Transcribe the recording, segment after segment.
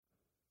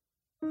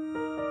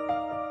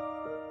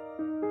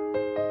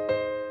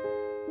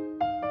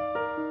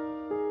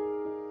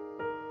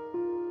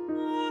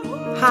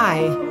Hi,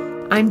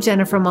 I'm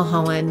Jennifer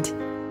Mulholland.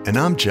 And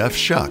I'm Jeff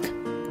Shuck.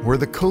 We're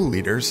the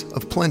co-leaders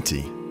of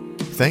Plenty.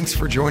 Thanks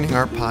for joining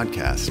our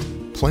podcast,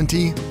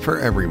 Plenty for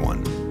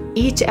Everyone.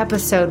 Each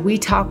episode, we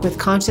talk with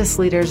conscious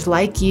leaders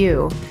like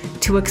you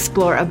to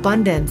explore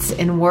abundance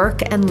in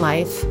work and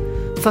life,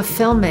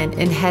 fulfillment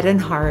in head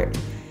and heart,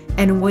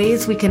 and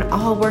ways we can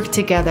all work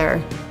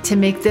together to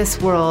make this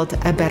world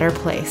a better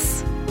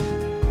place.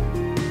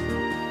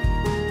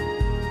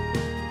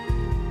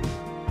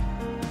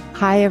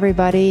 Hi,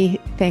 everybody.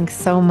 Thanks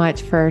so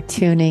much for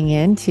tuning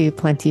in to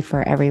Plenty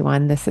for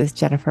Everyone. This is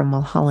Jennifer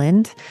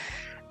Mulholland.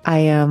 I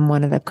am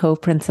one of the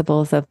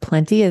co-principals of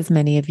Plenty, as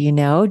many of you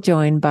know,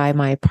 joined by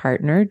my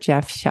partner,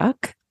 Jeff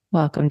Shuck.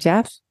 Welcome,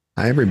 Jeff.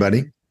 Hi,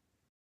 everybody.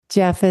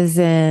 Jeff is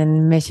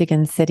in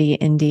Michigan City,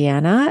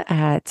 Indiana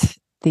at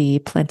the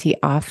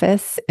Plenty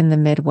office in the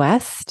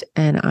Midwest,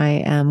 and I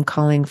am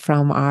calling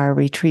from our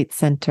retreat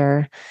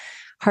center,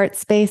 Heart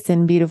Space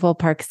in beautiful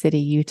Park City,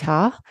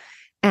 Utah.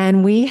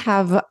 And we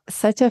have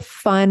such a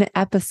fun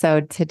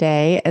episode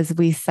today as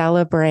we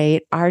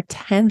celebrate our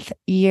 10th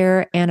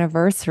year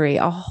anniversary,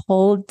 a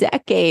whole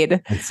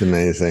decade. It's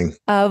amazing.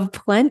 Of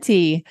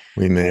Plenty.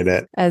 We made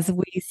it. As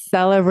we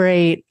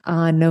celebrate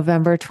on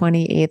November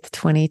 28th,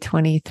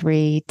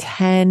 2023,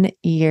 10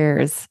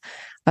 years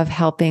of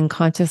helping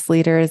conscious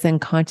leaders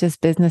and conscious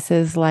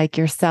businesses like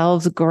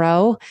yourselves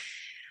grow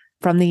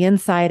from the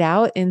inside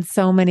out in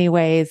so many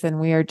ways. And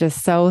we are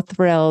just so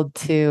thrilled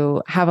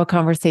to have a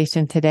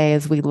conversation today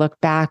as we look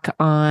back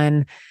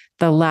on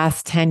the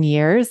last 10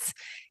 years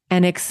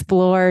and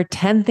explore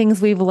 10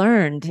 things we've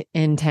learned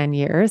in 10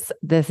 years,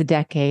 this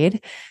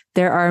decade.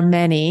 There are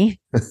many,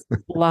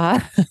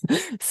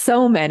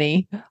 so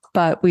many,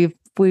 but we've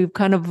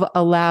kind of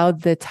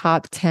allowed the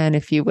top 10,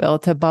 if you will,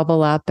 to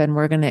bubble up, and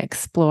we're going to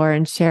explore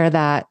and share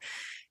that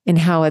in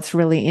how it's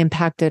really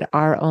impacted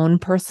our own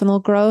personal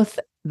growth,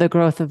 the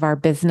growth of our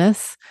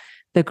business,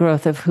 the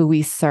growth of who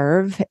we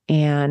serve,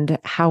 and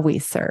how we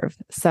serve.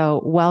 So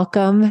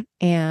welcome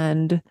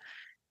and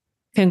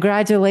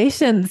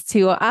congratulations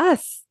to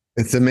us.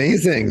 It's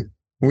amazing.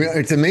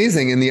 It's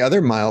amazing. And the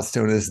other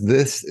milestone is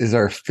this is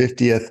our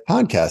 50th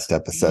podcast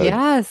episode.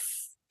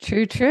 Yes,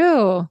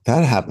 true.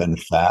 That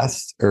happened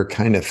fast, or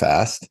kind of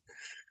fast.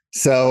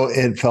 So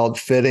it felt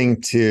fitting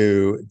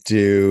to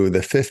do the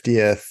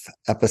 50th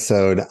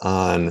episode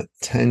on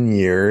 10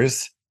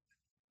 years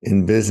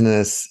in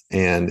business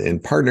and in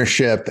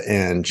partnership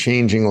and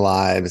changing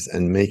lives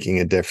and making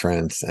a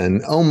difference.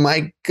 And oh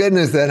my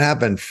goodness, that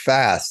happened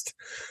fast.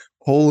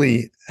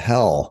 Holy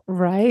hell.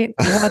 Right?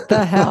 What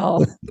the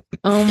hell?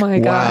 Oh my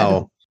God.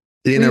 Wow.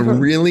 In a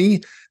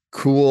really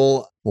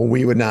cool, well,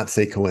 we would not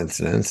say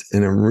coincidence,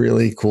 in a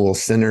really cool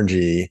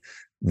synergy,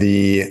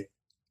 the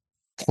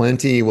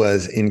Plenty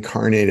was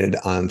incarnated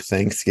on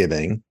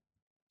Thanksgiving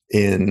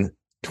in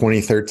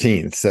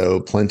 2013. So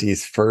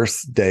Plenty's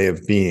first day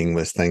of being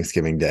was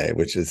Thanksgiving Day,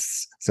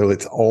 so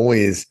it's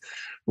always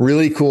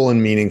really cool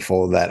and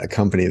meaningful that a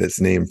company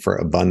that's named for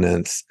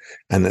abundance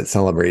and that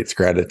celebrates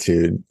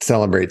gratitude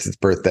celebrates its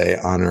birthday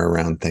on or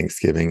around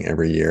Thanksgiving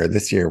every year.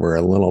 This year we're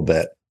a little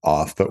bit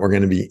off, but we're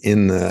going to be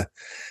in the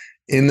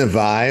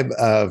vibe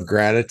of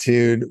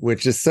gratitude,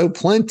 which is so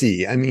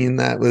Plenty. I mean,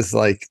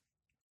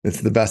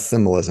 it's the best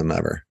symbolism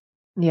ever.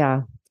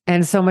 Yeah.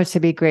 And so much to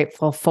be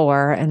grateful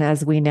for. And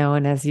as we know,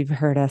 and as you've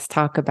heard us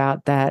talk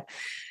about, that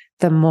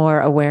the more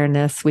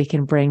awareness we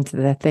can bring to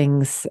the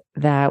things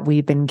that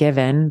we've been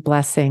given,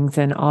 blessings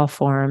in all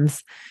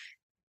forms,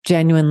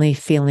 genuinely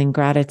feeling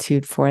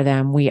gratitude for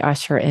them, we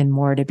usher in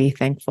more to be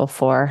thankful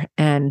for.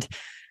 And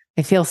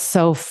I feel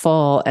so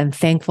full and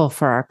thankful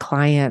for our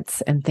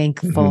clients and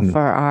thankful for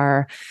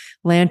our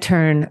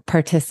Lantern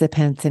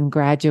participants and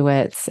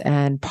graduates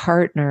and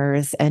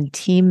partners and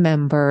team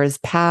members,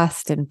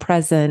 past and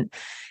present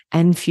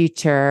and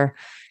future,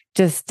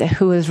 just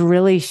who has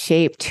really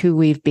shaped who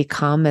we've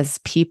become as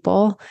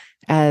people,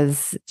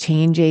 as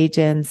change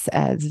agents,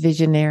 as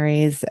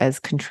visionaries, as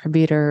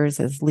contributors,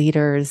 as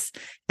leaders,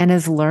 and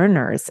as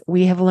learners.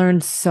 We have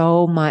learned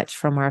so much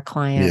from our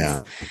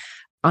clients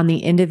on the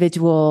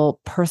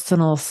individual,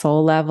 personal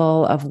soul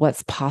level of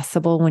what's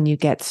possible when you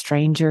get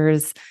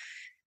strangers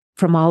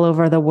from all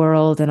over the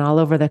world and all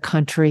over the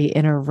country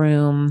in a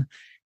room,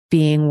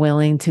 being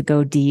willing to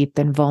go deep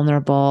and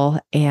vulnerable.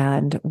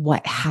 And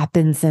what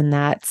happens in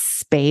that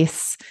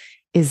space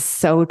is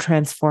so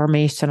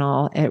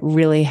transformational. It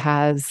really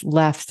has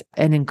left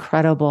an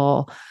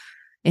incredible,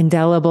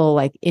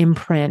 indelible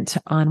imprint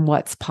on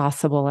what's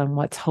possible and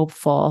what's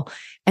hopeful.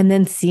 And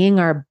then seeing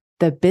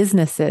the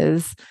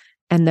businesses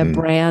and the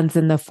brands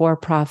in the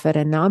for-profit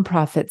and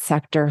nonprofit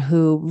sector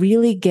who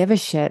really give a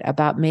shit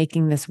about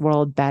making this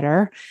world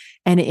better,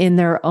 and in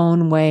their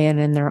own way and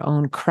in their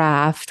own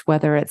craft,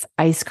 whether it's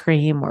ice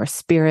cream or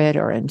spirit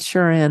or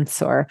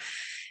insurance or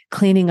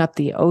cleaning up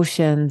the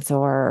oceans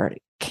or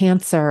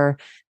cancer,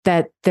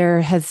 that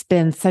there has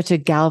been such a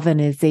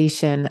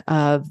galvanization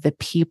of the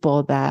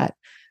people that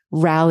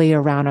rally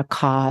around a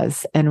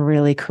cause and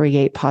really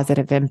create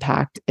positive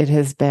impact. It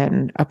has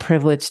been a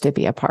privilege to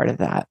be a part of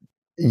that.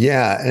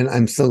 Yeah. And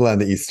I'm so glad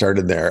that you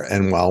started there.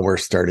 And while we're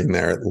starting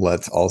there,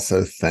 let's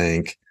also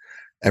thank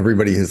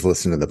everybody who's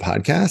listened to the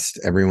podcast,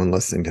 everyone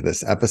listening to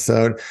this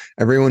episode,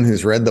 everyone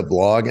who's read the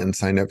blog and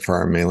signed up for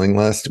our mailing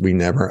list. We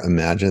never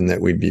imagined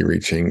that we'd be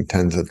reaching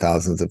tens of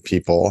thousands of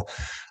people.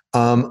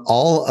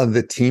 All of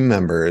the team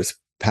members,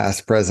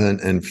 past,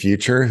 present, and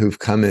future, who've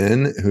come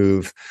in,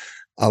 who've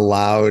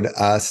allowed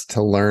us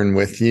to learn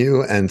with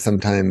you and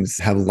sometimes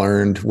have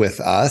learned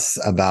with us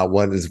about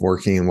what is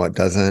working and what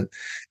doesn't,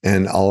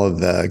 and all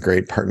of the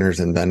great partners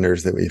and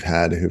vendors that we've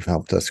had who've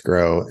helped us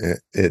grow.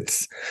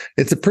 It's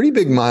a pretty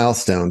big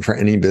milestone for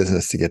any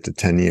business to get to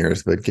 10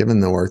 years, but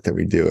given the work that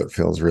we do, it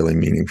feels really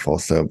meaningful.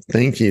 So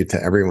thank you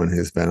to everyone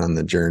who's been on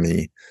the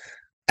journey.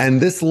 And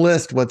this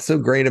list, what's so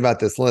great about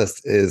this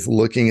list is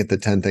looking at the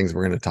 10 things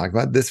we're going to talk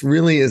about. This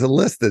really is a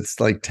list that's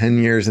like 10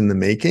 years in the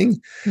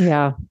making.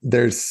 Yeah.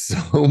 There's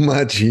so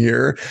much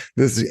here.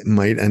 This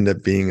might end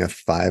up being a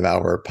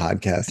 5-hour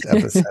podcast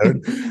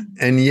episode.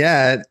 And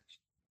yet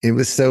it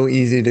was so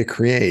easy to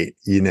create.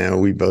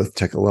 We both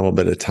took a little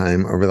bit of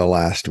time over the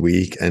last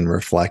week and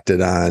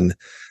reflected on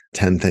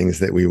 10 things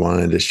that we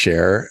wanted to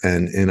share.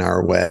 And in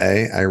our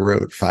way, I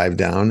wrote 5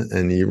 down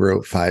and you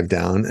wrote 5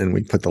 down, and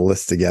we put the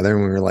list together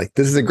and we were like,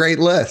 this is a great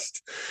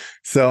list.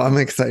 So I'm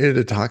excited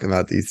to talk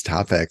about these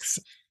topics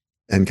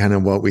and kind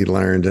of what we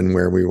learned and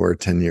where we were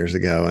 10 years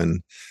ago.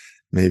 And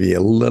maybe a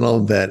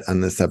little bit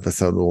on this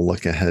episode, we'll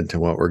look ahead to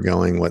what we're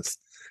going. What's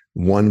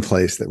one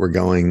place that we're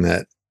going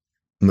that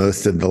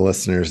most of the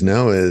listeners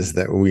know is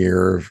that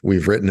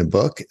we've written a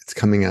book. It's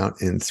coming out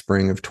in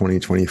spring of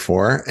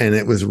 2024. And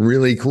it was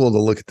really cool to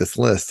look at this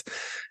list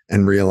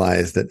and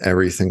realize that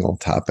every single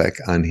topic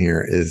on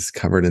here is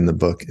covered in the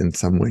book in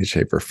some way,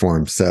 shape, or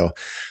form. So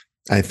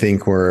I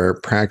think we're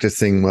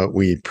practicing what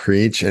we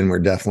preach, and we're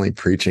definitely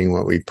preaching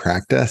what we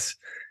practice.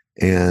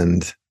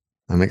 And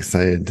I'm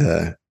excited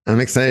to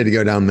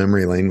go down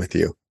memory lane with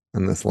you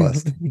on this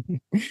list.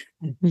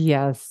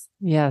 Yes.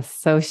 Yes.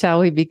 So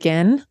shall we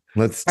begin?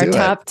 Let's do our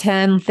top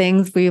 10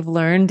 things we've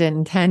learned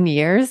in 10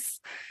 years.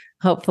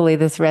 Hopefully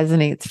this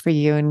resonates for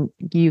you and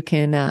you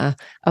can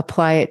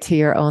apply it to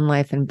your own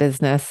life and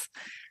business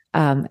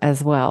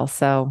as well.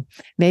 So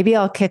maybe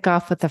I'll kick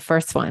off with the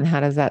first one. How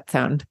does that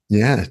sound?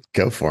 Yeah,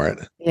 go for it.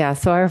 Yeah.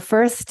 So our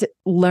first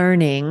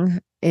learning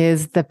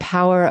is the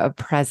power of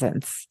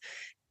presence.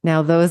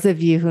 Now, those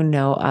of you who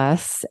know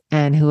us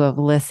and who have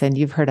listened,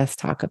 you've heard us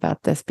talk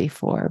about this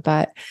before,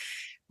 but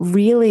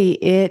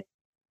really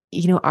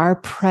our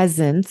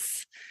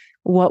presence,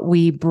 what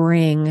we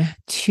bring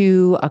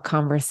to a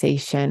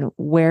conversation,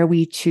 where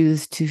we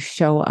choose to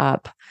show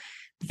up,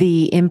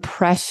 the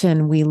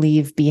impression we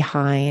leave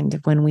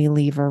behind when we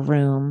leave a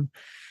room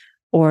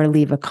or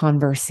leave a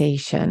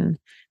conversation,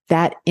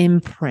 that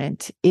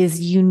imprint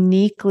is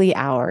uniquely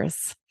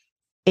ours.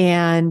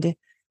 And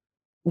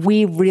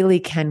we really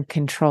can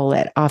control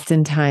it.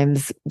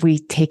 Oftentimes we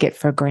take it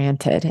for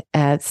granted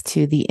as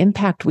to the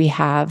impact we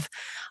have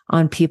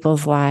on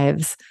people's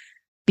lives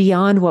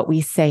beyond what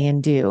we say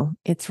and do.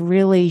 It's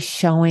really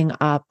showing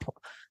up,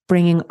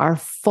 bringing our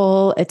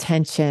full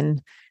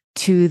attention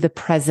to the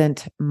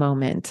present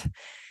moment.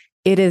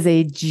 It is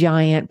a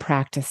giant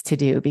practice to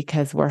do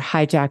because we're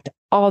hijacked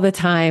all the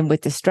time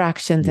with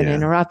distractions and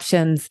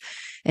interruptions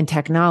and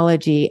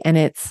technology. And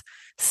it's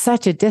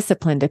such a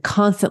discipline to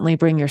constantly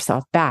bring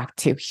yourself back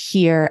to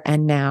here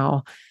and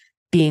now,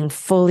 being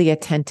fully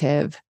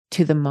attentive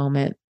to the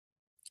moment.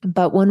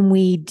 But when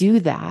we do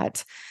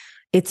that,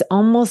 it's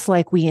almost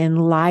like we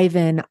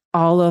enliven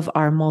all of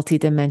our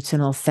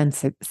multidimensional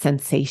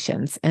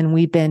sensations. And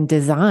we've been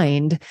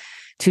designed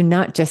to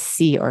not just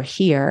see or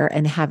hear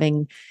and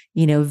having,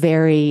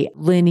 very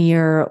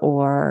linear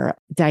or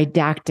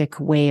didactic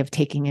way of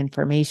taking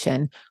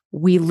information.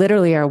 We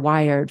literally are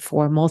wired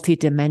for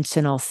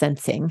multidimensional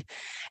sensing.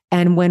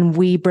 And when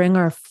we bring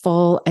our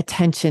full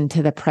attention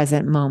to the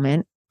present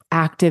moment,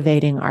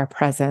 activating our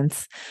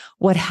presence,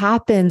 what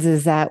happens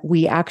is that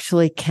we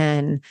actually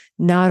can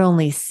not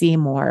only see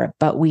more,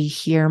 but we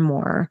hear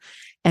more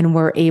and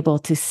we're able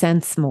to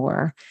sense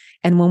more.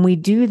 And when we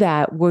do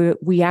that,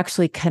 we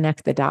actually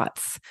connect the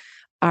dots.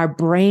 Our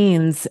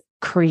brains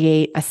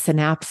create a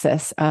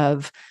synapsis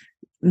of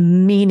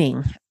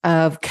meaning,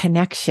 of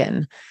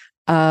connection,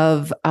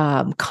 of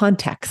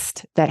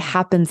context that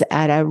happens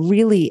at a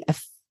really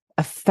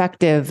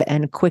effective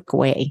and quick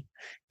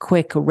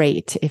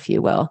rate, if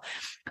you will.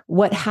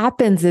 What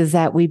happens is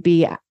that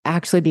we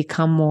actually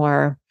become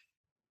more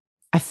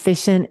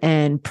efficient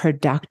and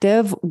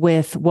productive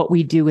with what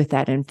we do with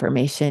that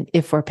information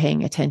if we're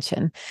paying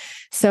attention.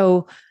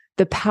 So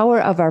the power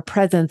of our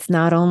presence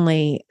not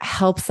only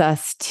helps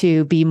us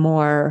to be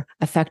more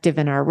effective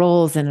in our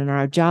roles and in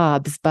our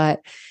jobs,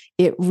 but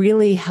it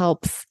really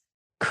helps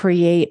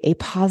create a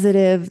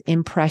positive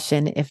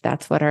impression, if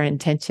that's what our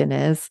intention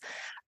is,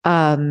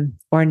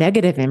 or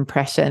negative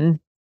impression,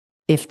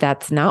 if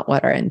that's not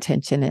what our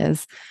intention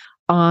is,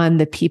 on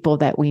the people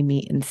that we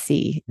meet and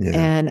see. Yeah.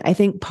 And I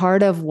think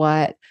part of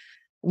what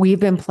we've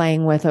been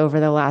playing with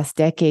over the last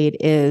decade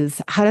is,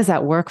 how does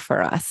that work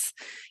for us?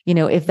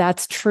 If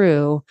that's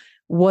true,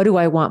 what do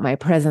I want my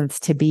presence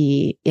to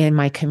be in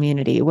my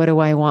community? What do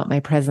I want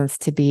my presence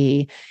to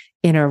be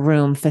in a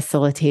room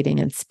facilitating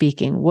and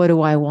speaking? What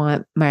do I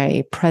want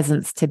my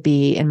presence to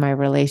be in my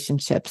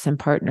relationships and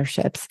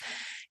partnerships?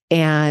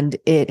 And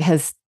it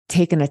has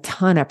taken a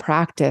ton of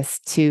practice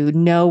to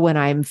know when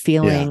I'm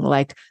feeling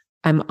like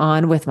I'm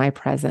on with my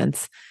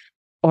presence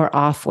or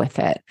off with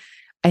it.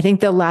 I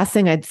think the last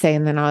thing I'd say,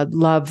 and then I'd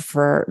love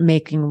for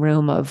making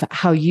room of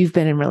how you've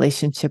been in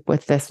relationship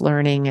with this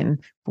learning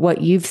and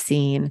what you've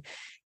seen,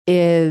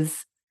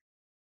 is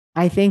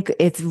I think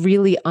it's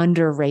really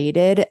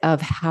underrated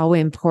of how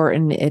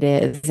important it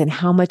is and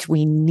how much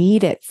we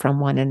need it from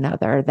one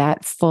another,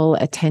 that full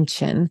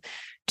attention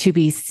to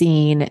be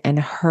seen and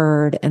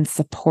heard and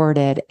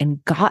supported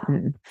and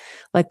gotten.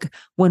 Like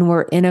when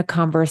we're in a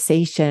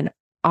conversation,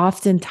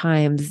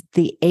 oftentimes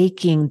the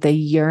aching, the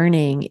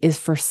yearning is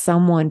for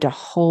someone to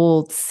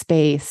hold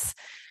space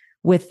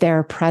with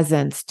their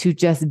presence, to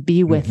just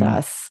be with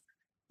us,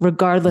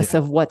 regardless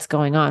of what's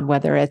going on,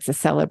 whether it's a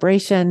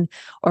celebration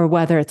or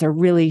whether it's a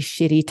really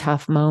shitty,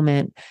 tough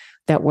moment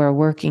that we're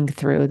working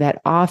through.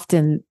 That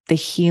often the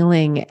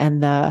healing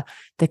and the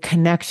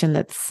connection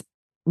that's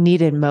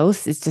needed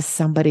most is just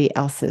somebody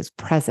else's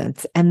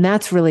presence. And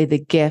that's really the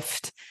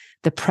gift,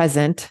 the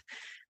present,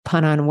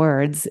 pun on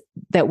words,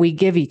 that we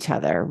give each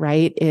other,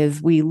 right?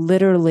 Is we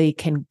literally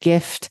can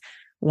gift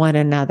one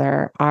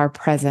another our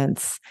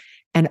presence.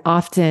 And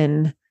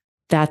often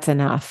that's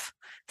enough.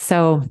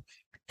 So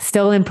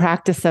still in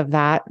practice of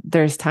that,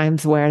 there's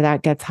times where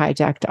that gets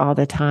hijacked all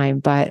the time.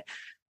 But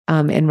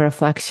in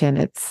reflection,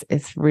 it's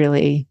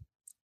really,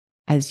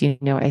 as you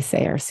know, I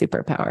say, our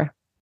superpower.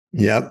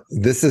 Yep.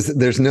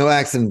 There's no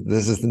accident.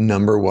 This is the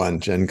number one.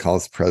 Jen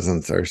calls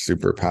presence our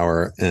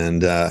superpower.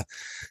 And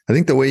I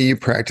think the way you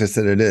practice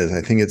it is.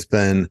 I think it's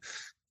been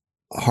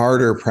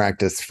harder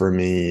practice for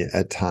me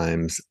at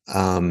times.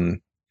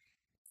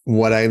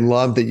 What I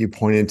love that you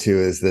pointed to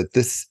is that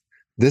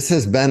this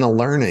has been a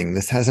learning.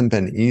 This hasn't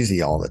been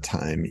easy all the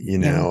time.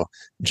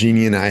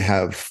 Jeannie and I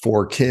have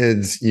 4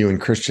 kids. You and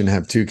Christian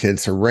have 2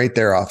 kids. So right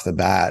there off the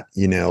bat,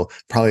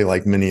 probably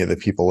like many of the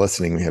people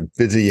listening, we have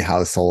busy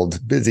households,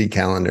 busy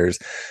calendars,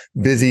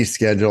 busy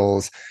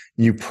schedules.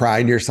 You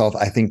pride yourself.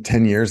 I think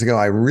 10 years ago,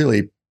 I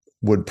really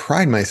would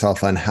pride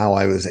myself on how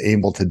I was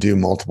able to do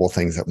multiple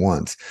things at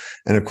once.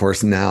 And of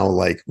course, now,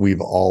 like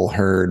we've all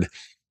heard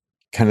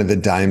kind of the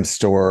dime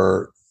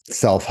store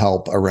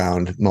self-help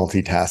around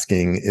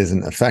multitasking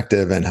isn't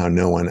effective and how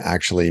no one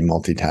actually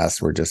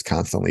multitasks. We're just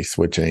constantly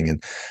switching.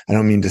 And I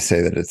don't mean to say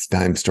that it's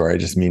dime store. I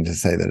just mean to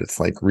say that it's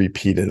like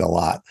repeated a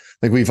lot.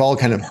 Like we've all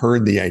kind of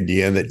heard the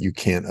idea that you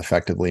can't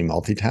effectively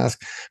multitask,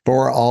 but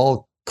we're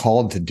all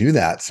called to do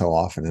that so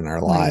often in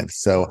our lives.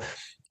 So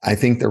I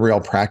think the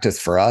real practice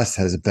for us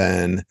has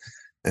been,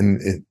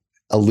 and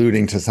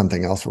alluding to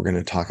something else we're going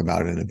to talk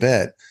about in a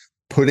bit,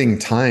 putting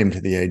time to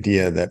the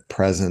idea that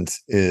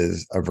presence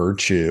is a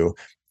virtue.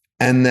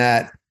 And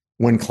that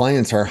when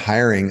clients are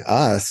hiring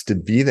us to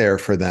be there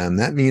for them,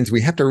 that means we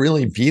have to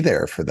really be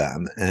there for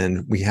them.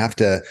 And we have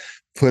to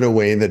put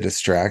away the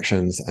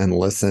distractions and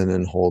listen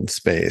and hold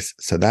space.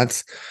 So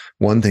that's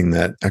one thing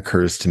that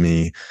occurs to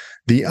me.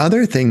 The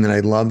other thing that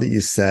I love that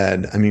you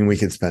said, I mean, we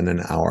could spend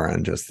an hour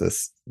on just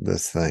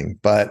this thing,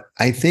 but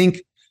I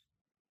think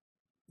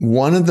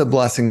one of the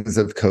blessings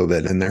of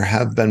COVID, and there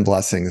have been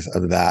blessings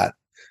of that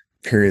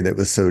period that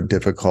was so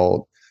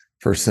difficult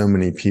for so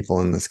many people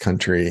in this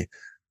country.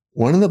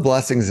 One of the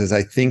blessings is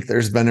I think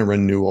there's been a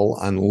renewal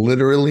on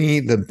literally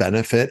the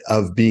benefit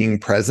of being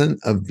present,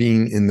 of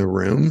being in the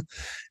room.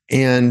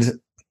 And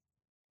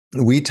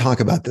we talk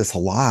about this a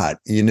lot.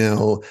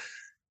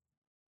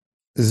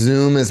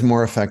 Zoom is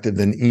more effective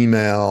than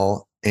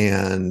email,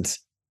 and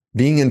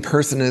being in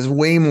person is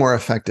way more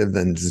effective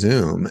than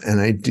Zoom.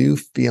 And I do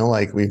feel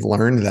like we've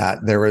learned that.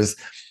 There was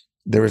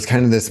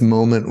kind of this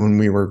moment when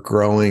we were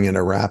growing at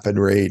a rapid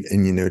rate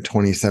in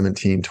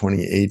 2017,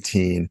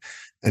 2018.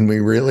 And we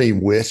really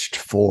wished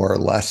for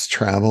less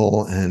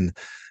travel and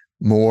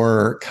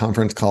more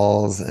conference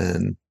calls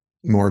and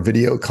more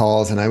video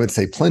calls. And I would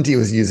say plenty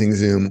was using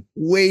Zoom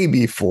way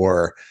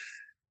before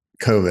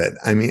COVID.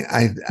 I mean,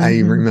 I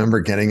remember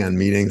getting on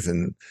meetings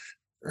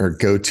or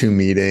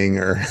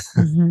GoToMeeting or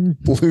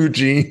Blue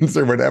Jeans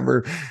or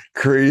whatever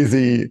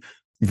crazy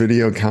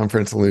video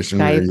conference solution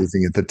we were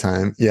using at the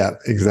time. Yeah,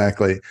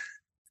 exactly.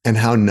 And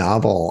how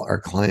novel our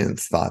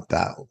clients thought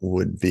that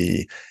would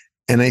be.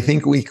 And I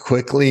think we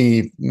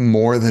quickly,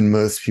 more than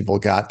most people,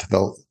 got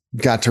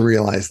to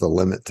realize the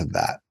limits of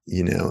that,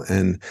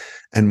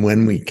 and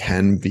when we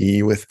can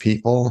be with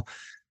people,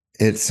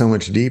 it's so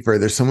much deeper.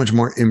 There's so much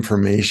more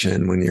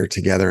information when you're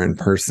together in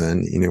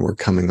person. We're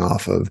coming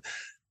off of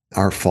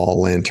our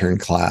fall lantern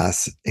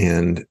class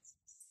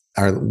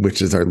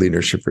which is our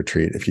leadership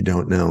retreat, if you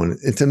don't know. And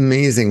it's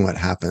amazing what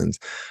happens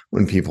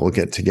when people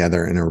get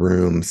together in a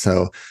room.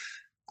 So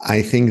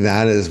I think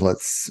that is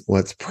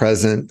what's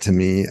present to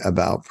me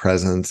about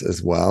presence,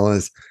 as well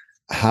as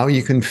how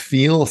you can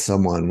feel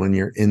someone when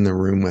you're in the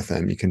room with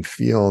them. You can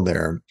feel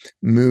their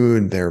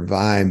mood, their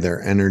vibe,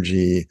 their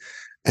energy,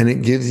 and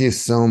it gives you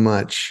so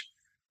much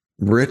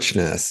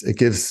richness. It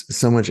gives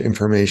so much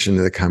information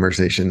to the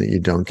conversation that you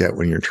don't get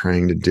when you're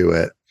trying to do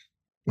it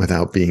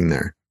without being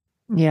there.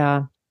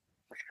 Yeah.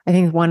 I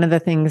think one of the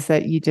things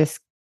that you just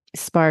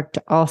sparked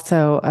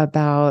also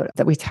about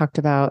that we talked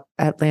about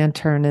at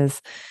Lantern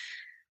is,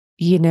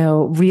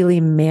 really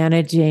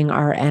managing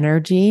our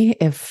energy.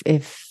 If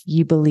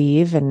you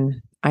believe, and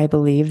I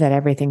believe that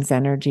everything's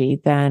energy,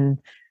 then,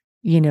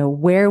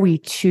 where we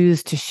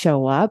choose to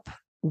show up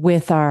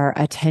with our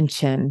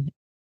attention,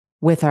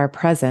 with our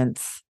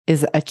presence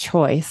is a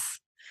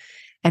choice.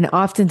 And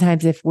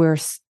oftentimes if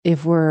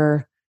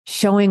we're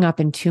showing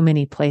up in too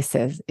many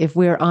places, if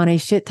we're on a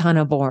shit ton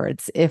of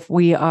boards, if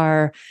we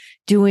are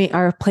doing,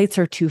 our plates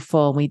are too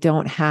full, we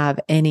don't have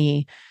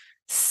any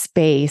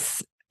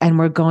space, and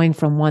we're going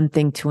from one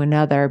thing to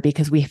another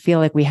because we feel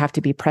like we have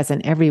to be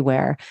present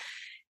everywhere,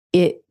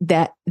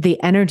 that the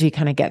energy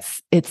kind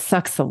of it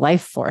sucks the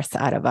life force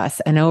out of us.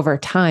 And over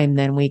time,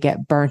 then we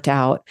get burnt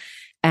out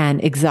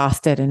and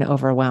exhausted and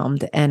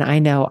overwhelmed. And I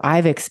know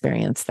I've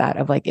experienced that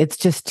of like, it's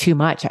just too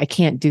much. I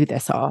can't do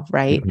this all,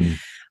 right? Mm-hmm.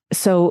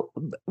 So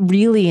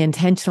really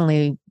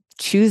intentionally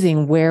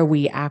choosing where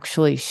we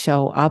actually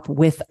show up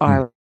with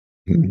our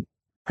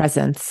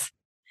presence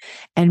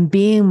and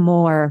being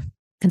more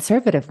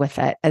conservative with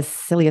it, as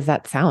silly as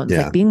that sounds,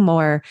 like being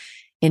more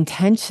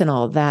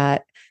intentional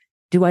that,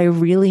 do I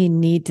really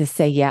need to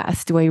say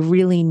yes? Do I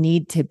really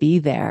need to be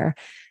there?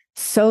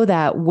 So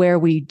that where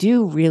we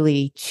do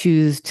really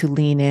choose to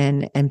lean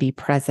in and be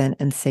present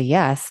and say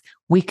yes,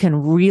 we can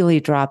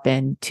really drop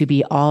in to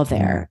be all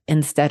there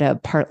instead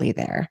of partly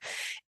there.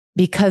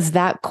 Because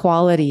that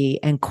quality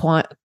and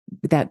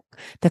that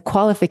the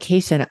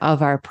qualification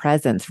of our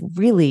presence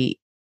really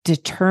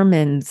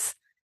determines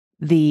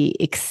the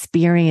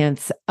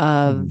experience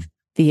of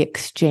the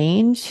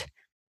exchange,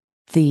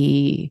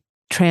 the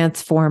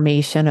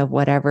transformation of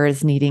whatever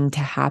is needing to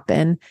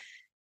happen,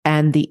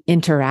 and the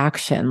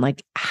interaction,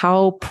 like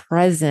how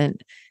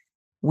present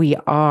we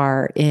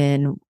are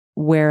in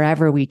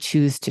wherever we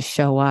choose to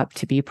show up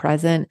to be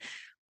present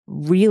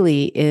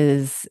really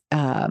is,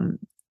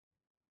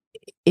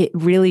 it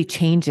really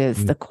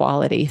changes the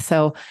quality.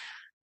 So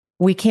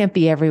we can't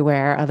be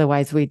everywhere.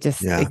 Otherwise we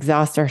just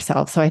exhaust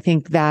ourselves. So I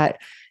think that,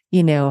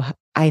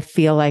 I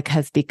feel like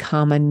has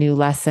become a new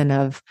lesson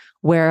of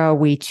where are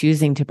we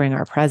choosing to bring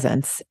our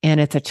presence? And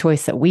it's a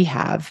choice that we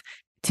have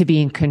to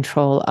be in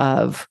control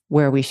of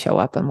where we show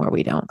up and where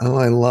we don't. Oh,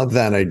 I love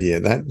that idea.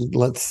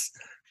 Let's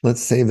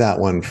save that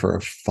one for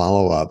a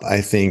follow-up.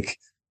 I think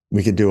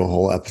we could do a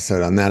whole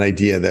episode on that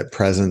idea that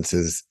presence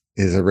is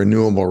a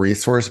renewable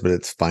resource, but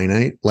it's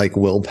finite, like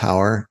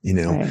willpower.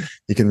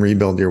 You can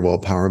rebuild your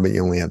willpower, but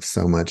you only have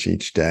so much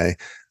each day.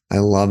 I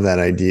love that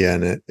idea.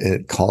 And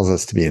it calls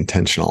us to be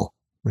intentional,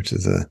 which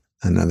is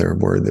another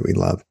word that we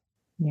love.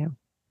 Yeah.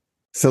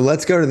 So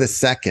let's go to the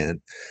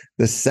second.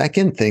 The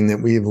second thing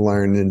that we've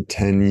learned in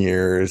 10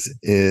 years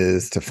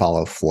is to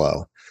follow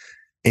flow.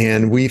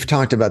 And we've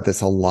talked about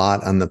this a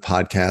lot on the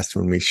podcast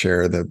when we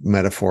share the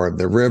metaphor of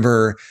the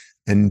river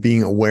and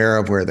being aware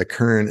of where the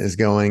current is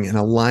going and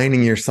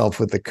aligning yourself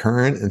with the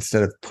current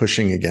instead of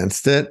pushing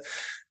against it.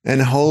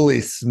 And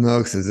holy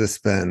smokes, has this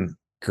been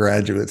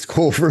graduate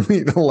school for me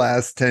the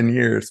last 10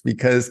 years,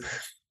 because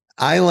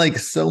I, like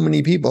so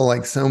many people,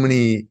 like so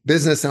many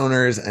business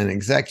owners and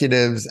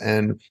executives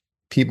and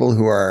people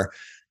who are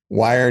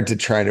wired to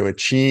try to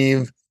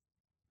achieve,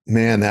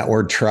 man, that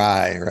word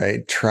try,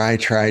 right? Try,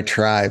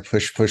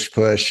 push, push,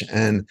 push.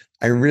 And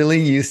I really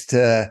used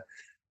to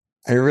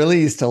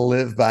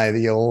live by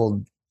the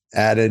old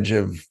adage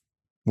of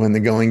when the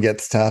going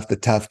gets tough, the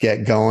tough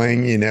get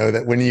going,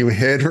 that when you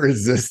hit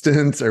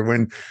resistance or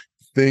when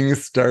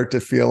things start to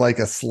feel like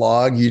a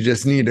slog, you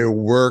just need to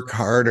work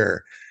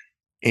harder.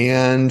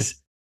 And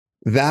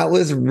that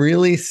was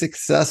really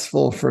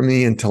successful for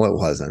me until it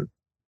wasn't,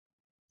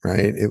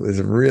 right? It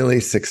was really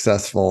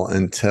successful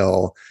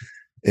until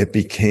it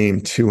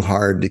became too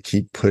hard to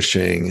keep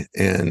pushing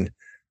and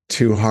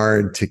too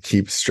hard to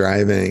keep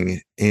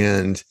striving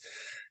and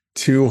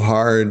too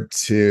hard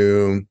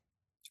to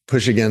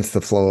push against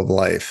the flow of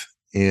life.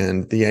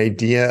 And the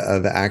idea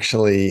of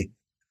actually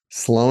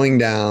slowing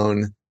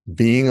down,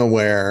 being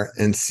aware,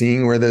 and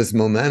seeing where there's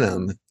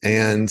momentum.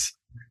 And,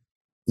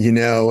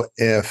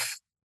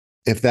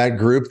 if that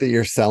group that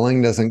you're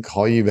selling doesn't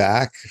call you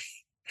back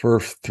for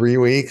 3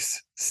 weeks,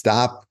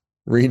 stop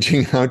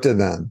reaching out to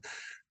them.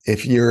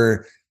 If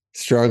you're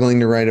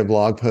struggling to write a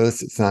blog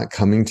post, it's not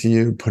coming to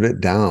you, put it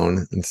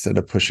down instead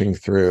of pushing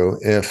through.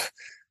 If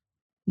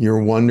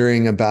you're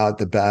wondering about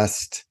the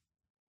best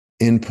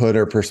input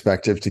or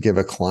perspective to give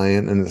a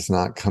client and it's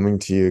not coming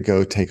to you,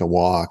 go take a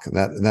walk.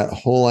 That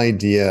whole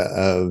idea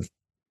of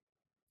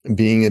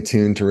being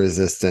attuned to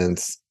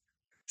resistance,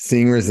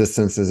 seeing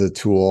resistance as a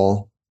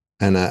tool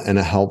and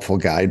a helpful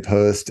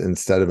guidepost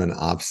instead of an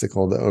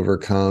obstacle to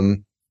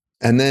overcome.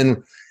 And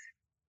then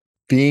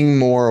being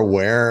more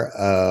aware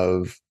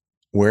of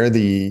where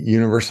the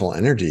universal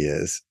energy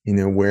is,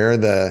 where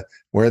the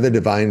where the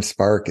divine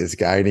spark is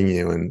guiding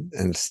you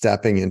and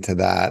stepping into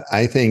that.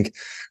 I think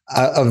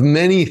of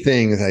many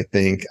things I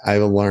think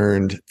I've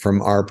learned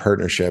from our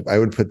partnership, I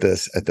would put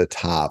this at the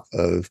top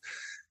of,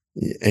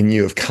 and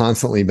you have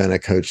constantly been a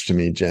coach to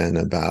me, Jen,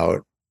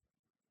 about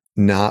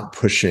not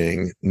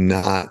pushing,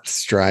 not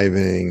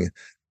striving,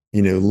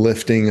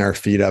 lifting our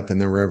feet up in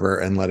the river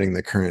and letting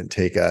the current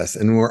take us.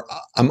 And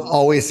I'm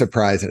always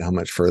surprised at how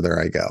much further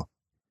I go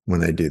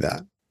when I do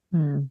that.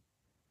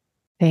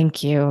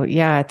 Thank you.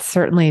 Yeah, it's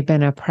certainly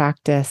been a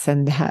practice.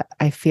 And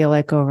I feel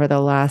like over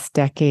the last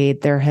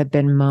decade, there have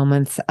been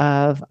moments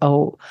of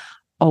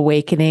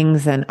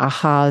awakenings and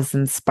ahas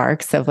and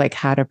sparks of like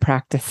how to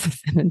practice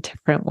this in a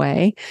different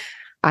way.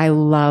 I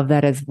love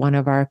that as one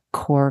of our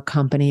core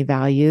company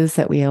values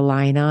that we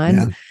align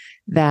on,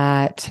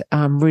 that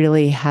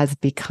really has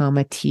become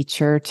a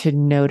teacher to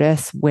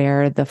notice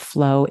where the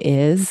flow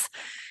is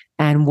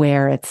and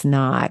where it's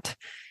not.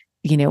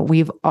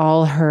 We've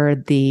all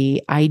heard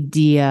the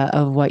idea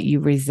of what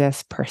you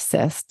resist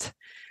persists.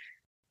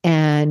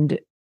 And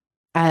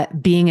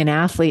being an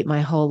athlete my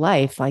whole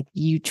life, like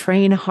you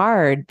train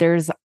hard, there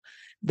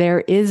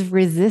is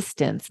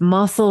resistance.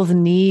 Muscles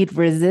need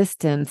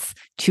resistance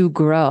to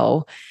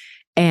grow.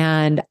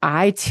 And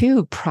I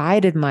too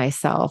prided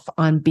myself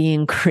on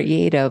being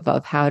creative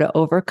of how to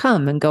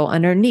overcome and go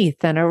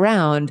underneath and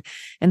around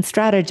and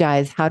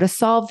strategize how to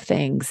solve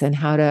things and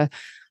how to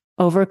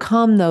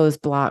overcome those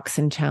blocks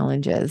and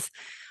challenges,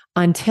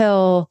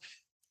 until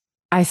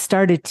I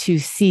started to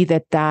see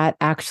that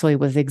actually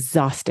was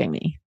exhausting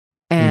me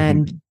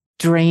and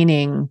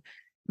draining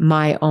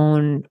my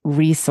own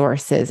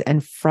resources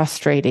and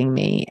frustrating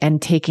me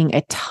and taking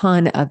a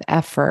ton of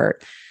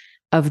effort,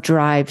 of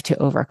drive to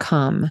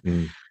overcome.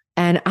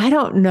 And I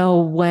don't know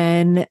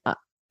when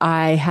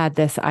I had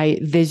this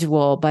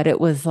visual, but it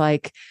was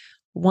like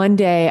one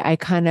day I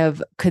kind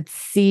of could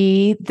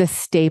see the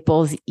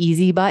Staples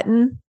easy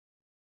button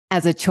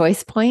as a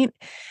choice point.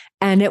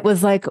 And it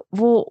was like,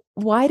 well,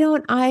 why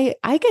don't I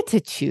get to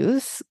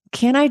choose?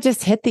 Can't I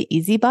just hit the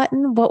easy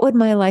button? What would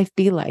my life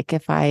be like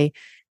if I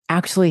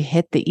actually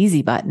hit the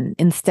easy button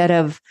instead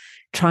of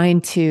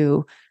trying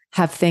to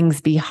have things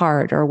be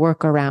hard or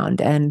work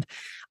around? And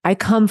I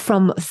come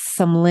from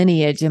some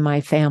lineage in my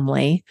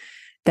family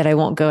that I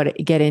won't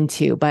get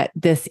into, but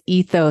this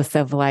ethos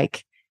of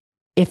like,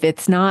 if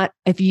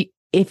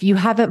you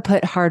haven't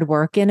put hard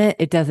work in it,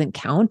 it doesn't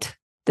count.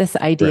 This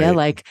idea,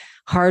 like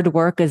hard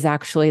work is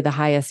actually the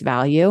highest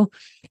value.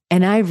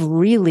 And I've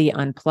really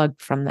unplugged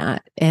from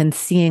that and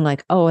seeing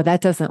like, oh,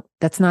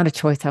 that's not a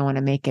choice I want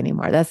to make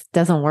anymore. That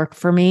doesn't work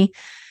for me.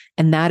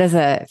 And that is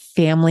a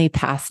family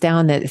pass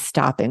down that is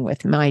stopping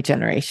with my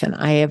generation.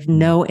 I have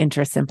no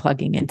interest in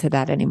plugging into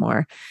that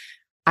anymore.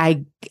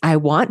 I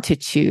want to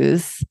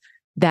choose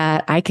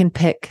that I can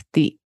press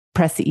the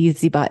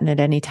easy button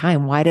at any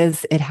time. Why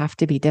does it have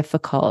to be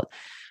difficult?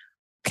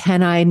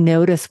 Can I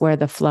notice where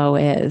the flow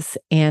is?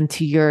 And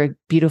to your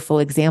beautiful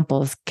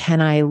examples,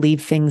 can I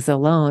leave things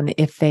alone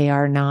if they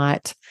are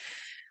not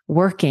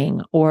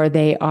working or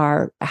they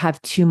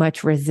have too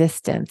much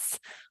resistance?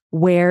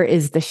 Where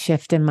is the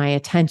shift in my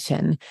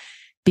attention?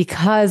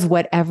 Because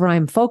whatever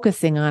I'm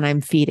focusing on, I'm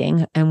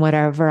feeding, and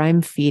whatever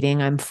I'm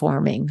feeding, I'm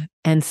forming.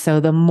 And so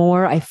the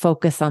more I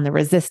focus on the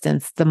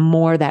resistance, the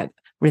more that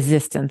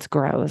resistance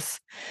grows.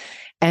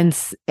 And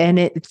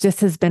it just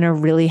has been a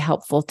really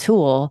helpful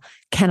tool.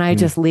 Can I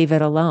just leave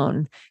it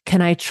alone?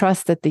 Can I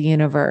trust that the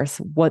universe,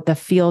 what the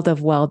field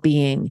of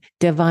well-being,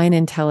 divine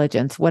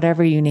intelligence,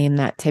 whatever you name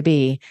that to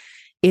be,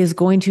 is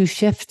going to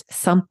shift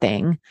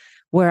something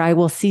where I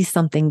will see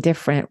something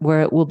different,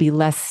 where it will be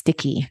less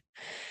sticky.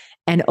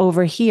 And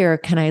over here,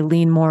 can I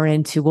lean more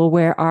into, well,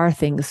 where are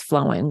things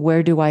flowing?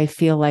 Where do I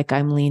feel like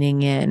I'm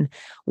leaning in?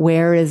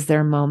 Where is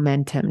there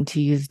momentum,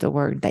 to use the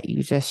word that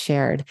you just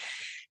shared?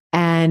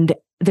 And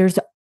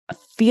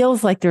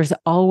feels like there's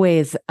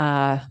always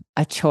a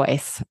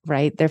choice,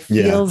 right? There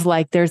feels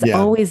like there's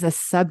always a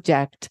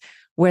subject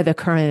where the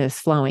current is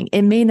flowing.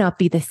 It may not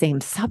be the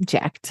same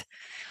subject,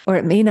 or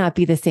it may not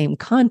be the same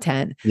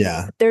content.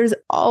 There's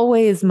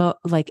always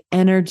like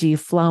energy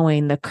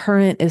flowing. The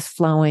current is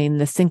flowing.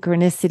 The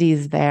synchronicity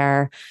is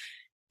there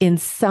in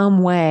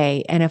some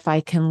way. And if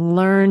I can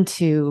learn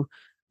to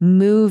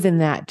move in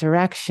that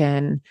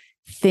direction,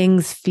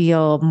 things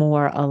feel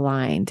more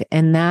aligned.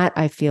 And that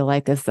I feel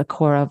like is the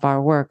core of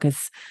our work,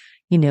 is,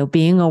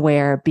 being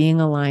aware, being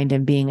aligned,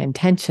 and being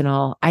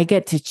intentional. I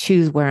get to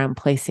choose where I'm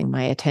placing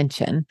my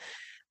attention.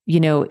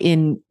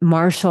 In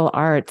martial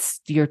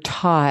arts, you're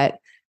taught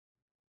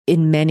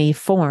in many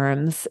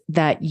forms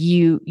that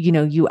you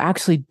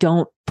actually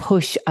don't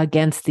push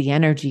against the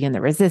energy and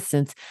the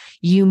resistance.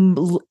 You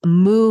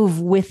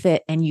move with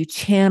it and you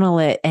channel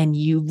it and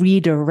you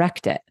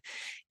redirect it.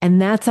 And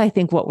that's, I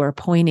think, what we're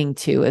pointing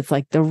to. It's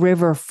like the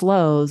river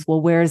flows.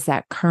 Well, where's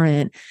that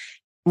current?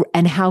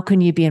 And how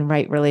can you be in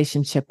right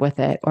relationship with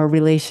it, or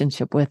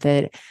relationship with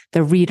it,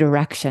 the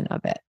redirection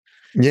of it?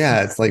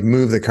 Yeah, it's like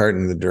move the cart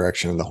in the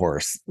direction of the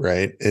horse,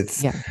 right?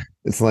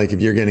 It's like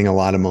if you're getting a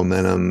lot of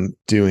momentum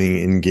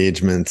doing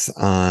engagements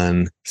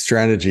on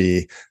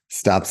strategy,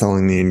 stop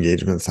selling the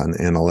engagements on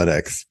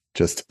analytics,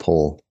 just to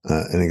pull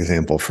an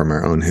example from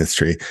our own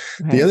history.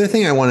 Right. The other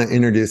thing I want to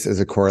introduce as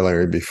a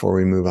corollary before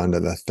we move on to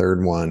the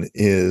third one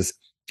is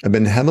I've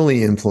been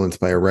heavily influenced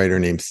by a writer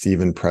named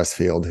Stephen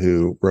Pressfield,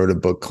 who wrote a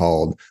book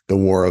called The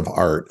War of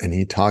Art. And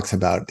he talks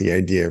about the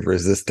idea of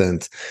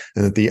resistance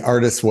and that the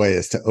artist's way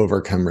is to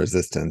overcome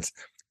resistance.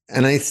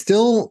 And I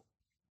still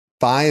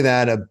buy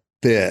that a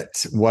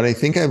bit. What I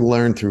think I've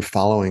learned through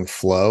following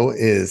flow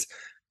is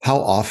how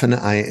often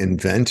I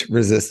invent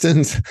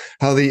resistance,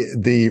 how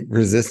the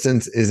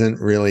resistance isn't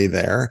really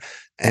there.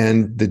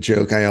 And the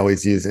joke I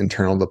always use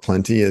internal to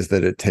plenty is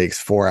that it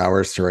takes 4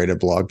 hours to write a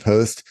blog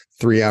post,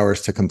 3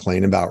 hours to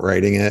complain about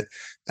writing it,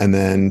 and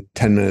then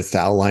 10 minutes to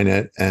outline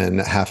it, and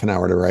half an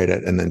hour to write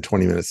it, and then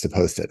 20 minutes to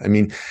post it. I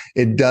mean,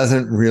 it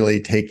doesn't really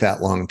take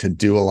that long to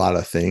do a lot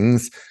of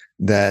things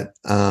that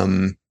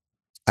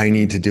I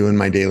need to do in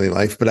my daily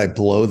life, but I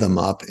blow them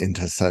up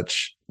into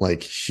such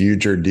like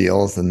huger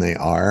deals than they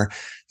are.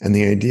 And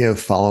the idea of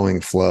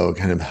following flow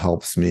kind of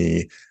helps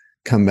me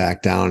come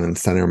back down and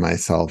center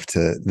myself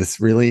to this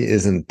really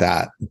isn't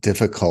that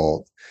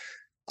difficult.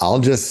 I'll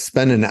just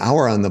spend an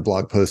hour on the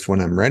blog post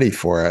when I'm ready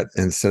for it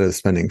instead of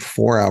spending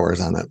 4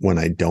 hours on it when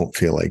I don't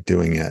feel like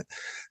doing it.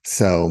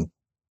 So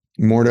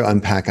more to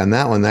unpack on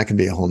that one. That could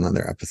be a whole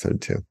nother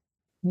episode too.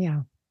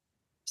 Yeah.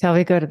 Shall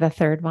we go to the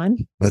third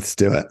one? Let's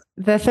do it.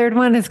 The third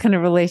one is kind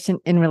of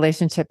in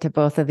relationship to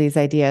both of these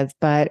ideas,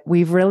 but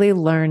we've really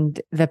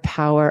learned the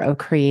power of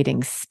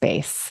creating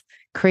space,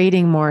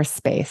 creating more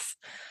space,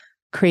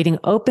 creating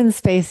open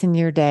space in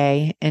your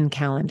day and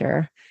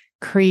calendar,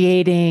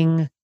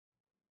 creating,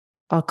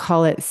 I'll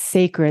call it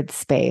sacred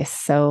space.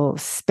 So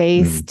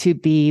space to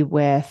be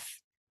with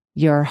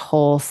your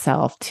whole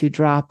self, to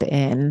drop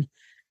in,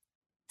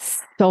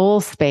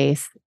 soul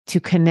space to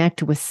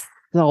connect with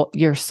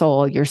your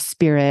soul, your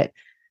spirit,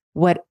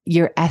 what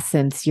your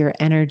essence, your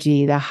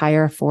energy, the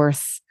higher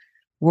force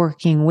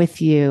working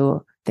with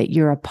you that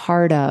you're a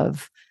part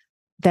of,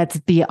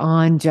 that's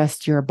beyond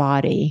just your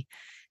body.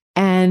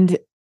 And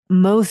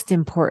most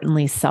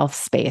importantly, self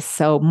space.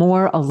 So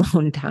more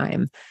alone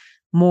time,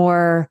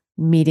 more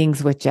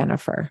meetings with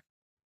Jennifer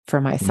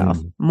for myself,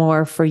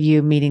 more for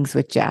you, meetings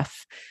with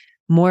Jeff,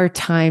 more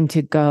time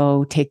to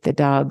go take the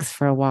dogs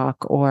for a walk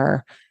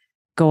or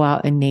go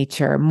out in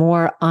nature,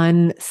 more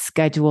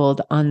unscheduled,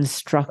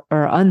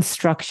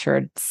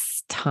 unstructured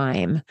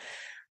time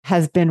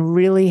has been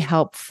really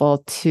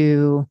helpful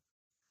to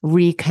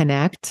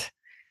reconnect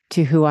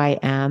to who I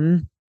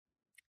am,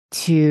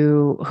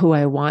 to who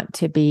I want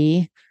to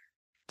be,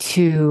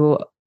 to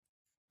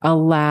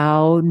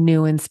allow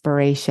new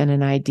inspiration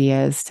and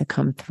ideas to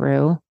come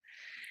through.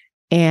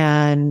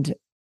 And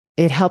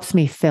it helps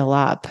me fill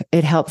up.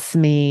 It helps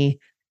me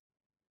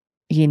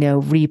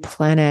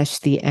replenish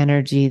the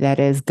energy that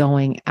is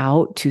going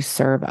out to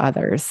serve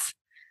others.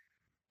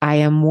 I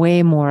am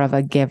way more of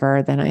a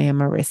giver than I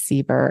am a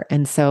receiver.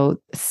 And so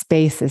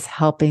space is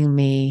helping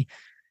me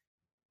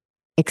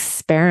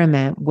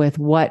experiment with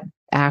what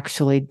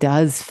actually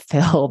does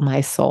fill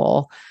my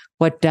soul,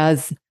 what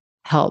does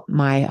help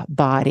my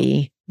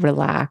body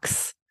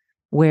relax,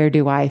 where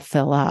do I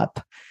fill up?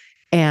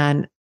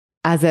 And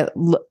as it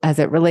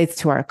relates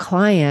to our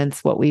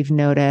clients, what we've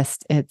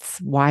noticed,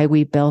 it's why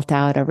we built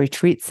out a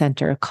retreat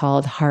center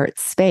called Heart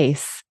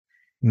Space.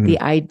 The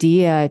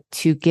idea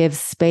to give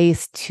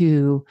space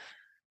to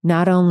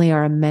not only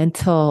our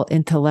mental,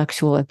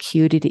 intellectual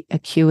acuity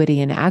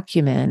and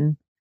acumen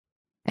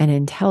and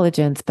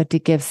intelligence, but to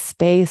give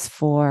space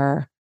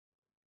for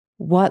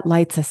what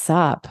lights us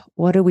up.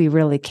 What do we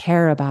really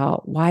care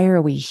about? Why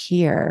are we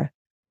here?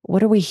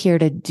 What are we here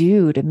to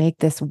do to make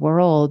this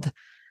world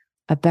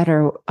a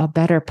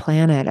better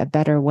planet, a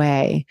better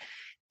way?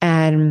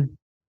 And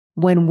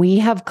when we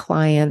have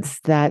clients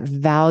that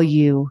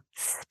value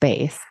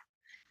space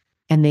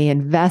and they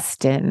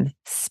invest in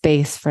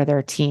space for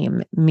their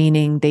team,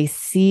 meaning they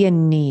see a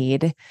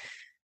need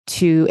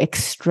to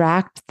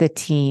extract the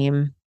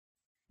team,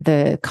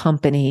 the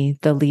company,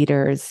 the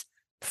leaders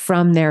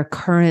from their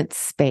current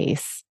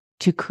space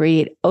to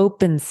create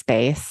open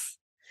space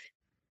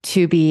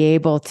to be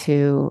able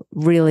to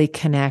really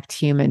connect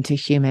human to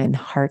human,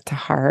 heart to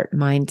heart,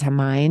 mind to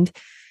mind,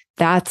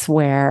 that's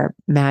where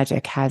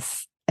magic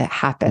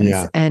happens.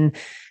 Yeah. And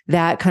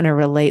that kind of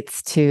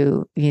relates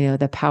to,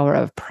 the power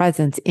of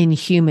presence in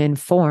human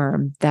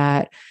form,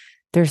 that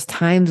there's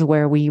times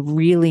where we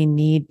really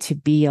need to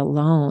be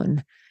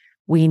alone.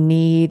 We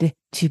need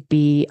to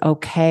be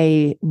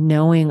okay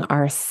knowing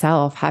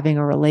ourselves, having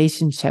a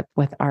relationship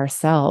with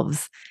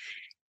ourselves,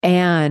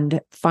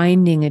 and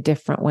finding a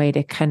different way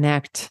to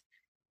connect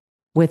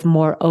with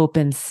more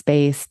open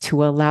space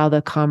to allow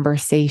the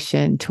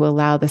conversation, to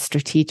allow the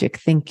strategic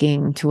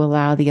thinking, to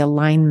allow the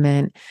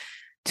alignment,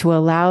 to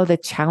allow the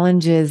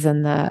challenges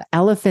and the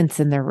elephants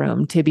in the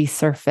room to be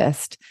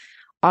surfaced.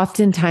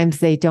 Oftentimes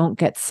they don't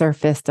get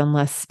surfaced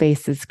unless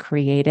space is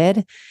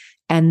created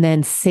and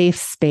then safe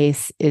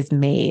space is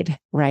made,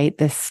 right?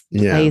 This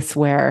place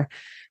where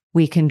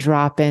we can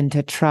drop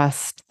into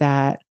trust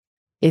that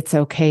it's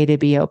okay to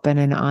be open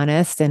and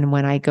honest. And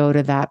when I go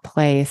to that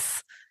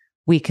place,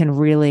 we can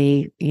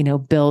really,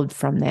 build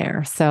from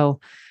there. So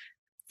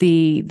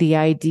the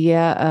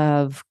idea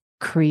of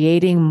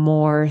creating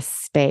more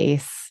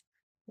space,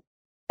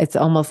 it's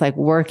almost like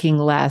working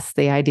less,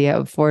 the idea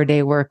of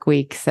 4-day work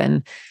weeks.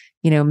 And,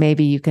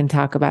 maybe you can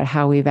talk about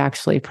how we've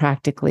actually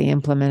practically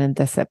implemented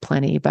this at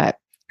Plenty. But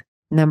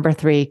number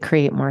 3,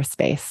 create more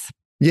space.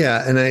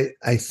 Yeah. And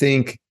I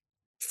think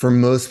for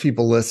most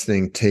people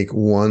listening, take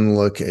one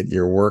look at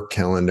your work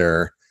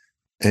calendar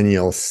and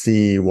you'll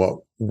see what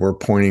we're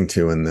pointing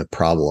to in the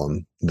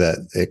problem that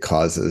it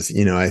causes.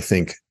 I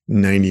think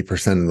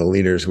 90% of the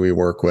leaders we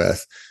work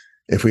with,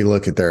 if we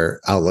look at their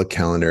Outlook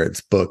calendar,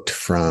 it's booked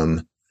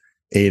from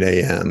 8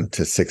 a.m.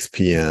 to 6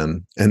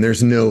 p.m. And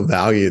there's no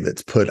value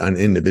that's put on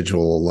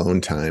individual alone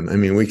time. I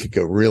mean, we could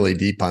go really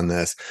deep on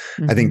this.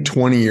 I think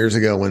 20 years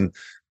ago when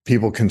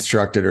people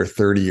constructed, or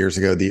 30 years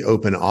ago, the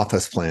open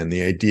office plan,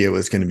 the idea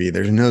was going to be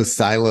there's no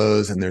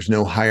silos and there's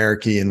no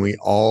hierarchy and we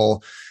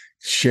all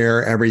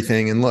share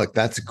everything. And look,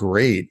 that's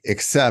great,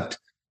 except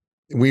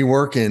we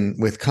work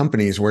with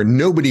companies where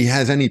nobody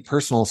has any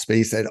personal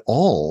space at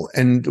all.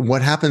 And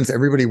what happens?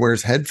 Everybody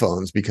wears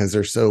headphones because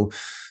they're so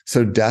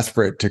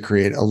desperate to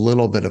create a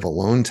little bit of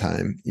alone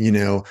time.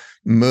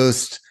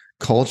 Most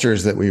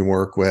cultures that we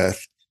work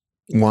with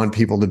want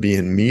people to be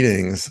in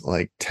meetings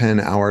like 10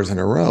 hours in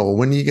a row.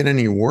 When do you get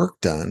any work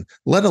done,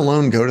 let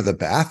alone go to the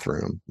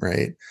bathroom,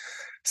 right?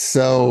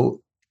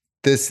 So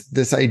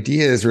this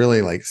idea is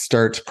really like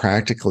starts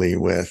practically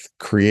with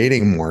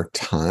creating more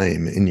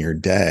time in your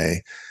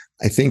day.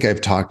 I think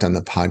I've talked on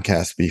the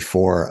podcast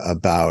before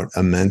about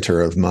a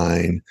mentor of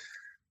mine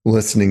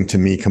listening to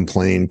me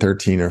complain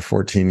 13 or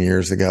 14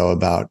 years ago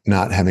about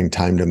not having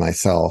time to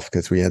myself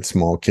because we had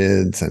small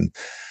kids and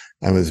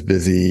I was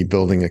busy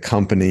building a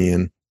company.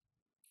 And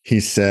he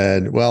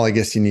said, well, I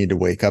guess you need to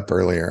wake up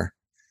earlier.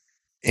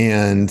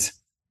 And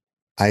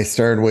I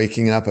started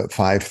waking up at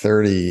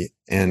 5:30.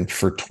 And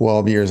for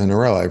 12 years in a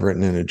row, I've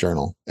written in a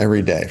journal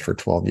every day for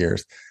 12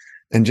 years.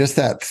 And just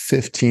that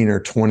 15 or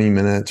 20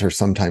 minutes, or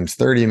sometimes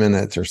 30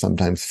 minutes, or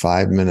sometimes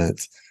 5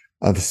 minutes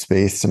of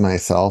space to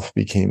myself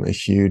became a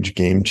huge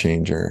game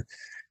changer.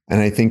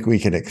 And I think we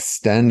could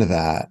extend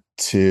that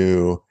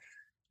to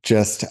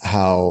just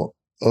how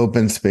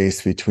open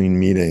space between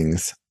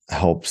meetings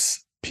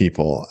helps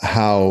people,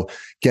 how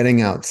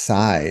getting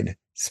outside,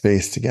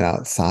 space to get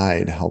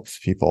outside helps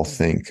people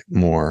think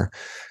more.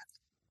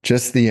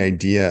 Just the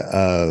idea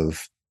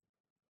of,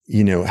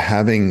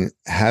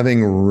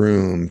 having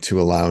room to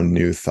allow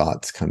new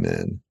thoughts come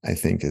in, I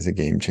think is a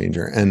game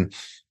changer. And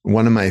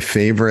one of my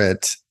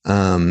favorite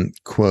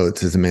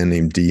quotes is a man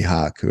named D.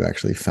 Hock, who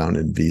actually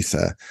founded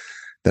Visa,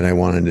 that I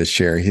wanted to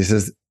share. He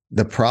says,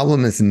 the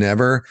problem is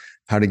never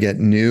how to get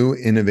new,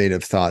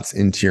 innovative thoughts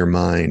into your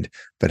mind,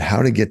 but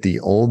how to get the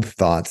old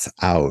thoughts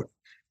out.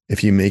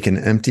 If you make an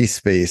empty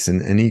space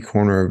in any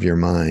corner of your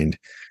mind,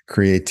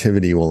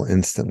 creativity will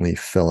instantly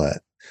fill it.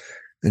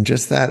 And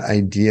just that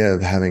idea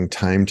of having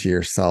time to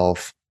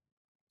yourself,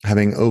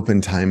 having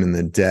open time in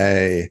the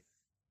day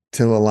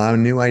to allow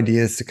new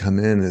ideas to come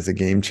in is a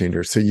game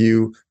changer. So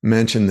you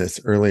mentioned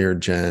this earlier,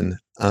 Jen.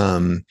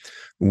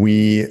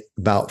 We,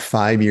 about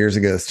 5 years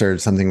ago,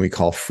 started something we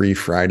call Free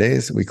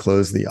Fridays. We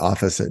close the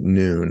office at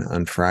noon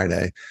on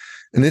Friday.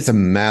 And it's a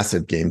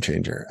massive game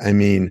changer. I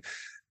mean,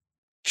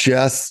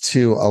 just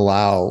to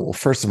allow, well,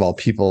 first of all,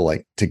 people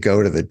like to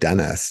go to the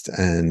dentist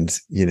and,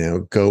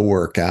 go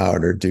work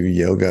out or do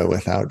yoga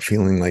without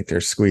feeling like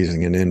they're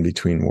squeezing it in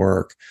between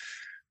work.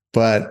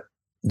 But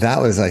that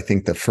was, I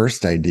think, the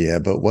first idea.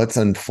 But what's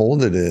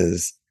unfolded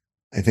is,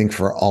 I think,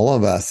 for all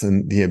of us,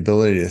 and the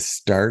ability to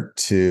start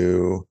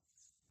to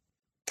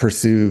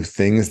pursue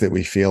things that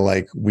we feel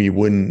like we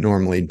wouldn't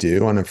normally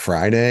do on a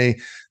Friday,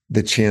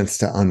 the chance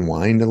to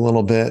unwind a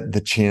little bit,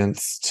 the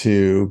chance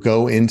to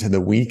go into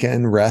the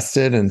weekend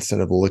rested instead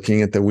of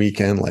looking at the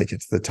weekend like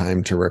it's the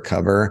time to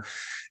recover.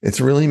 It's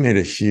really made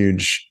a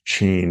huge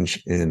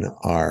change in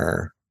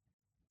our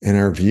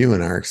view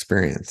and our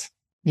experience.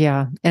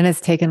 Yeah. And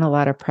it's taken a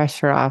lot of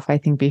pressure off. I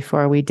think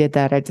before we did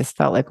that, I just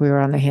felt like we were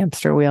on the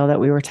hamster wheel that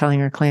we were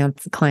telling our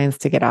clients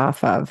to get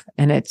off of.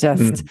 And it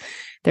just,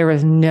 there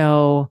was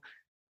no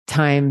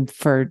time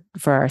for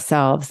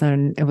ourselves.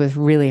 And it was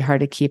really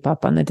hard to keep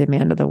up on the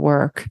demand of the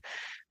work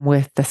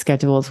with the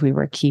schedules we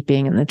were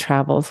keeping and the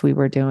travels we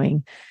were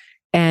doing.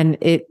 And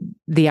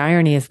the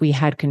irony is we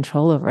had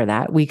control over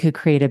that. We could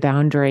create a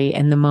boundary.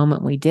 And the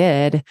moment we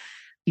did,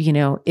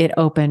 it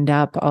opened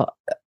up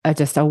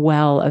just a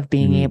well of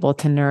being able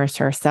to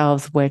nourish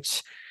ourselves,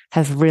 which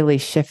has really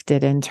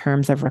shifted in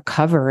terms of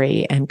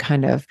recovery and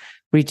kind of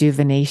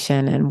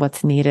rejuvenation and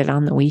what's needed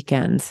on the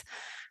weekends.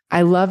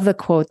 I love the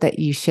quote that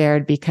you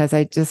shared, because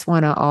I just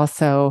want to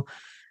also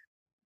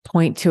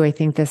point to, I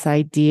think, this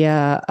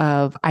idea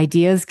of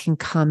ideas can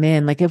come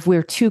in. Like if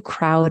we're too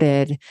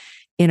crowded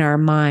in our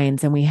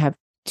minds and we have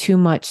too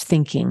much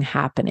thinking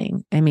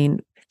happening. I mean,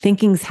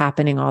 thinking's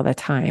happening all the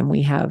time.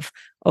 We have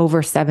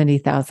over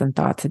 70,000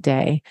 thoughts a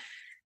day.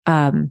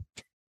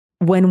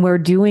 when we're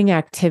doing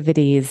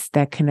activities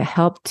that can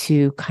help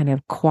to kind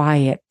of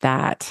quiet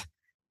that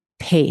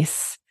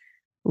pace,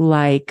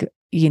 like,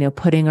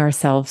 putting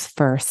ourselves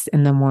first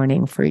in the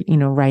morning for,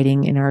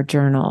 writing in our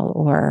journal,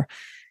 or,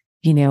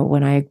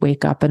 when I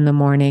wake up in the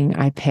morning,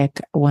 I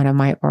pick one of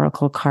my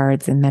oracle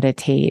cards and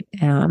meditate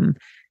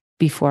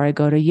before I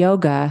go to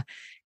yoga.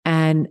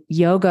 And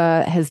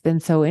yoga has been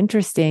so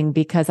interesting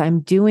because I'm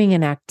doing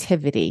an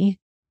activity,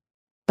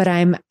 but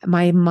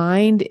my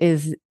mind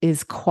is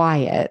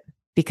quiet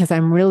because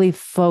I'm really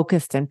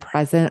focused and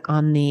present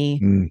on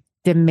the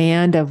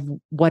demand of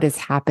what is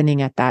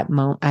happening at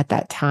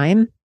that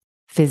time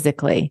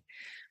physically.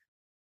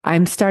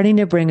 I'm starting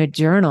to bring a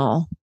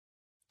journal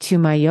to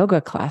my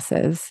yoga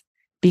classes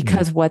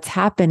because what's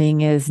happening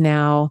is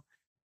now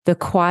the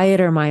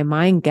quieter my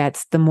mind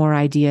gets, the more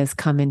ideas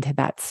come into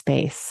that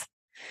space.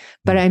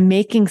 But I'm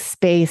making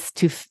space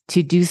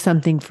to do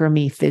something for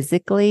me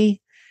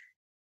physically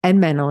and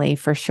mentally,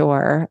 for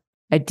sure,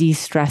 a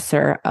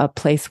de-stressor, a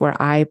place where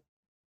I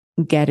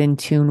get in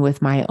tune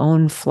with my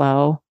own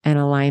flow and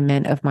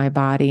alignment of my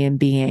body and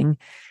being.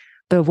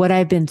 But what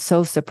I've been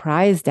so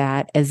surprised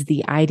at is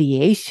the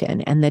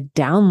ideation and the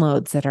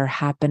downloads that are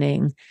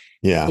happening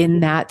in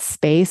that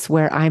space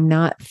where I'm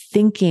not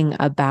thinking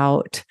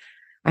about,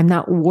 I'm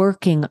not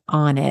working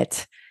on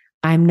it.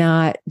 I'm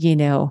not,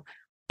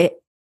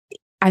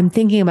 I'm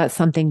thinking about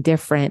something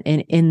different.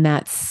 And in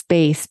that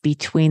space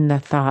between the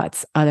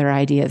thoughts, other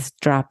ideas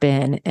drop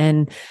in.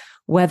 And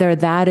whether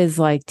that is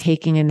like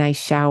taking a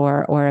nice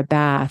shower or a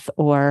bath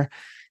or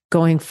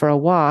going for a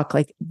walk,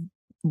 like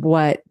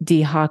what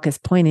D. Hawk is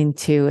pointing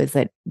to is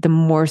that the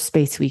more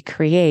space we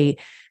create,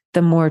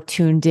 the more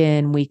tuned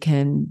in we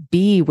can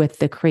be with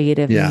the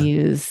creative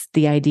muse,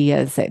 the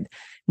ideas that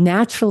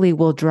naturally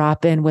will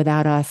drop in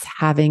without us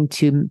having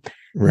to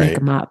make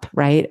them up,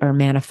 right? Or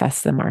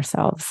manifest them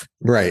ourselves.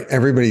 Right.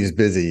 Everybody's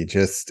busy,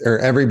 or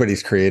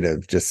everybody's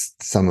creative.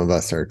 Just some of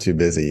us are too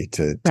busy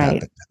to tap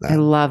into that. I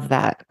love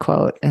that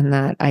quote and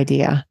that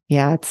idea.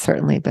 Yeah, it's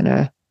certainly been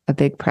a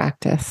big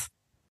practice.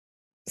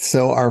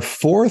 So our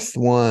fourth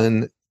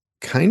one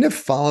kind of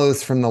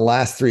follows from the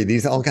last three.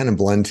 These all kind of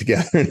blend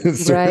together in a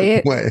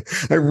certain way.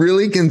 I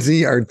really can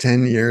see our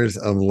 10 years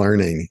of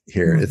learning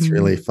here. It's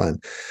really fun.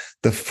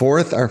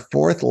 Our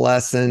fourth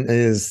lesson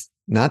is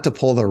not to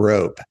pull the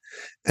rope.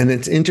 And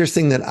it's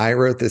interesting that I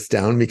wrote this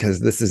down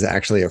because this is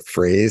actually a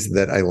phrase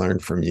that I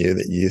learned from you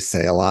that you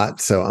say a lot.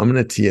 So I'm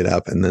going to tee it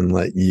up and then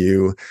let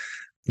you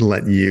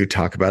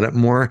talk about it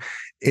more.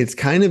 It's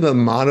kind of a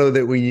motto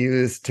that we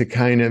use to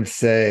kind of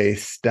say,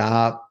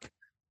 stop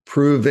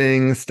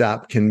proving,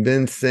 stop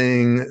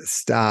convincing,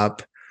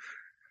 stop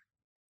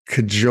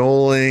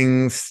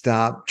cajoling,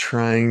 stop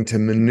trying to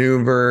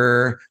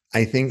maneuver.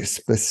 I think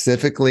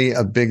specifically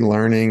a big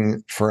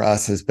learning for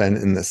us has been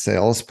in the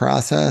sales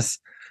process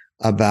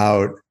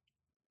about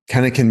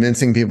kind of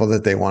convincing people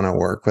that they want to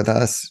work with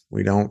us.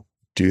 We don't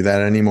do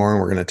that anymore.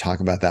 And we're going to talk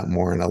about that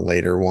more in a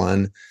later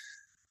one.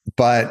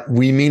 But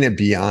we mean it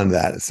beyond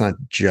that. It's not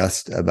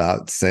just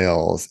about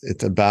sales.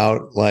 It's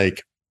about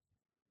like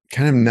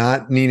kind of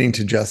not needing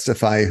to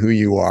justify who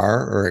you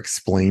are or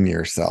explain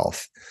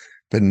yourself,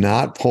 but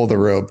not pull the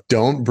rope.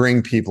 Don't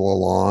bring people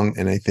along.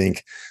 And I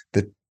think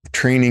the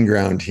training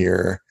ground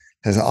here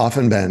has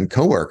often been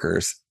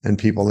coworkers and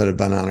people that have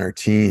been on our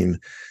team.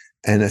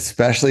 And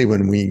especially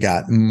when we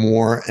got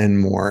more and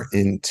more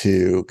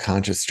into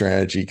conscious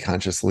strategy,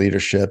 conscious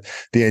leadership,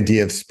 the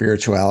idea of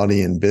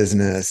spirituality in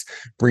business,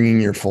 bringing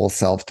your full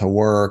self to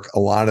work, a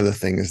lot of the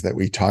things that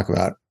we talk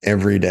about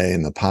every day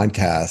in the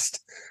podcast,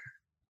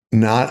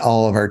 not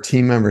all of our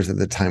team members at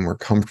the time were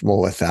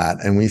comfortable with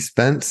that. And we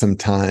spent some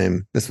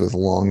time, this was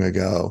long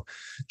ago,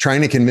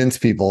 trying to convince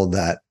people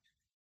that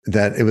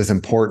it was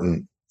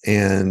important.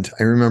 And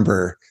I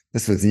remember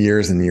this was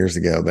years and years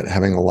ago, but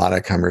having a lot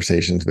of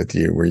conversations with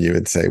you where you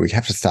would say, we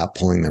have to stop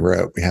pulling the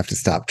rope. We have to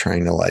stop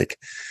trying to like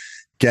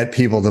get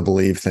people to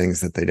believe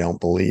things that they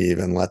don't believe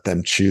and let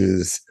them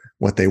choose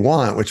what they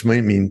want, which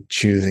might mean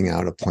choosing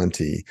out of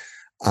plenty.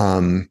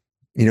 I'm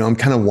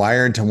kind of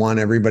wired to want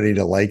everybody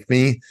to like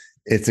me.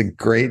 It's a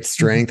great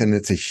strength and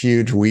it's a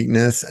huge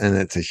weakness, and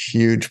it's a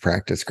huge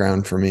practice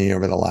ground for me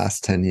over the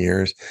last 10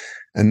 years.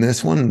 And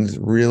this one's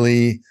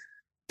really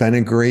been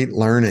a great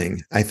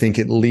learning. I think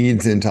it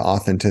leads into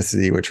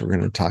authenticity, which we're going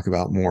to talk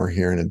about more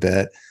here in a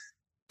bit,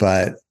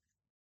 but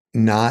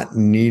not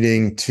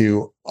needing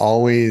to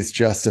always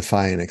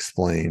justify and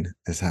explain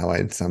is how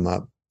I'd sum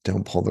up.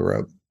 Don't pull the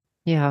rope.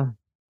 Yeah.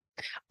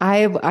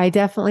 I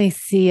definitely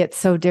see it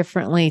so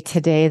differently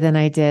today than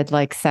I did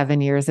like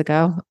 7 years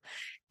ago.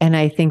 And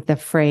I think the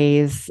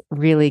phrase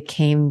really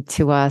came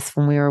to us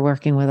when we were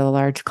working with a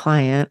large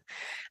client.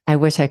 I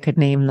wish I could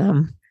name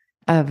them,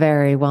 a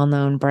very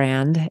well-known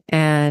brand.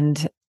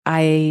 And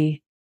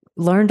I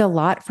learned a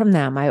lot from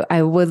them.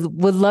 I would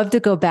love to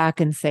go back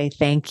and say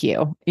thank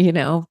you,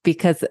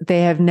 because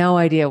they have no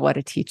idea what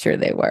a teacher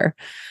they were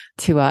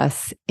to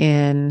us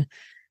in,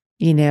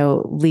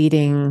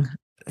 leading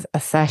a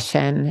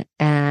session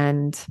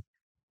and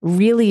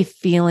really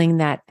feeling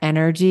that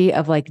energy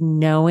of like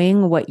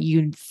knowing what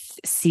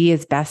see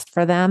is best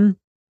for them,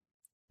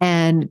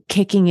 and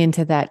kicking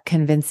into that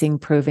convincing,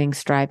 proving,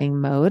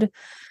 striving mode,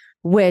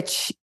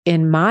 which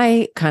in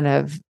my kind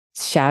of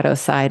shadow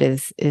side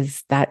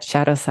is that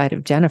shadow side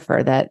of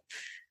Jennifer that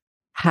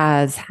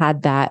has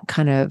had that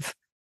kind of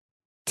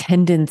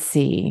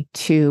tendency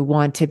to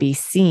want to be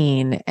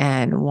seen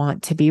and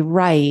want to be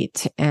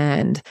right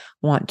and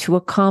want to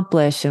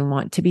accomplish and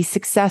want to be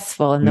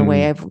successful. And the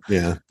way I've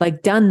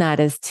like done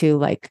that is to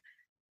like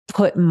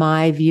put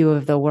my view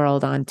of the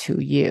world onto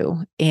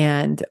you,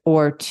 and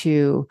or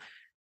to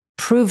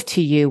prove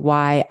to you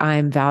why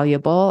I'm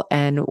valuable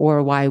and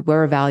or why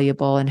we're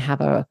valuable and have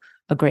a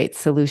great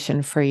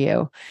solution for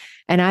you.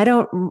 And I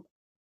don't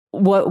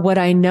what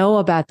I know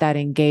about that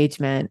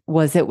engagement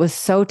was it was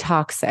so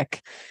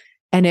toxic.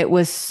 And it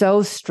was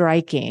so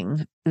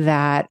striking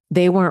that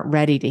they weren't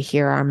ready to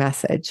hear our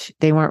message.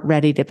 They weren't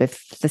ready to be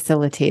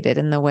facilitated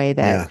in the way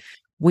that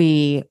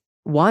we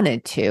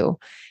wanted to.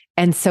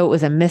 And so it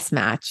was a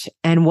mismatch.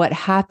 And what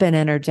happened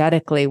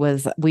energetically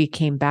was we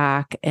came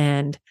back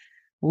and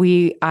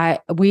we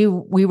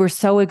were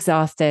so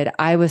exhausted.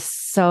 I was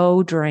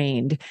so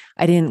drained.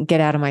 I didn't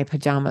get out of my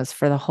pajamas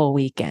for the whole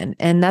weekend.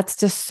 And that's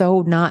just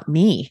so not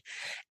me.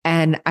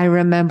 And I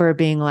remember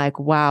being like,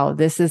 wow,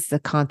 this is the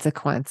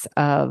consequence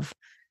of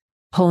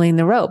pulling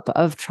the rope,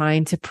 of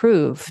trying to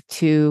prove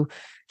to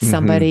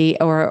somebody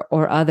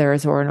or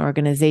others or an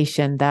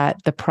organization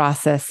that the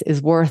process is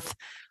worth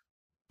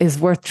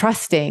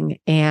trusting,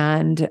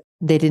 and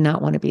they did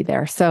not want to be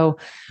there. So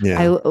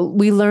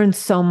we learned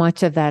so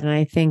much of that. And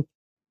I think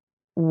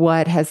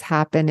what has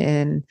happened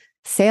in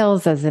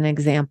sales, as an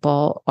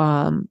example,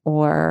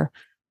 or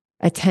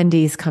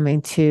attendees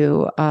coming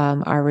to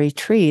our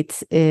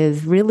retreats,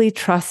 is really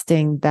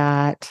trusting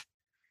that,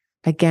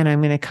 again,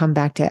 I'm going to come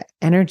back to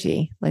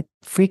energy, like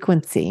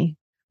frequency,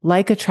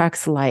 like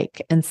attracts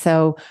like. And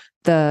so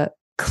the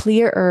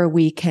clearer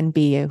we can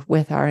be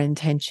with our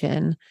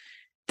intention,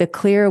 the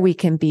clearer we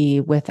can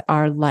be with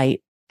our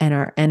light and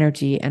our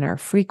energy and our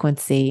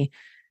frequency,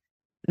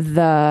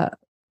 the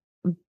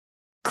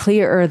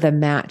clearer the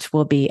match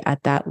will be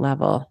at that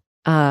level.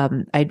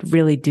 I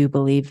really do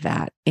believe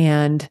that.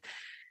 And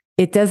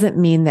it doesn't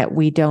mean that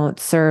we don't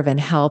serve and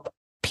help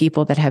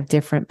people that have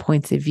different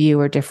points of view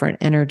or different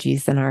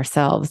energies than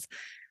ourselves.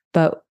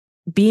 But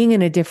being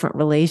in a different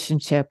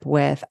relationship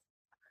with,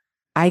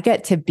 we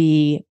get to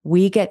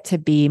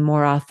be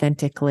more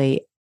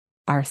authentically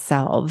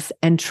ourselves,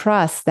 and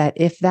trust that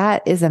if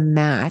that is a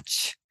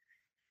match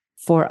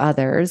for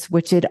others,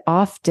 which it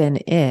often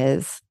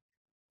is,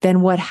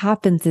 then what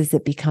happens is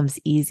it becomes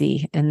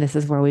easy. And this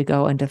is where we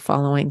go into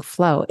following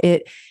flow.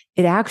 It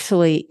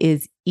actually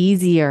is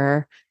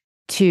easier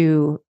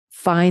to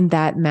find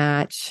that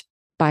match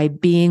by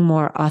being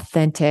more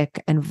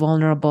authentic and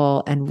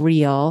vulnerable and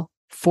real,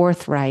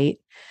 forthright,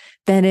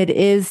 than it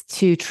is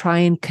to try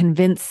and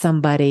convince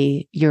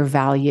somebody your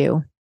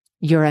value,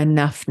 your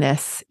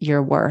enoughness,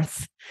 your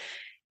worth.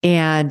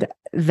 And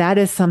that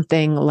is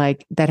something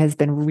like that has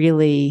been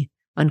really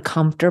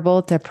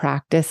uncomfortable to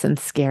practice and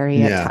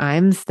scary at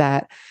times,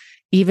 that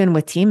even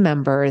with team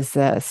members,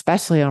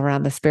 especially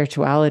around the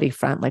spirituality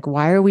front, like,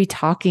 why are we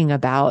talking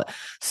about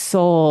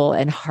soul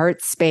and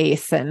heart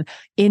space and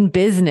in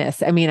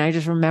business? I mean, I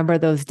just remember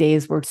those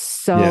days were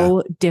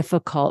so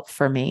difficult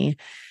for me.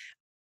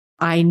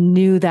 I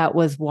knew that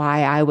was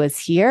why I was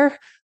here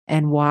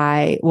and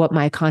what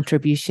my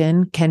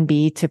contribution can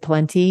be to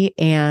Plenty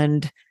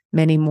and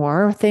many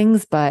more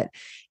things, but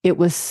it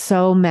was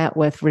so met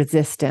with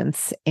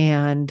resistance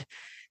and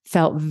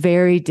felt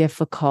very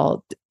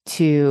difficult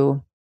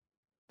to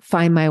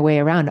find my way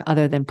around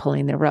other than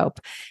pulling the rope.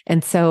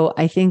 And so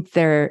I think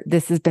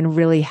this has been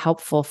really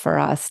helpful for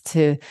us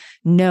to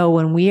know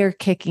when we are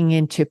kicking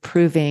into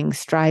proving,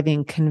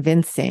 striving,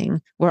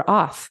 convincing, we're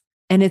off.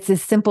 And it's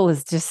as simple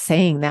as just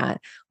saying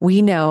that.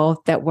 We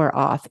know that we're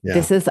off.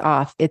 This is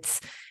off. It's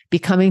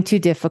becoming too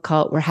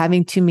difficult. We're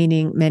having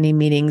many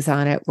meetings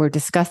on it. We're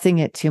discussing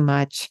it too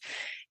much,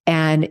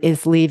 and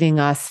is leaving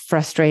us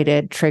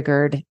frustrated,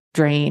 triggered,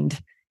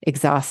 drained,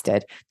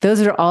 exhausted.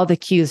 Those are all the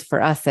cues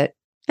for us that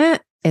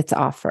it's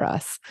off for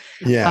us.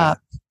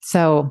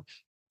 So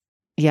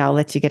I'll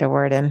let you get a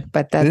word in,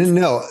 but that's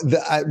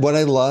what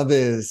I love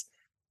is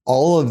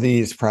all of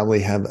these probably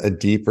have a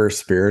deeper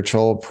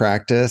spiritual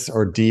practice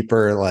or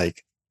deeper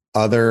like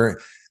other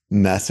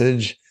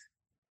message.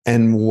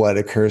 And what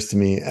occurs to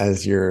me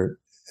as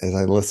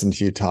I listen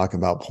to you talk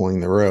about pulling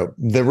the rope,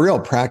 the real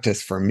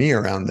practice for me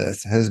around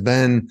this has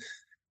been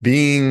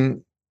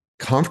being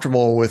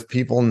comfortable with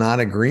people not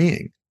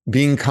agreeing,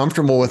 being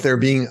comfortable with there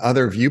being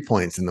other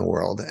viewpoints in the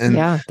world.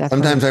 And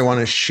sometimes I want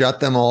to shut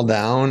them all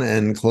down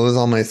and close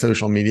all my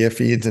social media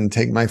feeds and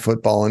take my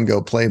football and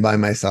go play by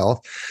myself.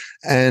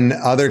 And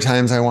other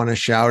times I want to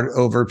shout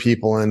over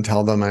people and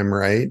tell them I'm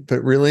right.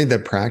 But really the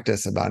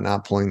practice about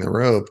not pulling the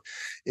rope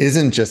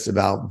isn't just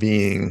about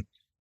being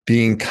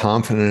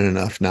confident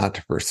enough not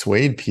to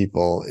persuade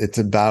people. It's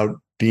about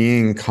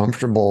being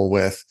comfortable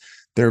with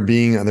there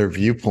being other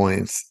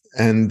viewpoints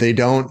and they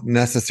don't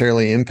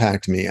necessarily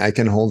impact me. I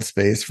can hold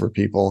space for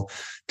people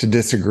to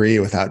disagree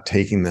without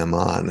taking them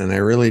on. And I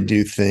really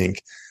do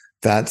think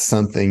that's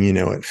something,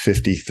 at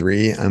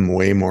 53, I'm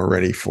way more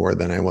ready for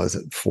than I was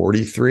at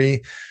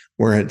 43,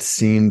 where it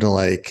seemed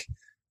like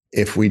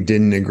if we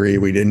didn't agree,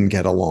 we didn't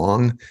get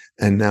along.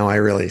 And now I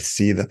really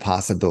see the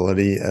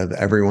possibility of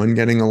everyone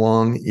getting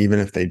along, even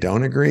if they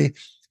don't agree,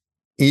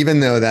 even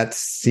though that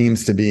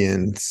seems to be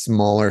in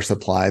smaller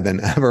supply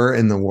than ever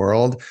in the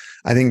world.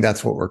 I think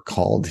that's what we're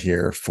called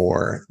here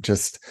for.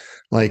 Just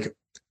like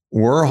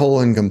we're whole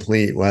and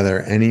complete,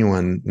 whether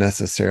anyone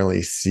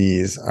necessarily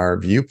sees our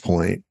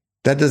viewpoint.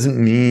 That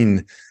doesn't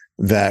mean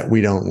that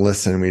we don't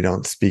listen, we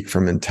don't speak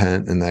from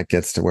intent, and that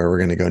gets to where we're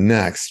going to go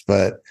next.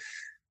 But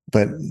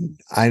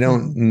I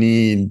don't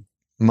need,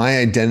 my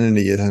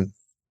identity isn't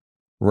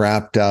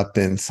wrapped up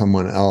in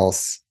someone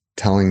else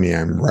telling me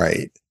I'm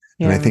right.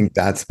 Yeah. And I think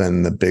that's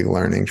been the big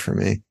learning for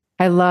me.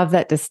 I love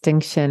that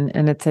distinction,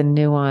 and it's a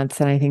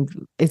nuance. And I think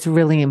it's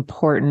really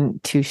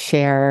important to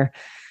share.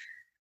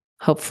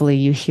 Hopefully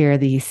you hear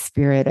the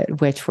spirit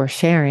at which we're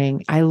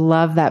sharing. I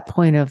love that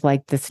point of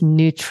like this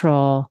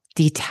neutral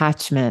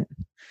detachment.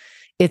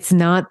 It's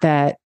not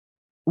that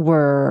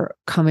we're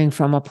coming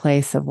from a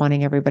place of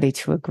wanting everybody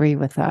to agree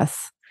with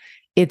us.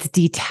 It's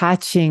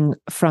detaching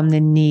from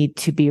the need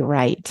to be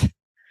right.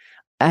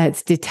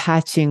 It's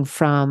detaching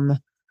from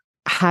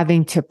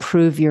having to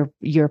prove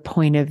your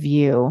point of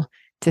view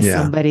to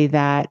somebody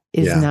that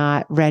is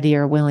not ready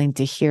or willing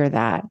to hear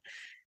that.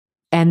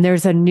 And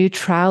there's a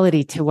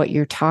neutrality to what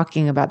you're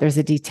talking about. There's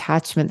a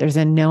detachment. There's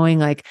a knowing,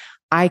 like,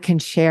 I can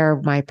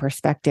share my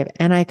perspective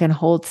and I can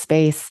hold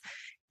space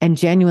and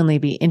genuinely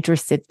be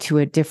interested to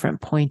a different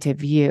point of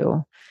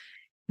view.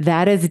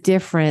 That is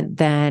different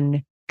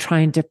than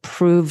trying to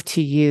prove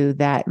to you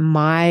that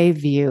my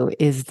view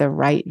is the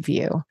right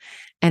view.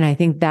 And I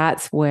think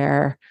that's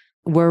where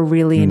we're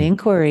really in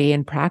inquiry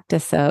and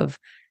practice of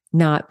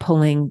not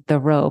pulling the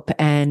rope,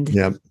 and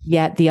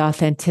yet the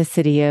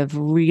authenticity of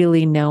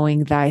really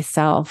knowing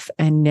thyself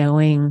and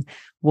knowing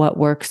what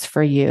works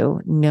for you,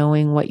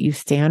 knowing what you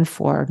stand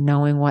for,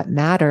 knowing what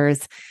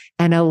matters,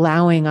 and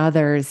allowing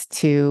others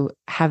to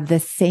have the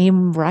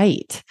same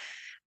right.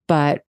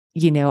 But,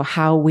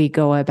 how we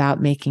go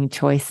about making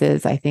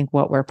choices, I think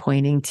what we're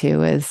pointing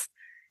to is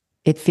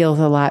it feels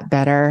a lot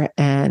better,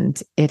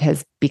 and it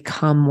has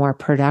become more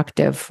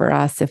productive for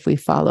us if we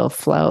follow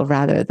flow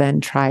rather than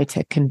try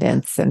to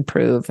convince and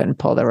prove and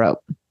pull the rope.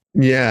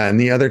 Yeah. And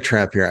the other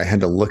trap here, I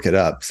had to look it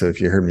up. So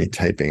if you heard me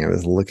typing, I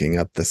was looking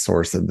up the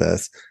source of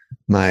this.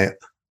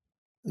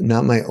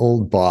 Not my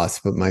old boss,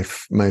 but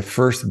my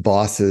first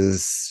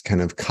boss's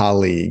kind of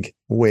colleague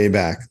way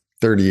back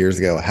 30 years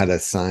ago had a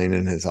sign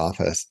in his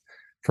office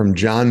from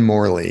John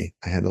Morley.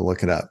 I had to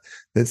look it up.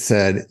 That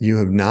said, "You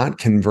have not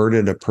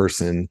converted a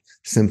person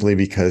simply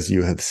because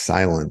you have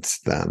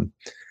silenced them."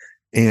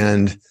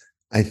 And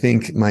I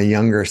think my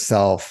younger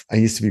self, I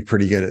used to be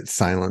pretty good at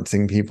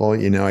silencing people.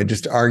 I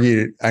just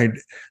argued.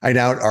 I'd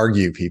out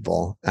argue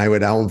people. I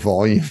would out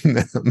volume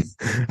them.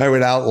 I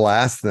would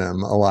outlast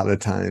them a lot of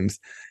times.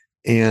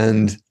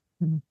 And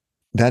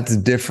that's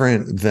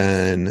different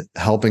than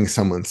helping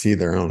someone see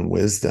their own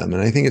wisdom.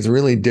 And I think it's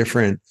really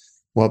different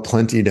what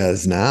Plenty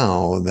does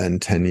now than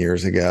 10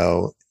 years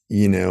ago,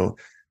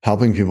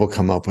 helping people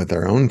come up with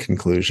their own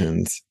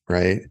conclusions,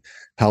 right?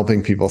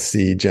 Helping people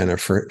see, Jenna,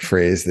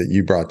 phrase that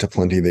you brought to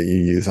Plenty that you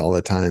use all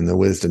the time, the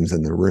wisdom's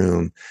in the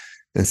room,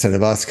 instead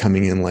of us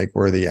coming in like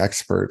we're the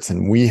experts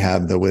and we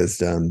have the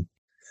wisdom.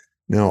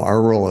 No,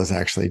 our role is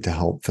actually to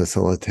help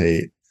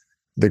facilitate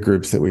the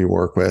groups that we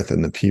work with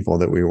and the people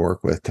that we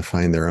work with to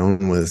find their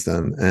own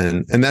wisdom.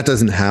 And that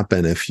doesn't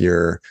happen if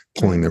you're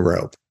pulling the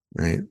rope,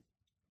 right?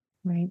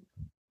 Right.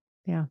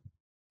 Yeah.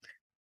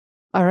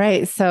 All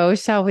right. So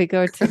shall we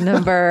go to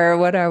number,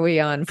 what are we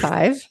on?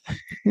 5?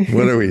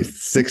 What are we,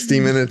 60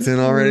 minutes in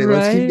already? Right.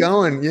 Let's keep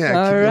going. Yeah. Keep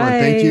going.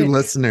 Thank you,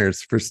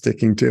 listeners, for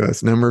sticking to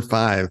us. Number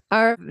 5.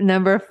 Our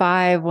number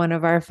 5, one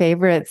of our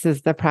favorites,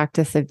 is the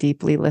practice of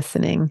deeply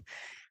listening,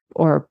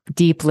 or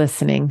deep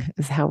listening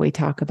is how we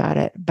talk about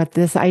it. But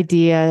this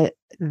idea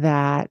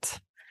that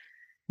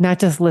not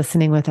just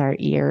listening with our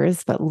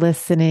ears, but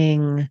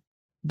listening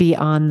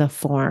beyond the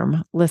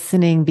form,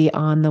 listening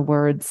beyond the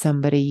words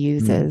somebody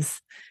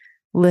uses,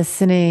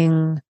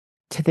 listening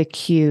to the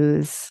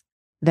cues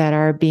that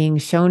are being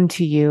shown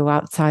to you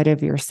outside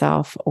of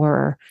yourself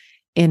or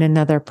in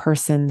another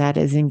person that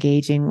is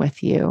engaging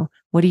with you.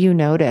 What do you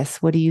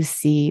notice? What do you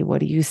see? What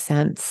do you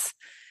sense?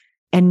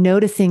 And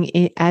noticing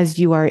it as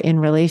you are in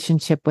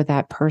relationship with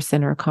that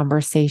person or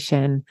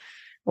conversation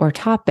or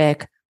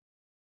topic,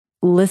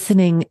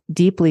 listening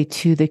deeply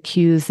to the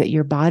cues that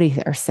your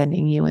body are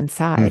sending you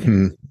inside.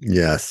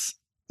 Yes.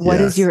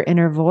 What is your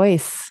inner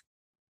voice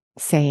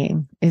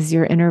saying? Is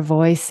your inner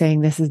voice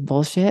saying this is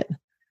bullshit?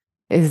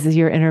 Is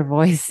your inner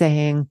voice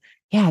saying,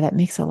 yeah, that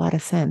makes a lot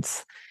of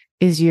sense?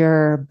 Is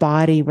your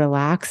body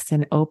relaxed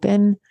and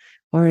open?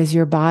 Or is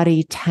your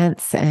body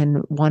tense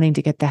and wanting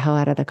to get the hell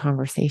out of the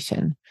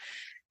conversation?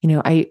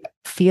 I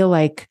feel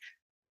like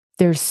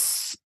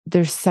there's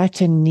there's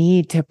such a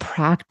need to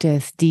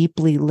practice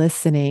deeply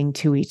listening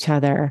to each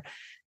other,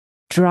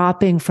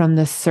 dropping from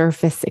the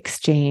surface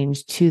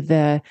exchange to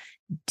the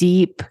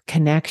deep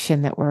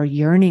connection that we're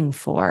yearning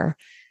for.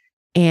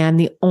 And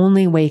the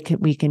only way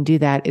we can do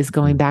that is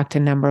going back to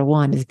number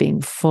one, is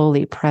being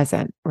fully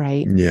present,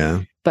 right?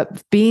 Yeah.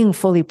 But being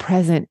fully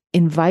present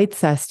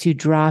invites us to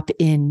drop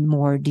in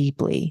more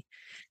deeply.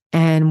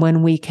 And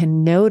when we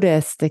can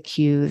notice the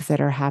cues that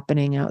are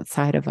happening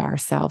outside of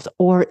ourselves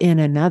or in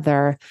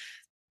another,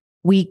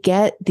 we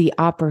get the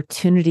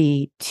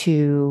opportunity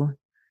to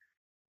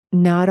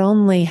not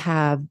only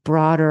have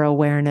broader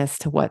awareness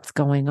to what's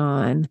going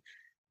on,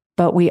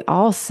 but we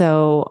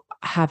also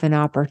have an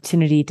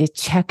opportunity to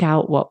check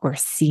out what we're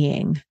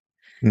seeing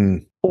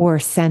or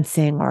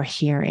sensing or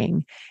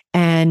hearing.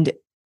 And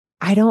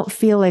I don't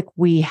feel like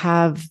we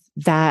have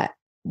that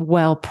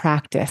well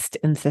practiced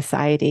in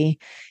society.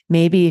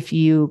 Maybe if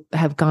you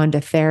have gone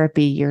to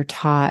therapy, you're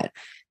taught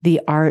the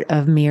art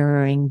of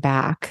mirroring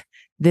back.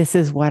 This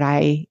is what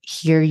I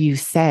hear you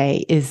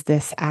say. Is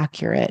this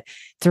accurate?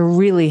 It's a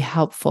really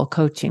helpful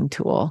coaching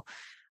tool,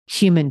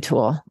 human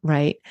tool,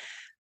 right?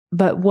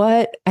 But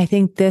what I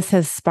think this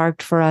has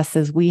sparked for us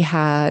is we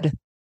have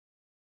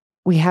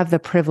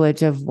the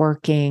privilege of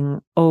working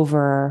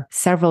over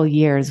several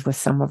years with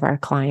some of our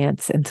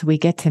clients. And so we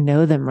get to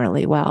know them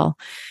really well.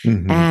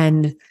 Mm-hmm.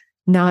 And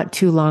not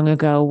too long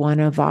ago, one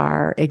of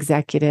our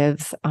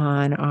executives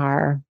on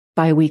our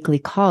biweekly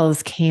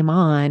calls came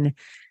on,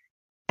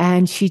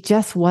 and she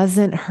just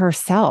wasn't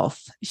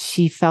herself.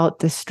 She felt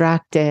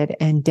distracted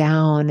and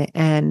down,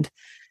 and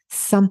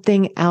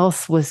something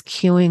else was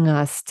cueing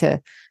us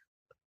to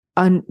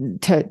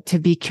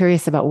be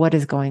curious about what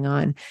is going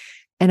on.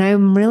 And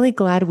I'm really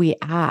glad we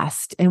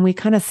asked, and we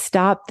kind of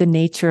stopped the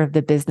nature of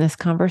the business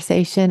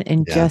conversation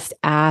and just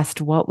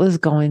asked what was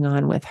going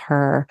on with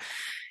her.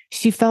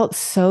 She felt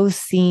so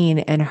seen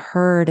and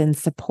heard and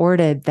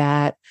supported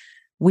that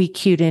we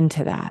cued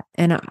into that.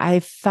 And I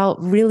felt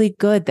really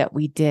good that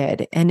we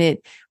did. And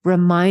it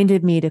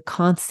reminded me to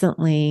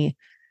constantly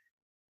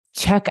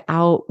check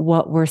out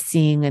what we're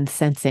seeing and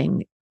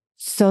sensing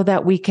so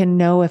that we can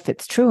know if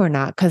it's true or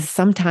not. Because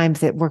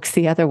sometimes it works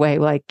the other way,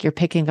 like you're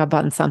picking up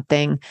on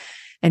something.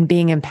 And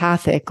being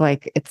empathic,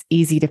 like it's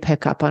easy to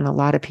pick up on a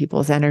lot of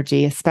people's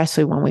energy,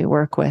 especially when we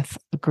work with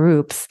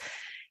groups.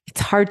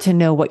 It's hard to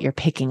know what you're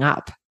picking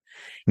up.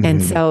 Mm-hmm.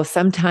 And so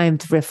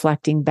sometimes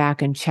reflecting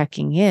back and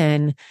checking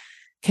in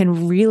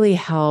can really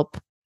help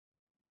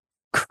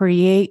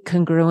create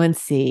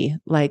congruency,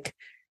 like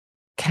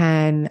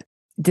can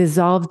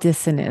dissolve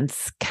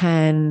dissonance,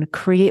 can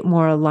create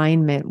more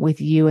alignment with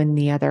you and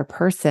the other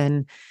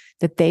person,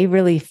 that they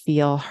really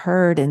feel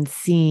heard and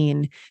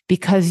seen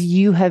because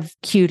you have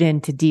cued in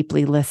to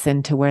deeply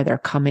listen to where they're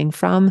coming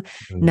from,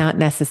 not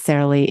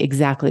necessarily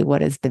exactly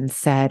what has been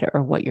said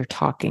or what you're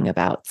talking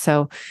about.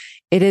 So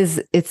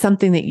it's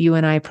something that you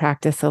and I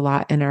practice a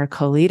lot in our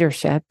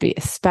co-leadership,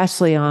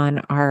 especially on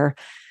our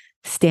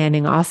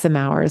standing awesome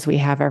hours we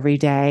have every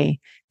day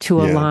to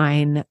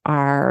align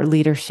our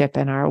leadership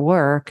and our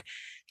work,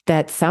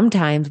 that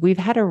sometimes we've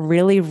had a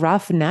really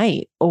rough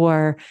night,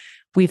 or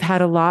we've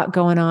had a lot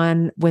going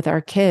on with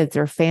our kids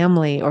or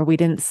family, or we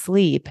didn't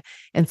sleep.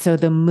 And so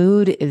the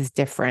mood is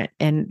different,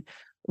 and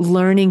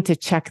learning to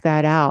check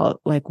that out,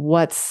 like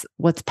what's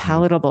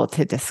palatable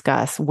to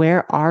discuss.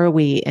 Where are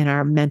we in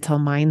our mental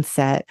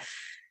mindset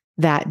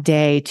that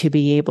day to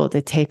be able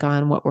to take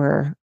on what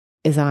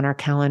is on our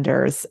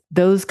calendars?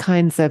 Those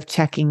kinds of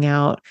checking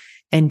out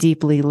and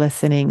deeply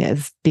listening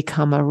has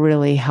become a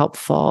really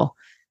helpful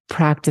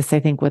practice, I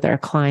think, with our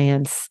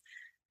clients,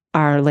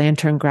 our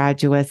Lantern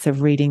graduates,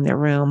 of reading the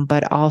room,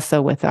 but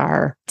also with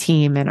our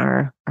team and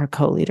our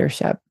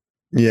co-leadership.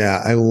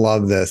 Yeah, I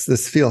love this.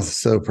 This feels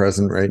so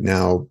present right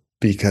now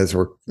because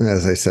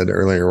as I said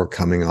earlier, we're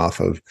coming off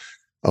of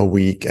a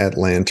week at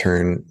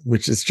Lantern,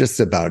 which is just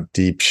about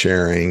deep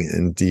sharing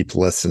and deep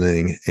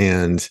listening.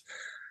 And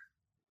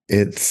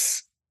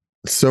it's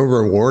so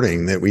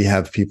rewarding that we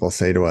have people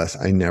say to us,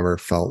 I never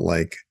felt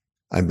like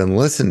I've been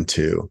listened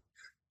to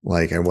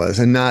like I was.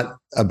 And not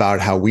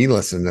about how we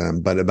listen to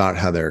them, but about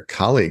how their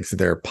colleagues,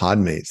 their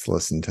podmates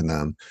listen to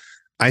them.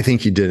 I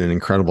think you did an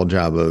incredible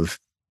job of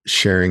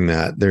sharing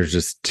that. There's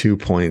just 2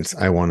 points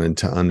I wanted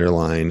to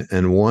underline.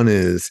 And one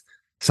is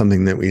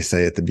something that we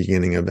say at the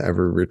beginning of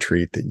every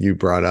retreat that you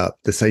brought up,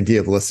 this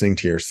idea of listening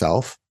to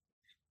yourself,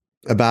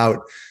 about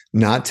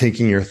not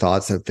taking your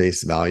thoughts at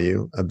face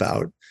value,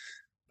 about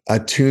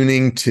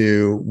attuning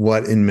to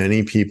what in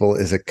many people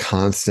is a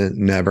constant,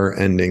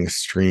 never-ending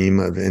stream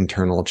of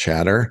internal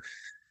chatter.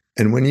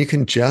 And when you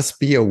can just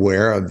be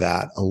aware of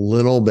that a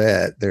little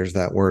bit, there's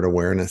that word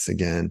awareness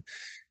again,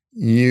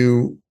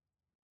 you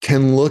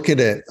can look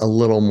at it a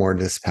little more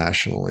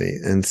dispassionately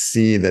and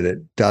see that it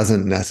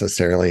doesn't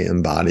necessarily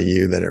embody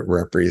you, that it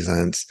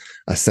represents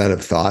a set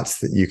of thoughts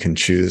that you can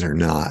choose or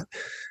not.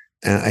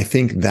 And I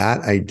think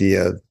that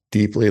idea of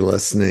deeply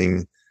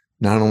listening,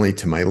 not only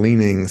to my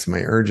leanings,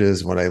 my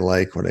urges, what I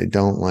like, what I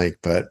don't like,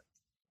 but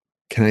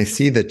can I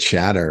see the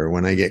chatter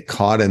when I get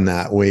caught in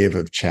that wave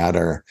of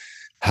chatter?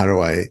 How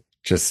do I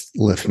just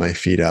lift my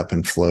feet up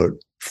and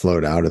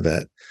float out of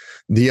it.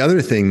 The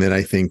other thing that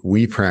I think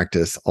we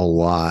practice a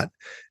lot,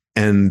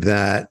 and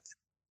that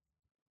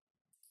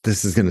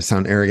this is going to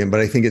sound arrogant, but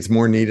I think it's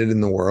more needed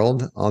in the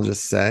world, I'll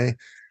just say,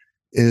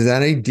 is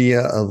that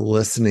idea of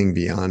listening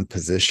beyond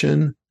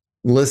position,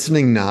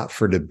 listening not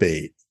for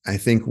debate. I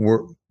think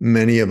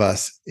many of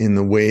us, in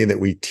the way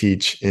that we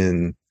teach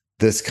in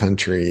this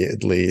country,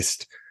 at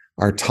least,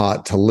 are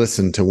taught to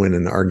listen to win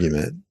an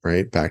argument,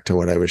 right? Back to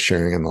what I was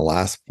sharing on the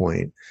last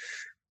point.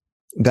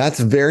 That's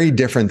very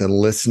different than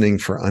listening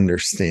for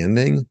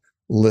understanding,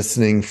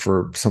 listening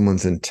for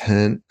someone's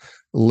intent,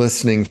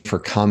 listening for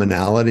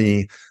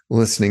commonality,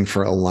 listening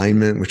for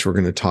alignment, which we're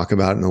going to talk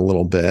about in a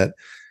little bit.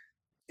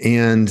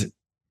 And,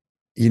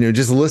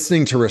 just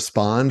listening to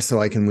respond so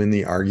I can win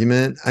the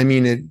argument. I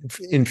mean, it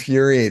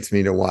infuriates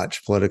me to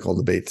watch political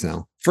debates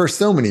now for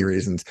so many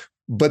reasons.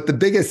 But the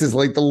biggest is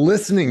like the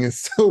listening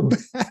is so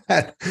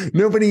bad.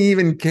 Nobody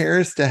even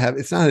cares to have,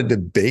 it's not a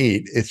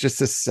debate. It's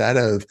just a set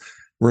of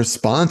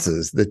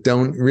responses that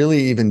don't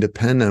really even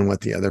depend on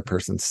what the other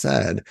person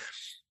said.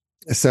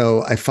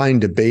 So I find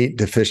debate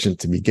deficient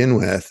to begin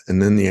with.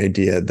 And then the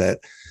idea that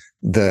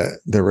the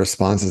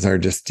responses are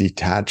just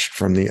detached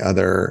from the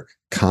other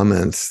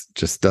comments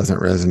just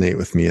doesn't resonate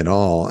with me at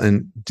all.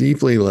 And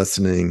deeply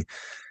listening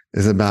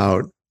is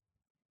about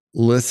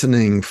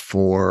listening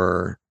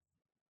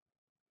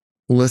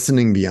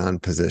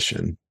beyond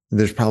position.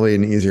 There's probably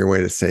an easier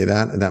way to say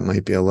that. That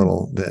might be a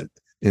little bit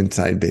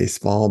inside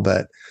baseball,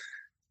 but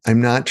I'm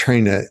not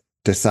trying to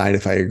decide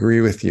if I agree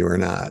with you or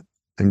not.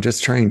 I'm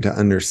just trying to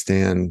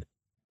understand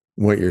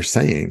what you're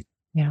saying.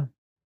 Yeah.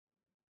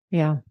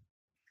 Yeah.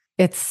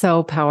 It's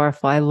so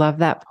powerful. I love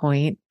that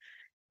point.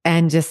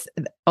 And just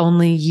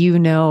only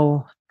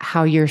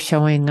how you're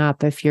showing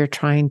up if you're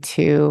trying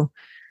to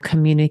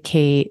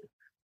communicate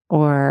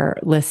or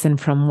listen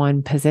from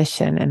one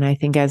position. And I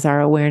think as our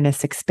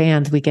awareness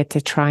expands, we get to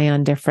try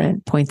on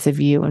different points of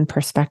view and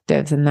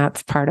perspectives. And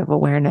that's part of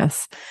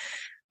awareness.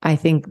 I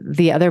think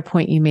the other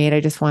point you made,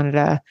 I just wanted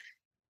to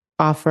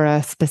offer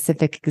a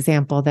specific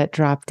example that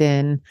dropped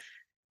in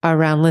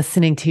around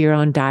listening to your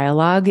own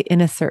dialogue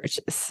in a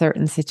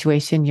certain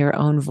situation, your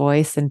own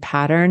voice and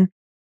pattern.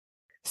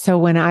 So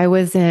when I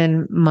was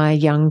in my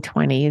young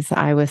 20s,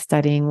 I was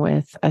studying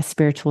with a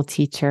spiritual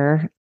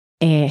teacher,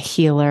 a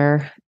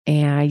healer,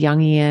 a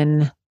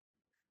Jungian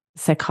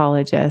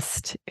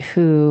psychologist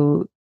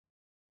who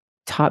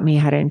taught me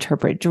how to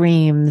interpret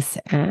dreams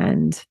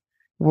and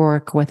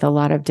work with a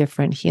lot of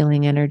different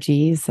healing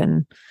energies.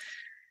 And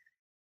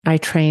I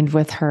trained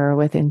with her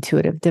with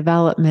intuitive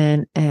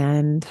development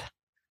and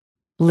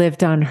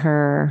lived on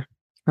her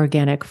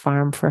organic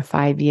farm for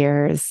 5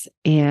 years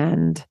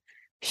and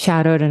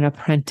shadowed and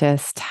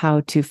apprenticed how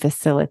to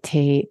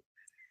facilitate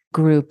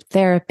group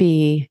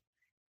therapy,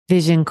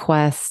 vision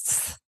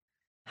quests,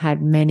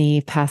 had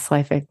many past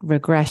life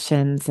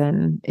regressions,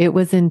 and it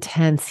was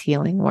intense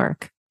healing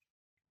work.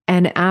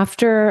 And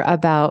after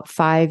about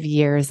 5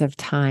 years of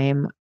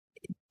time,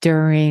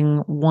 during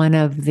one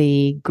of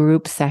the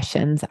group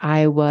sessions,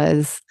 I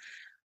was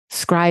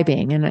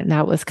scribing, and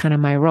that was kind of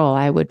my role.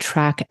 I would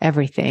track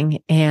everything,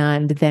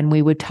 and then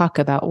we would talk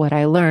about what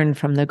I learned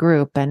from the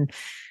group, and it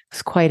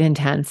was quite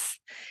intense.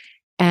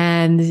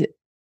 And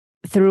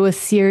through a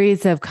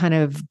series of kind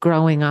of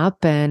growing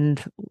up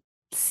and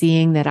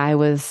seeing that I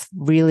was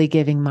really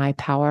giving my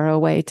power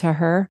away to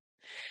her,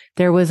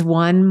 there was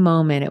one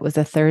moment, it was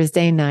a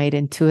Thursday night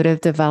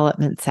intuitive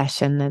development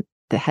session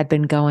that had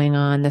been going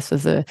on. This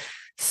was a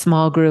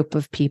small group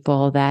of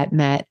people that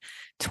met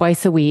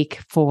twice a week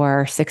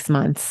for 6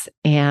 months.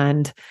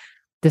 And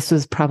this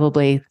was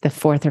probably the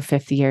 4th or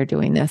 5th year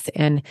doing this.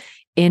 And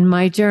in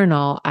my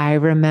journal, I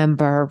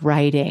remember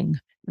writing,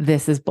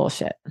 "This is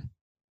bullshit."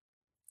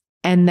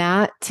 And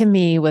that to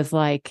me was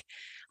like,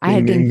 I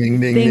had been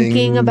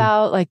thinking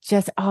about like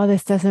just,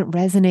 this doesn't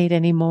resonate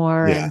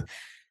anymore. Yeah. And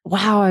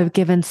wow, I've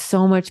given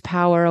so much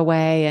power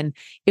away. And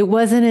it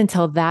wasn't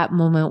until that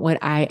moment when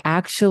I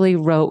actually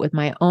wrote with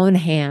my own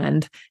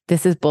hand,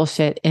 "This is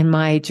bullshit," in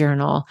my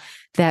journal,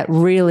 that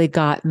really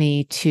got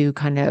me to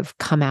kind of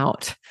come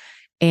out.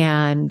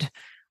 And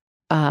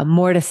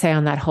more to say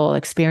on that whole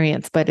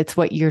experience, but it's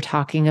what you're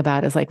talking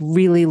about is like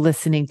really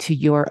listening to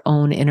your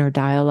own inner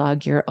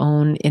dialogue, your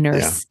own inner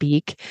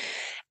speak,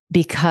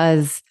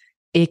 because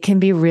it can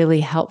be really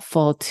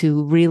helpful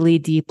to really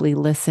deeply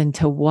listen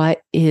to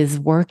what is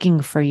working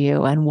for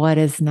you and what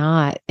is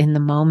not in the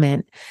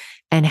moment,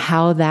 and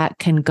how that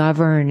can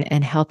govern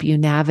and help you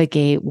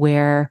navigate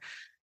where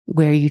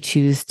you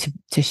choose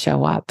to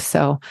show up.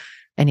 So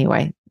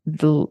anyway,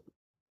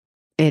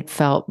 it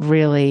felt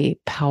really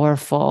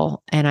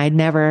powerful, and I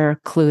never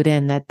clued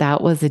in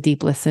that was a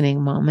deep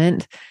listening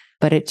moment,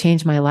 but it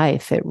changed my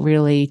life. It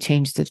really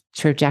changed the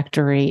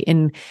trajectory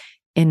in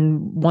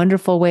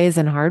wonderful ways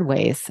and hard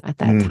ways at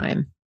that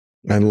time.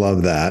 I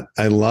love that.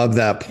 I love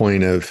that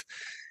point of,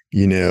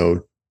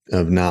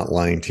 of not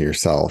lying to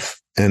yourself.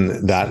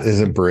 And that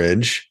is a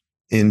bridge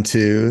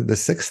into the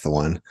 6th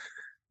one,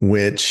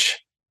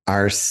 which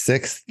our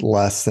 6th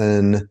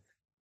lesson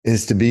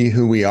is to be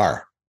who we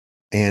are.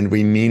 And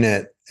we mean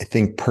it, I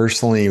think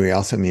personally, we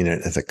also mean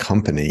it as a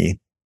company.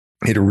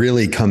 It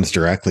really comes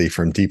directly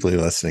from deeply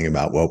listening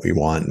about what we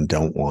want and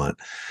don't want.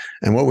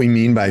 And what we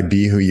mean by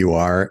be who you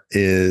are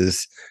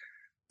is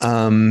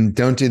don't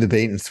do the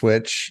bait and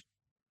switch.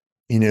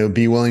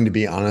 Be willing to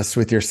be honest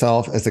with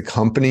yourself. As a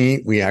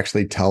company, we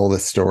actually tell the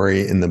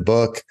story in the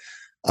book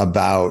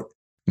about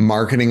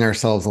marketing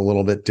ourselves a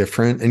little bit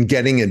different and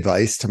getting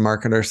advice to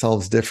market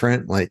ourselves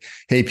different. Like,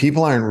 hey,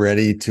 people aren't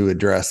ready to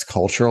address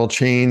cultural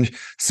change.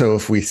 So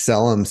if we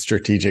sell them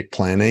strategic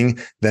planning,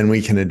 then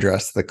we can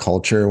address the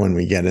culture when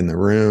we get in the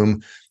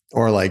room.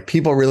 Or like,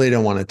 people really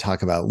don't want to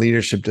talk about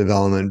leadership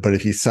development, but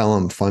if you sell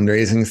them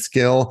fundraising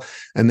skill,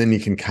 and then you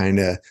can kind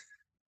of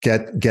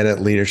get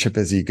at leadership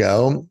as you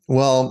go.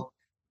 Well,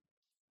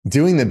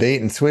 doing the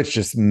bait and switch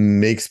just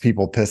makes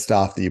people pissed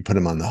off that you put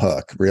them on the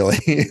hook, really,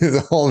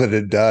 is all that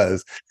it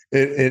does.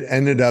 It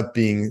ended up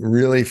being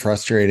really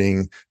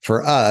frustrating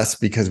for us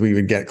because we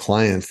would get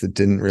clients that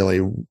didn't really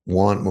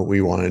want what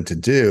we wanted to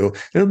do.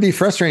 It would be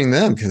frustrating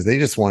them because they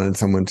just wanted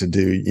someone to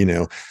do,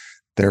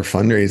 their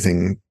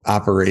fundraising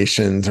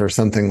operations or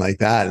something like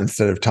that,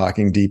 instead of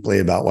talking deeply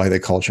about why the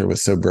culture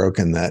was so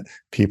broken that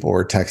people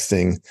were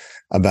texting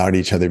about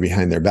each other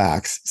behind their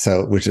backs.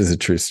 So, which is a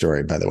true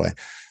story, by the way.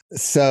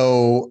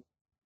 So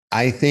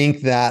I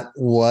think that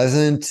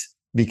wasn't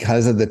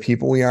because of the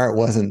people we are.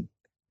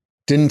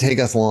 Didn't take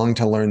us long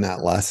to learn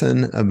that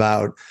lesson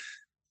about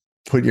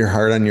put your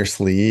heart on your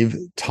sleeve,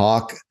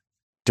 talk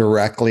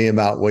directly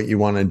about what you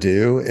want to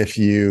do. If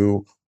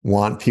you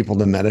want people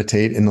to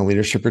meditate in the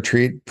leadership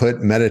retreat,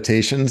 put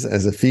meditations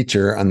as a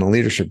feature on the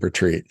leadership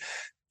retreat.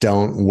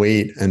 Don't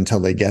wait until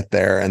they get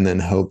there and then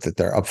hope that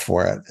they're up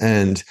for it.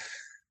 And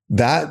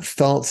that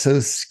felt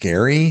so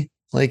scary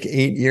like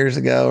 8 years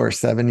ago or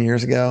 7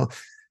 years ago.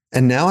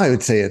 And now I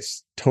would say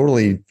it's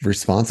totally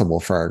responsible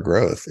for our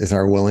growth, is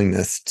our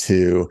willingness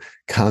to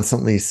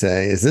constantly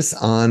say, is this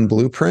on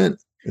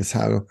blueprint? Is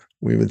how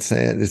we would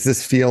say it. Does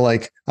this feel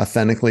like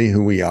authentically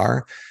who we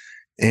are?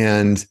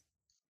 And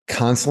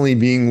constantly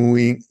being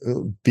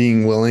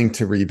willing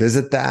to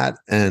revisit that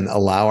and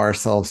allow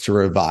ourselves to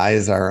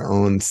revise our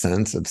own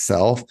sense of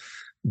self,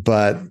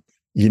 but,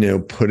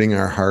 putting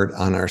our heart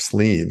on our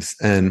sleeves.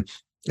 And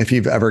if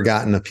you've ever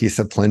gotten a piece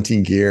of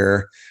Plenty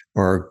gear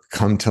or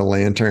come to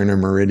Lantern or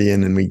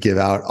Meridian and we give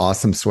out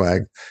awesome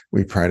swag,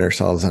 we pride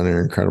ourselves on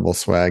our incredible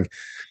swag.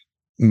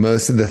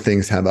 Most of the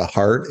things have a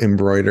heart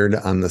embroidered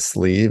on the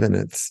sleeve. And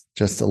it's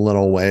just a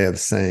little way of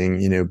saying,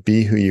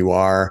 be who you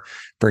are,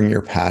 bring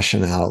your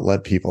passion out,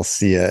 let people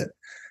see it.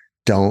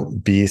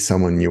 Don't be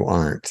someone you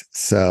aren't.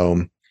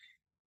 So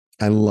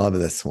I love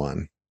this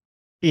one.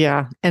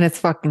 Yeah. And it's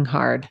fucking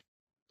hard.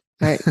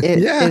 Right.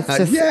 It's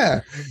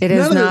it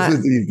is none not, of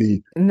this is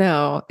easy.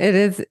 No,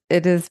 it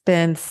has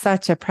been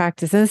such a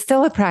practice, and it's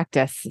still a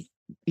practice,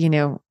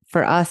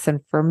 for us and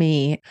for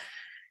me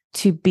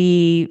to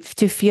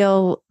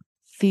feel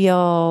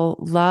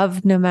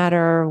loved no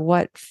matter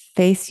what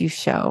face you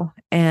show,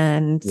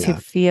 and to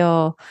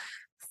feel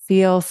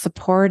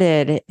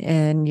supported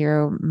in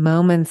your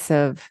moments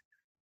of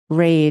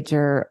rage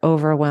or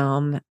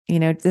overwhelm.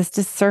 This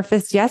just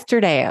surfaced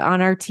yesterday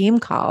on our team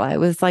call. I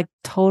was like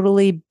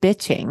totally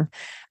bitching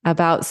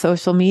about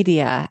social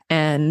media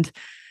and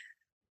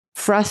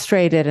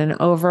frustrated and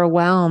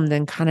overwhelmed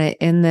and kind of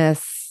in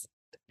this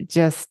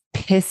just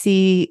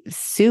pissy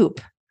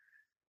soup.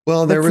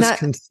 Well, there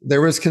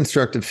was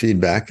constructive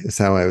feedback, is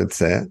how I would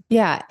say it.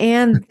 Yeah.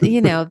 And,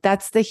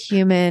 that's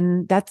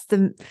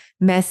the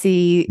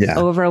messy,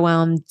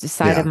 overwhelmed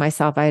side of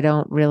myself. I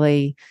don't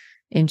really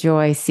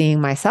enjoy seeing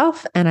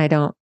myself, and I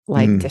don't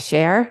like to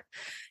share.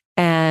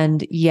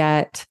 And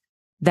yet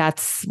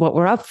that's what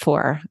we're up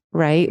for,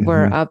 right?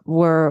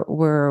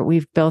 Mm-hmm.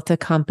 We've built a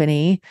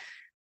company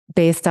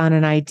based on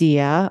an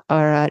idea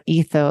or an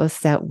ethos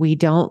that we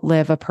don't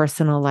live a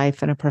personal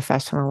life and a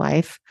professional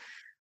life.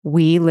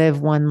 We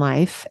live one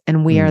life,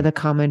 and we are the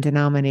common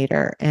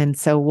denominator. And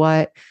so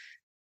what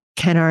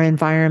can our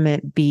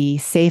environment be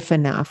safe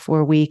enough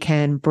where we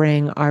can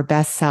bring our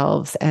best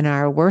selves and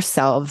our worst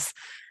selves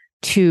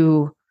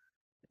to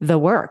the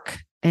work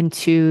and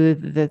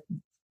to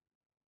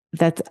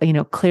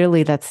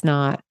clearly that's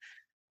not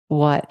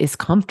what is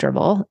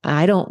comfortable.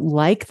 I don't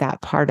like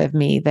that part of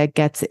me that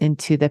gets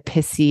into the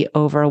pissy,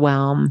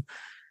 overwhelm,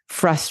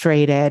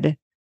 frustrated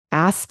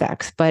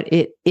aspects, but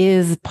it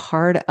is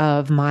part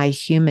of my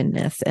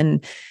humanness.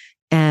 And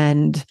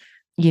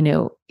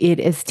it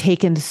has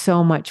taken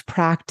so much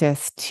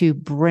practice to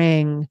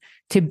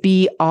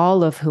be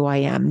all of who I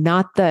am,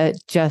 not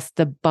just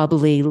the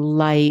bubbly,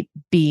 light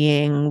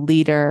being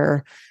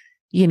leader,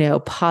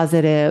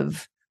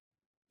 positive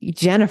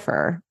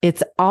Jennifer.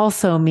 It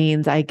also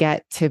means I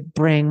get to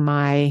bring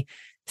my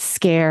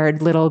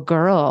scared little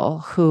girl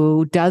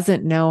who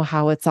doesn't know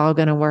how it's all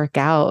going to work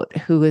out,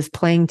 who is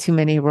playing too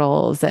many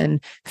roles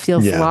and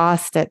feels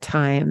lost at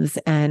times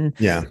and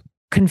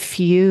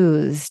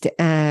confused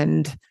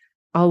and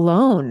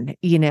alone,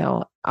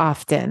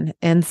 often.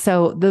 And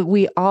so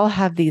we all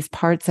have these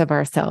parts of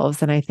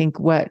ourselves. And I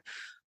think what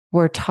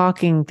we're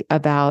talking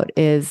about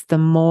is the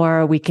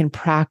more we can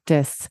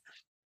practice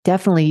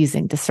definitely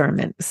using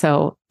discernment.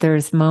 So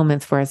there's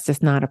moments where it's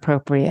just not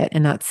appropriate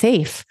and not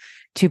safe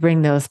to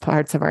bring those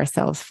parts of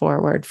ourselves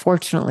forward.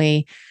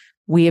 Fortunately,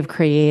 we have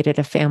created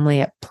a family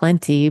at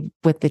Plenty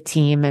with the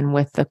team and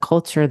with the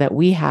culture that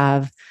we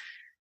have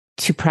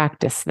to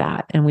practice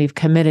that. And we've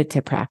committed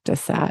to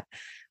practice that.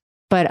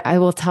 But I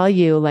will tell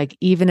you, like,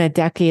 even a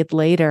decade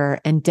later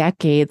and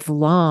decades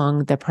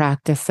long, the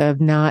practice of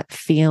not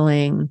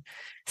feeling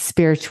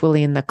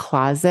spiritually in the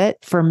closet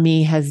for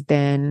me has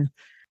been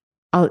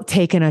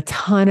taken a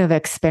ton of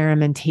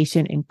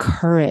experimentation and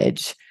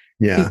courage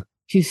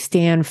to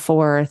stand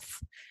forth,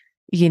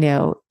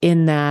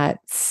 in that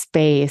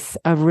space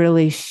of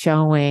really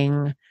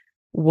showing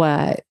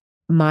what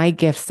my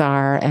gifts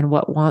are and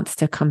what wants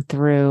to come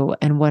through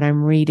and what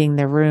I'm reading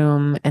the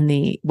room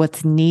and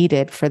what's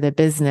needed for the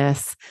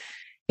business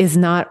is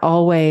not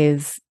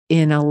always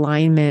in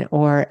alignment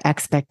or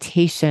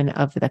expectation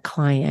of the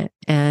client.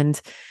 And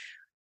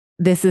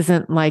this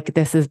isn't like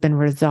this has been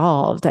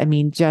resolved. I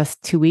mean,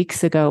 just 2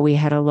 weeks ago, we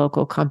had a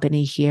local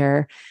company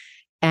here,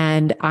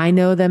 and I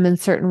know them in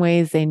certain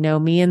ways. They know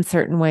me in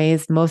certain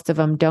ways. Most of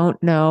them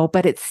don't know,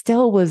 but it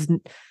still was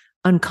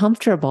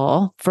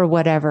uncomfortable for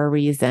whatever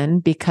reason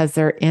because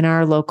they're in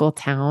our local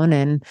town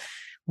and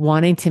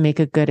wanting to make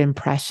a good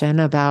impression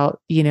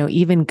about,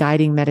 even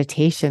guiding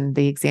meditation,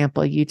 the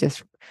example you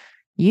just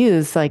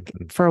used, like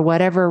for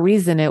whatever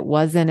reason, it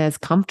wasn't as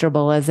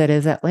comfortable as it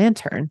is at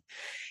Lantern.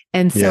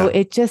 And so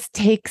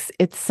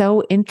it's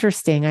so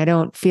interesting. I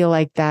don't feel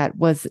like that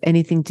was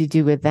anything to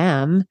do with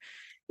them.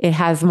 It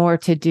has more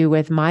to do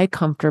with my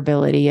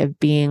comfortability of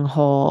being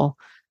whole,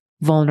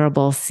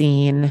 vulnerable,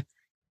 seen,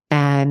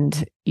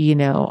 and,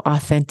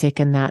 authentic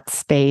in that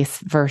space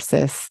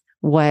versus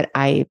what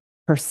I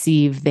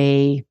perceive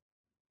they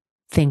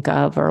think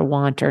of or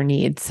want or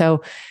need.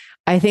 So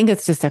I think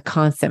it's just a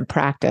constant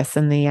practice,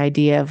 and the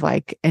idea of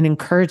like an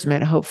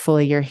encouragement.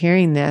 Hopefully you're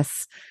hearing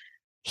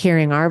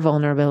our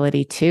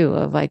vulnerability too,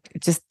 of like,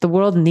 just the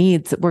world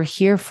needs, we're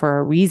here for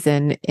a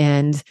reason.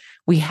 And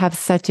we have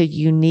such a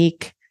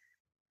unique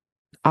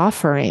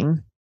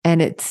offering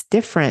and it's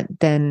different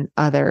than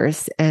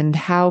others. And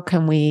how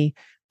can we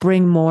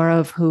bring more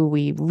of who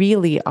we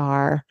really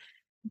are,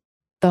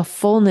 the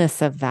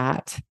fullness of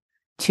that,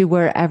 to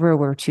wherever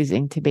we're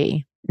choosing to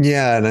be?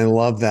 Yeah. And I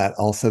love that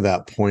also,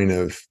 that point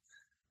of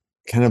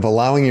kind of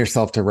allowing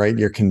yourself to write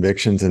your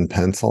convictions in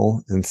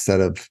pencil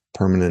instead of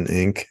permanent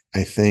ink.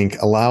 I think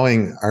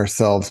allowing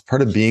ourselves,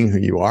 part of being who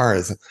you are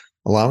is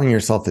allowing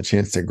yourself the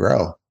chance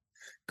to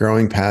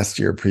growing past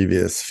your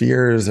previous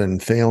fears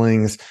and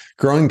failings,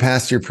 growing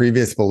past your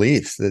previous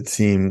beliefs that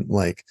seem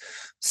like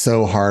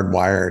so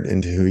hardwired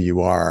into who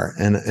you are.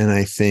 And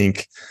I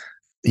think,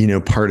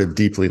 part of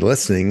deeply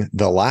listening,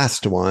 the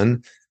last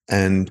one,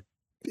 and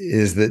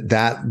is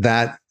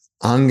that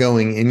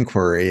ongoing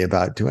inquiry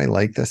about, do I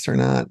like this or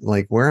not?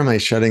 Like, where am I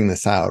shutting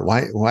this out?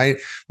 Why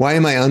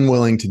am I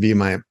unwilling to be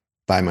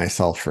by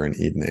myself for an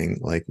evening?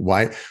 Like,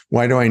 why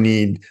do I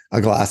need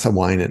a glass of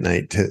wine at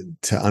night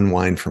to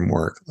unwind from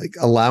work? Like,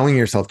 allowing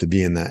yourself to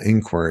be in that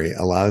inquiry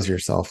allows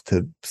yourself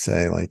to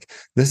say, like,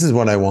 this is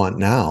what I want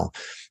now.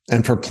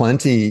 And for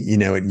Plenty,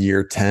 at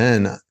year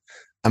 10,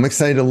 I'm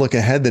excited to look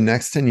ahead. The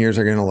next 10 years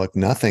are going to look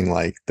nothing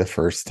like the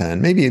first 10.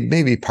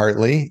 Maybe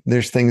partly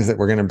there's things that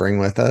we're going to bring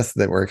with us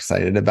that we're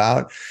excited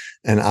about.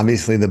 And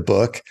obviously the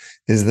book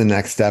is the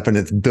next step, and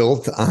it's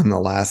built on the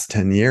last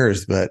 10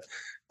 years, but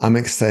I'm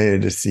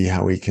excited to see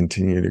how we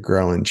continue to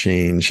grow and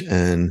change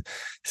and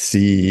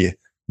see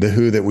the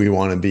who that we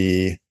want to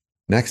be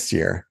next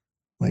year.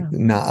 Like,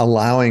 not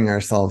allowing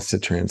ourselves to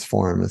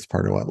transform is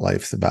part of what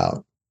life's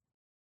about.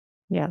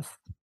 Yes.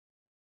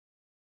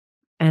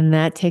 And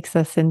that takes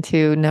us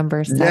into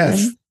number 7.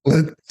 Yes,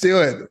 let's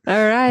do it.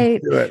 All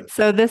right. Do it.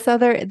 So this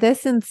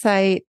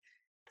insight,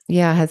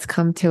 has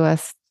come to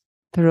us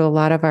through a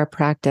lot of our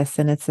practice.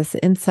 And it's this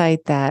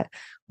insight that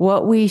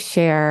what we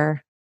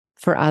share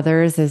for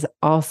others is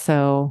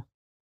also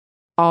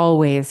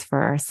always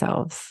for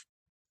ourselves.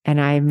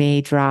 And I may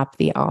drop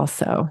the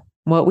also.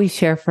 What we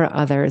share for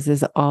others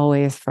is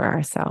always for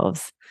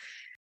ourselves.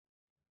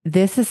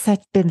 This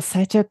has been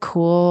such a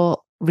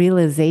cool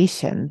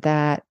realization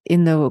that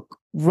in the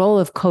role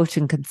of coach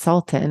and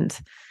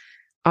consultant,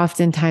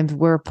 oftentimes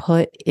we're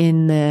put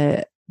in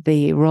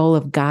the role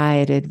of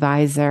guide,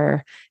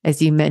 advisor,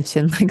 as you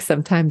mentioned, like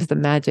sometimes the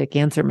magic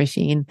answer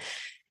machine.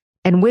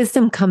 And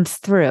wisdom comes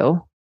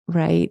through,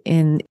 right,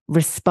 in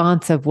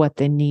response of what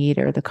the need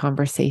or the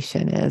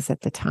conversation is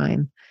at the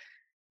time.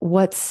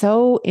 What's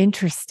so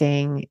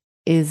interesting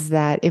is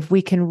that if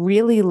we can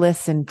really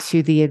listen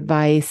to the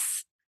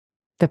advice,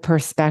 the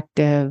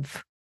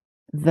perspective,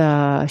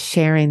 the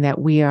sharing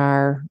that we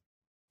are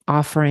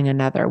offering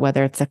another,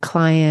 whether it's a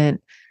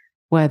client,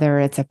 whether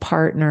it's a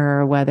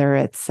partner, whether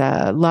it's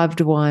a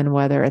loved one,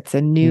 whether it's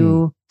a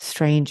new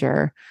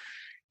stranger,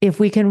 if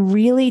we can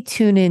really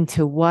tune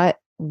into what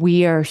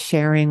we are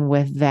sharing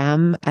with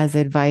them as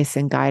advice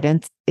and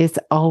guidance, it's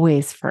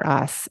always for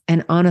us.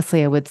 And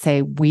honestly, I would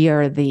say we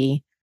are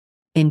the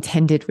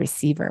intended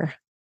receiver.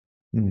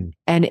 Mm.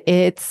 And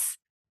it's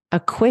a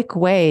quick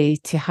way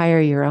to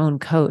hire your own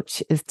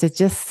coach is to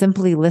just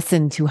simply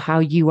listen to how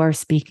you are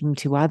speaking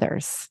to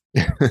others.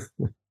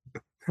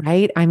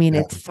 Right? I mean,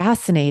 Yeah. it's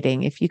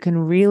fascinating if you can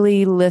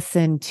really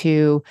listen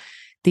to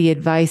the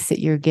advice that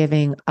you're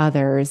giving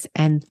others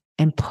and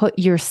put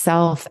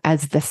yourself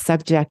as the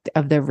subject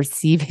of the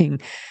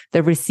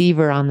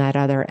receiver on that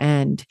other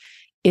end.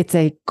 It's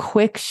a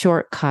quick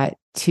shortcut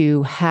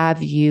to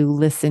have you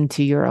listen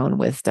to your own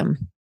wisdom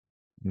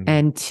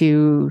and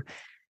to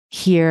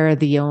hear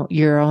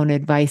your own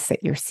advice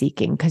that you're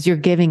seeking because you're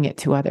giving it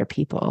to other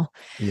people.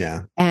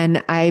 Yeah.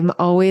 And I'm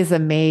always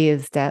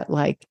amazed at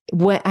like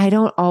what I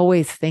don't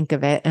always think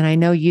of it. And I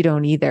know you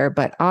don't either,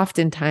 but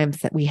oftentimes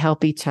that we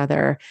help each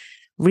other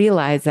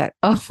realize that,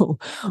 oh,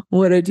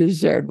 what I just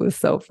shared was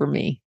so for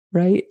me.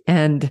 Right.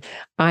 And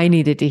I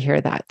needed to hear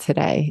that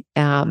today.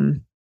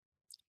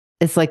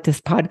 It's like this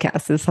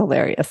podcast is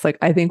hilarious. Like,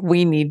 I think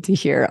we need to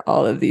hear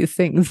all of these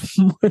things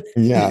more than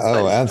Yeah. Oh,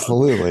 anybody else,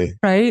 absolutely.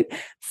 right? Who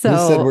said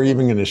So, we're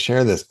even going to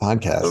share this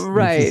podcast?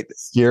 right.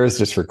 Sierra's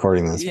just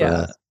recording this for Yeah.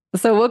 us.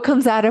 So what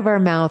comes out of our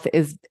mouth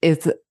is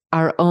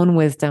our own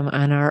wisdom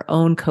and our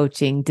own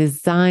coaching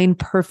designed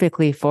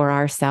perfectly for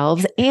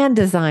ourselves and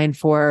designed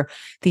for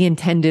the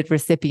intended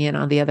recipient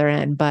on the other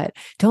end. But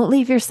don't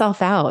leave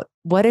yourself out.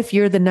 What if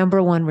you're the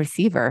number one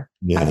receiver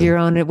of your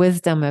own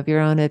wisdom, of your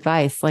own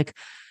advice? Like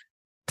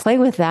play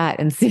with that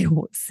and see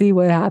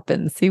what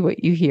happens, see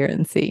what you hear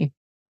and see.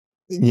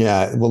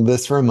 Yeah. Well,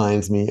 this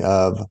reminds me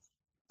of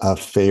a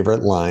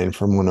favorite line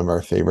from one of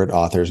our favorite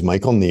authors,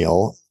 Michael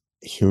Neal,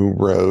 who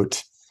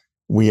wrote,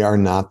 "We are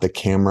not the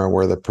camera,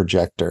 we're the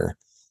projector."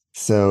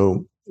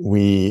 So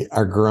we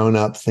are grown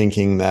up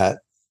thinking that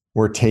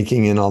we're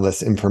taking in all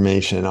this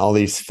information, all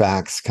these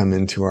facts come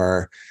into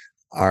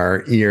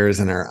our ears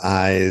and our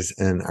eyes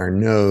and our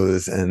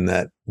nose, and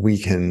that we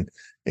can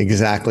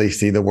exactly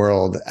see the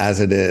world as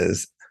it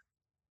is.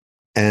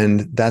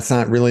 And that's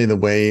not really the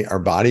way our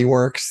body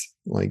works,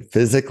 like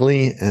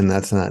physically. And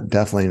that's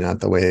definitely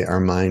not the way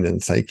our mind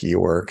and psyche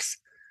works.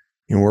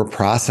 And we're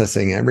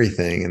processing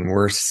everything and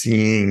we're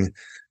seeing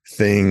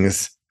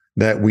things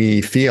that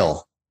we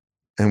feel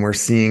and we're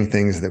seeing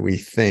things that we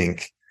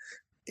think.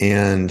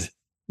 And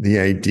the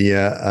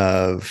idea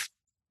of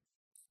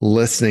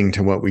listening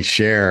to what we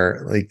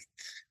share, like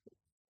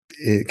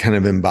it kind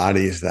of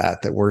embodies that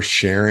we're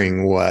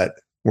sharing what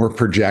we're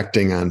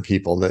projecting on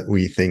people that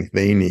we think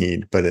they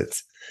need, but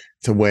it's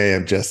a way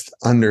of just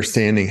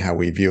understanding how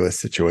we view a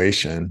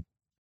situation.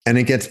 And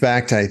it gets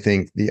back to, I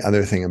think, the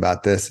other thing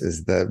about this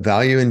is the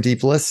value in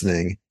deep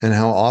listening and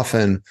how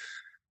often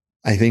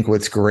I think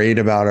what's great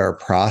about our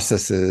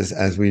processes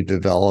as we've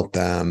developed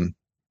them.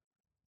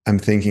 I'm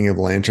thinking of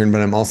Lantern,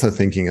 but I'm also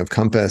thinking of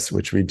Compass,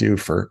 which we do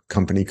for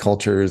company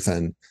cultures,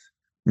 and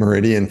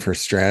Meridian for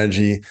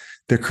strategy.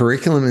 The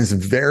curriculum is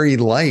very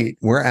light.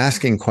 We're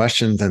asking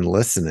questions and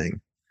listening.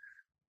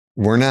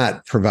 We're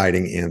not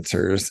providing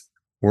answers.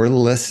 We're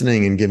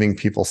listening and giving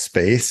people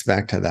space,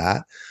 back to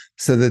that,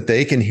 so that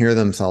they can hear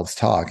themselves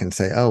talk and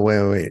say, oh,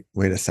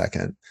 wait a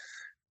second.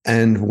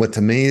 And what's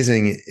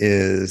amazing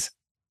is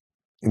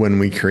when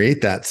we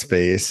create that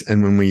space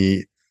and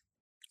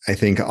I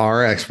think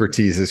our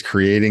expertise is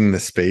creating the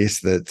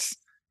space that's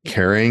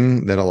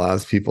caring, that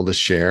allows people to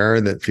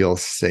share, that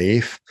feels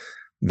safe,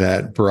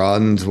 that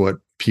broadens what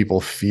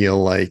people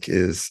feel like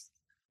is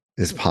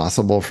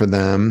possible for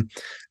them.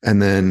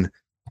 And then,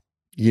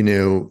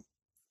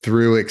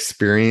 through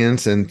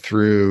experience and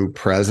through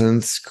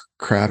presence,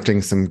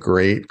 crafting some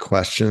great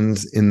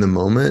questions in the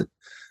moment,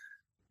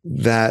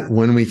 that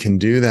when we can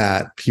do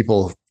that,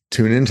 people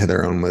tune into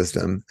their own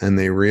wisdom and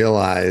they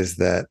realize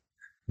that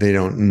they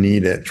don't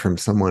need it from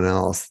someone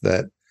else,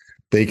 that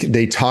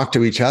they talk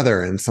to each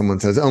other and someone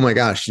says, oh my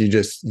gosh, you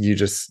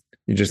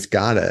just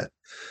got it.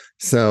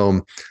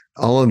 So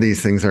all of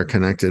these things are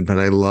connected, but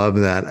I love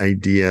that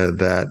idea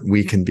that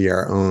we can be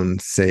our own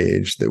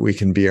sage, that we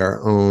can be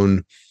our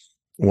own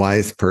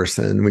wise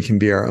person, we can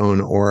be our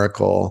own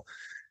oracle,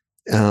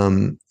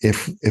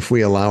 if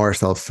we allow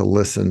ourselves to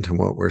listen to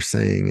what we're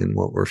saying and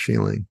what we're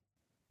feeling.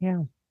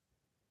 Yeah.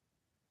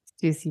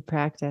 Juicy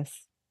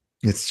practice.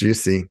 It's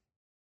juicy.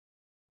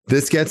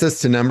 This gets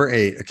us to number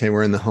 8. Okay,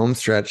 we're in the home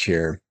stretch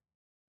here.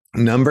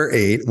 Number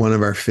 8, one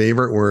of our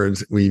favorite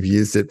words. We've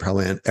used it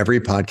probably on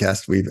every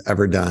podcast we've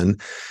ever done,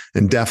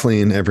 and definitely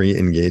in every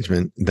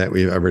engagement that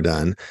we've ever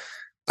done.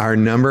 Our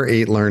number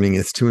 8 learning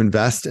is to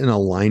invest in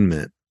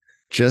alignment.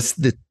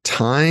 Just the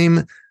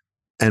time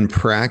and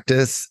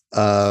practice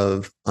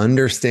of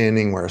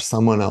understanding where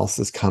someone else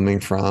is coming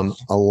from,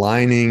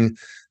 aligning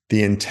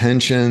the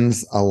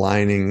intentions,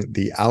 aligning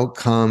the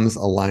outcomes,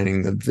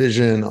 aligning the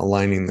vision,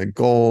 aligning the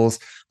goals,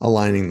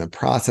 aligning the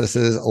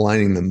processes,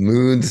 aligning the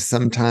moods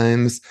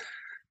sometimes,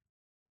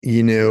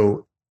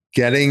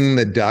 getting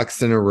the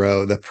ducks in a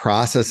row, the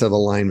process of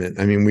alignment.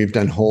 I mean, we've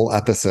done whole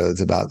episodes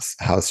about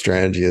how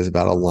strategy is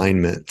about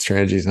alignment.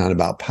 Strategy is not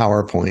about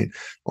PowerPoint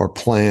or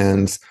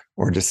plans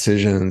or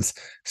decisions.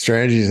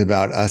 Strategy is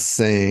about us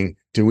saying,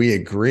 do we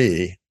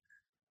agree?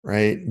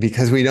 right?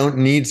 Because we don't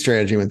need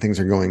strategy when things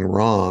are going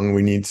wrong.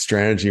 We need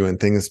strategy when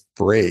things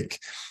break.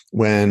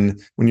 When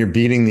you're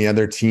beating the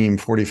other team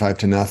 45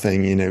 to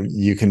nothing,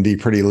 you can be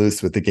pretty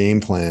loose with the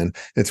game plan.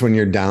 It's when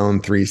you're down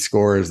 3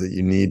 scores that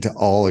you need to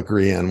all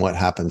agree on what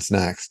happens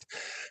next.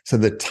 So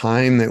the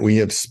time that we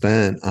have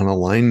spent on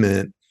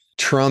alignment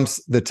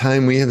trumps the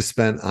time we have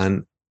spent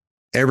on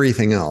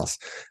everything else.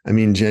 I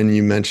mean, Jen,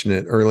 you mentioned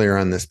it earlier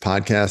on this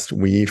podcast.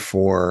 We,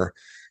 for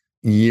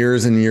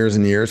years and years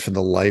and years, for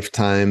the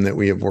lifetime that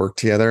we have worked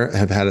together,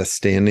 have had a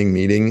standing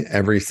meeting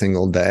every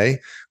single day.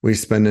 We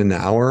spend an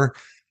hour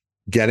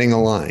getting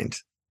aligned.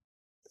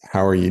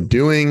 How are you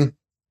doing?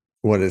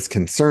 What is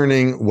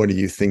concerning? What are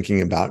you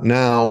thinking about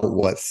now?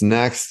 What's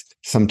next?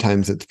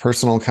 Sometimes it's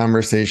personal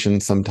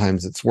conversation,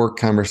 sometimes it's work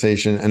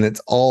conversation, and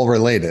it's all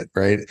related,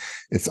 right?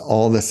 It's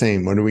all the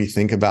same. What do we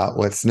think about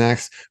what's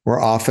next? We're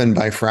often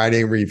by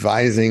Friday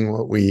revising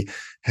what we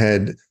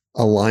had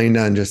aligned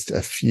on just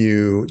a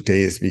few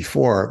days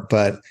before,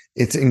 but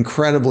it's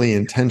incredibly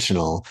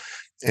intentional.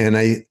 And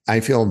I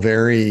feel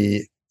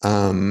very,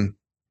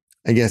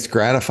 I guess,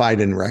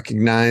 gratified and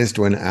recognized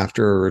when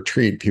after a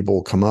retreat, people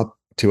will come up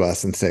to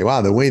us and say,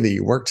 wow, the way that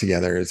you work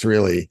together is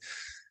really,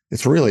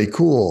 it's really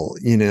cool.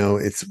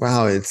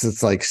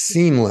 It's like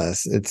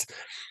seamless.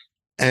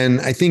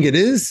 And I think it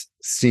is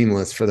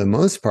seamless for the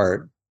most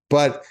part,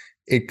 but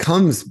it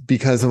comes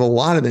because of a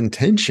lot of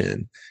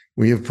intention.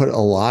 We have put a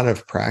lot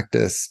of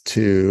practice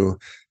to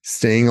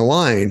staying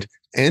aligned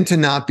and to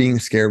not being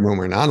scared when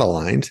we're not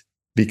aligned,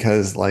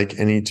 because like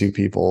any two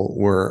people,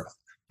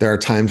 there are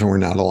times when we're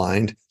not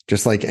aligned,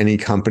 just like any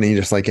company,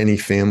 just like any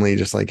family,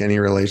 just like any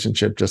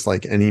relationship, just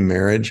like any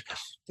marriage,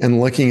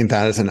 and looking at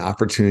that as an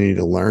opportunity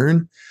to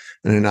learn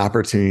and an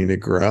opportunity to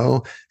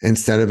grow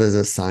instead of as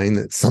a sign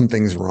that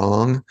something's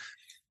wrong.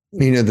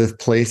 The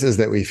places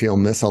that we feel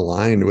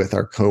misaligned with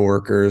our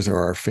coworkers or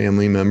our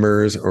family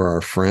members or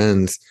our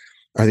friends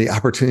are the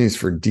opportunities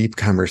for deep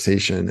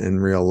conversation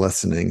and real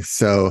listening.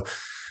 So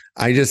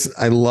I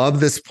love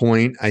this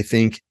point. I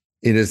think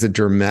it is a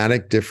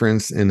dramatic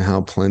difference in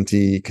how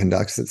Plenty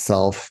conducts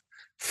itself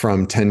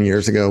from 10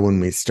 years ago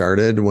when we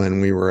started, when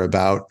we were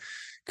about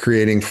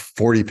creating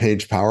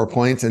 40-page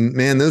PowerPoints. And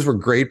man, those were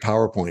great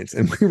PowerPoints.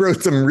 And we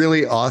wrote some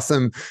really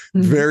awesome,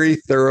 very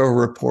thorough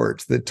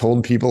reports that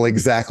told people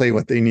exactly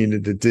what they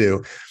needed to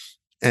do.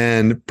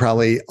 And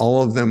probably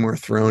all of them were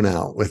thrown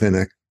out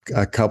within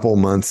a couple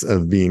months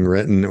of being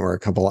written, or a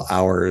couple of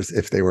hours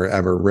if they were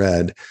ever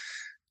read.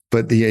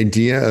 But the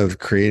idea of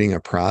creating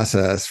a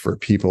process for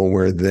people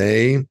where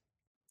they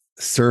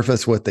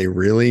surface what they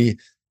really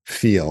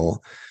feel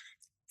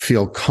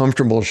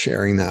comfortable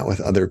sharing that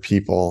with other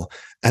people,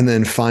 and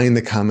then find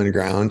the common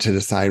ground to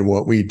decide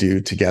what we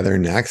do together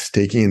next,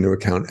 taking into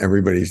account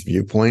everybody's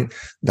viewpoint,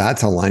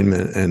 that's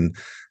alignment. And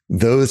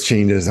those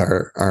changes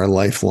are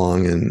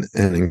lifelong and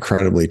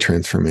incredibly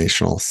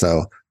transformational.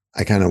 So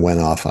I kind of went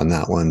off on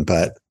that one,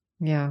 but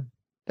yeah.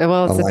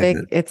 Well,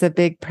 it's a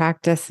big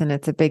practice, and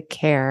it's a big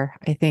care.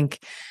 I think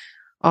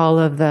all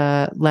of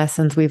the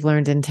lessons we've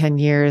learned in 10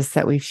 years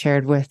that we've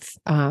shared with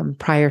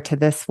prior to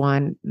this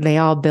one, they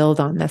all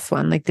build on this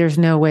one. Like, there's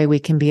no way we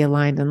can be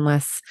aligned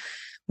unless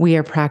we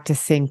are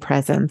practicing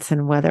presence,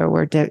 and whether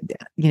we're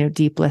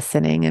deep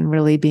listening and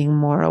really being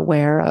more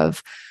aware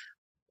of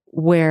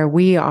where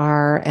we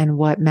are and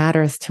what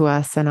matters to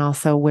us, and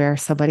also where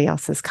somebody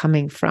else is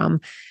coming from.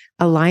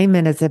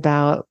 Alignment is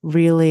about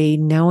really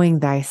knowing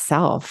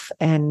thyself.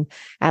 And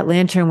at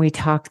Lantern, we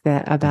talk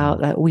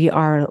about that we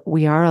are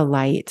a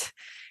light.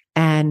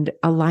 And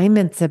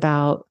alignment's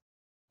about,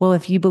 well,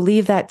 if you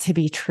believe that to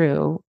be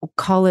true,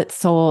 call it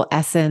soul,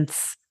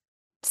 essence,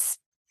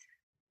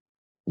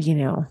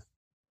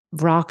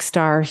 rock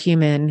star,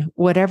 human,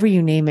 whatever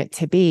you name it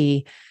to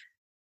be.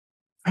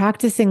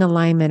 Practicing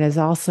alignment is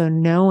also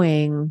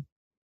knowing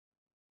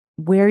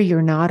where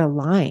you're not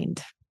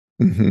aligned.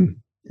 Mm-hmm.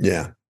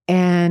 Yeah.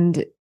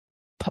 And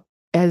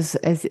as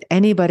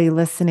anybody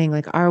listening,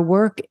 like, our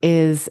work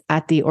is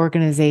at the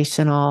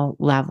organizational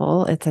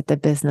level. It's at the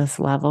business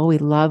level. We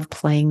love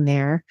playing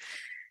there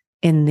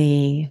in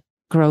the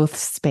growth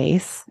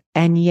space.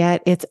 And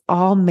yet it's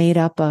all made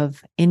up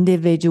of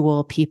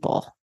individual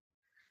people.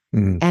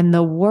 Mm. And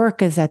the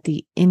work is at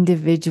the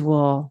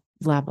individual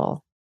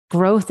level.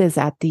 Growth is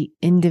at the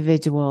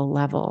individual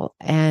level.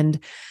 And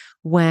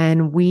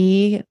when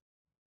we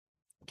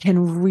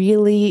can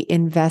really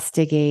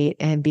investigate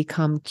and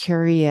become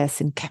curious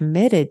and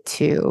committed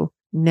to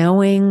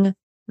knowing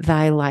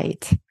thy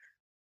light,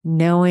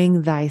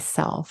 knowing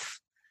thyself,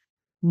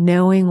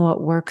 knowing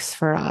what works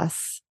for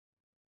us.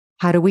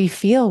 How do we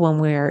feel when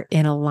we're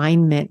in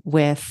alignment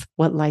with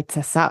what lights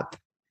us up?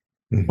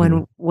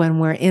 Mm-hmm. When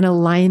we're in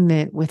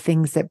alignment with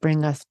things that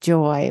bring us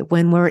joy,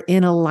 when we're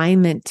in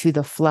alignment to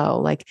the flow,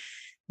 like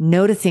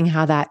noticing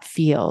how that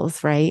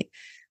feels, right?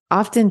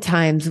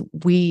 Oftentimes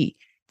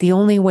the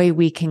only way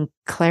we can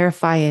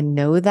clarify and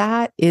know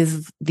that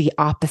is the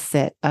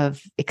opposite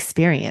of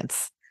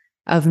experience,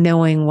 of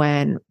knowing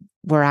when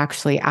we're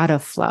actually out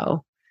of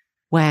flow,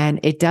 when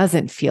it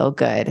doesn't feel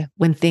good,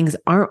 when things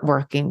aren't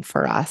working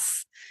for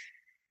us.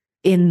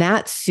 in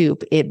that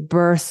soup, it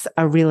bursts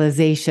a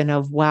realization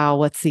of, wow,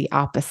 what's the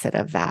opposite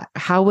of that?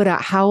 How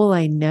will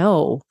I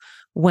know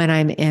when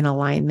I'm in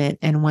alignment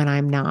and when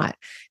I'm not?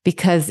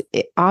 Because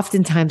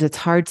oftentimes it's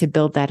hard to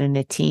build that in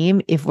a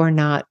team if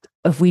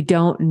we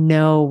don't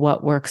know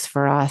what works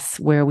for us,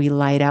 where we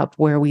light up,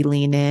 where we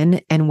lean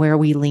in, and where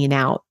we lean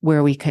out,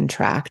 where we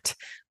contract,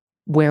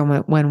 when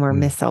we're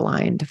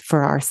misaligned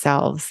for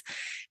ourselves.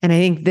 And I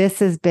think this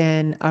has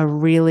been a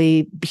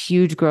really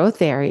huge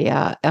growth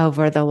area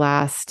over the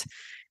last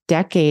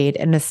decade,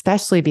 and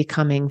especially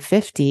becoming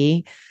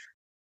 50.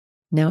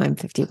 Now I'm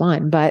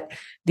 51, but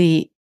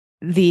the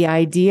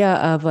idea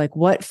of like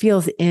what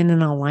feels in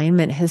an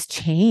alignment has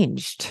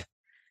changed.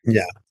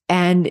 Yeah.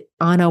 And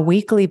on a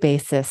weekly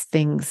basis,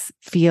 things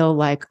feel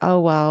like,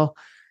 oh, well,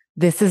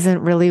 this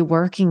isn't really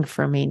working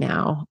for me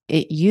now.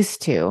 It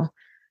used to.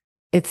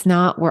 It's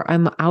not, where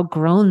I'm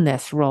outgrown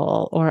this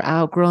role or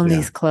outgrown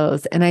these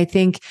clothes. And I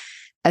think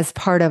as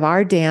part of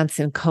our dance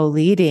and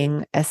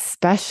co-leading,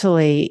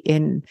 especially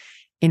in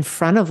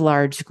front of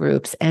large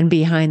groups and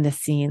behind the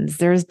scenes,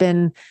 there's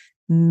been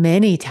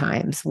many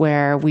times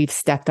where we've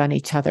stepped on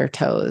each other's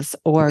toes,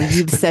 or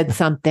you've said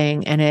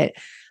something and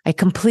I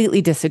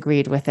completely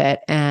disagreed with it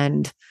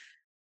and,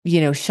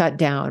 shut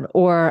down,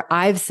 or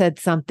I've said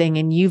something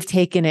and you've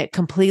taken it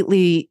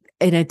completely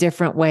in a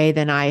different way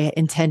than I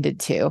intended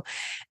to.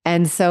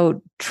 And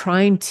so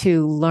trying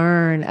to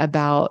learn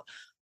about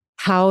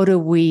how do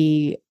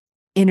we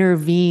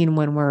intervene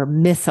when we're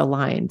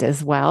misaligned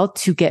as well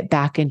to get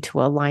back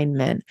into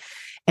alignment.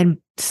 And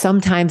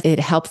sometimes it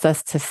helps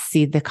us to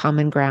see the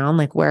common ground,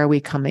 like where are we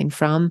coming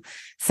from?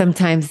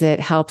 Sometimes it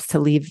helps to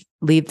leave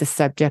the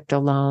subject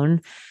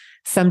alone.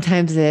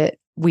 Sometimes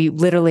we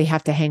literally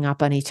have to hang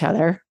up on each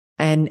other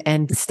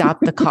and stop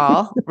the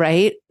call,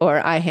 right? Or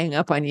I hang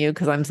up on you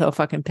because I'm so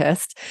fucking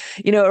pissed,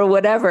 or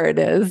whatever it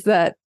is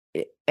that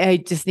I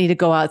just need to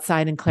go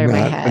outside and clear my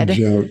head. Not a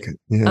joke.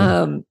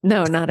 Yeah.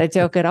 No, not a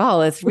joke at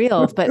all. It's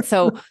real. But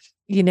so,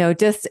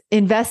 just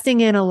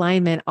investing in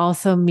alignment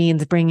also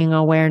means bringing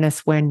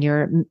awareness when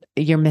you're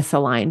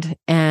misaligned,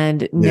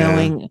 and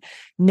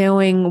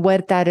knowing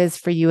what that is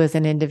for you as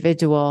an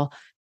individual,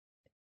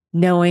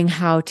 knowing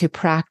how to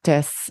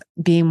practice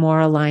being more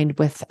aligned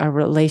with a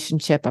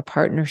relationship, a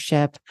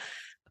partnership,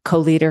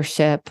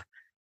 co-leadership.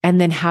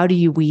 And then how do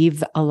you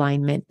weave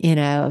alignment in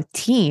a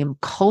team,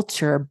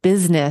 culture,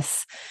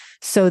 business,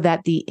 so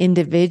that the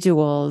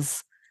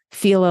individuals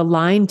feel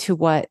aligned to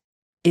what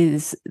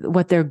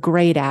they're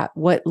great at,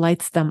 what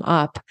lights them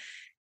up.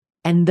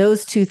 And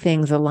those two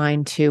things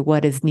align to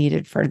what is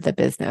needed for the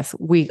business.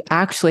 We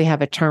actually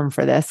have a term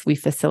for this we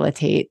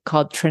facilitate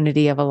called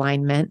Trinity of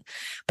Alignment,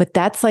 but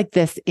that's like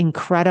this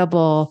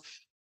incredible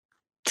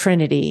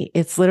trinity.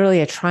 It's literally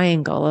a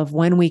triangle of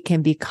when we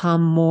can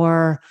become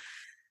more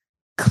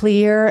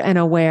clear and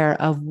aware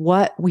of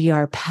what we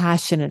are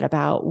passionate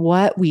about,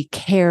 what we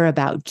care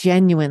about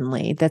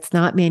genuinely, that's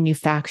not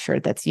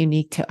manufactured, that's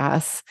unique to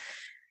us.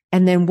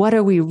 And then what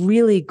are we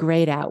really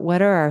great at?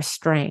 What are our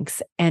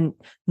strengths? And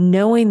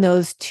knowing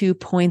those 2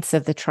 points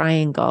of the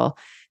triangle,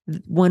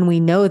 when we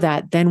know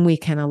that, then we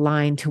can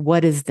align to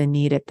what is the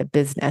need at the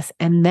business.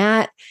 And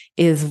that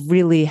is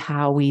really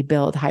how we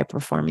build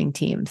high-performing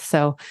teams.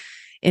 So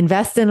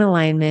invest in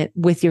alignment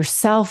with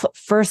yourself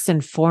first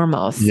and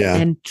foremost,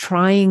 and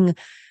trying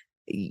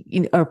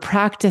or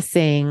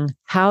practicing.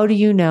 How do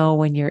you know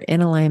when you're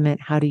in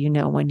alignment? How do you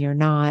know when you're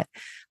not?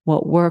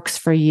 What works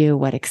for you?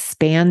 What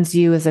expands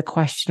you is a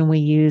question we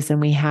use and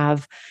we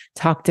have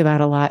talked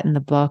about a lot in the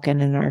book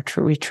and in our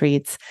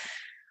retreats.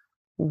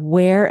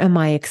 Where am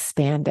I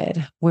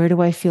expanded? Where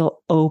do I feel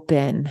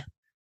open?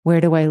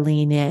 Where do I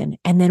lean in?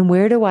 And then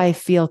where do I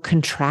feel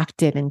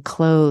contracted and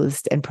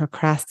closed and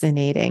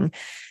procrastinating?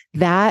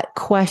 That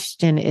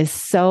question is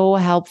so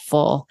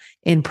helpful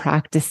in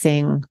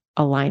practicing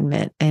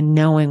alignment and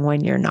knowing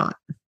when you're not.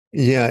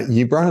 Yeah,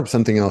 you brought up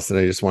something else that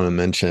I just want to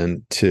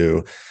mention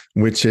too,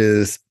 which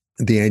is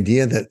the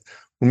idea that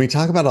when we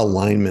talk about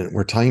alignment,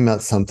 we're talking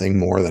about something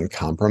more than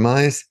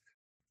compromise.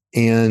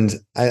 And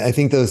I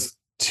think those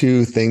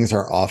two things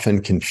are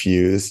often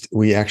confused.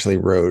 We actually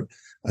wrote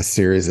a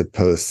series of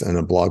posts and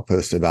a blog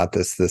post about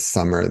this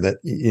summer that,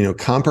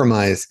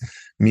 compromise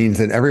means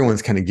that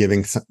everyone's kind of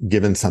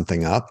given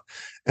something up.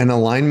 And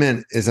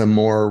alignment is a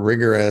more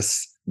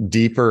rigorous,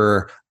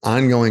 deeper,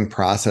 ongoing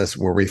process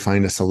where we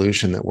find a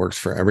solution that works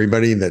for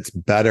everybody that's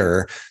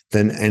better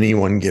than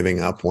anyone giving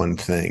up one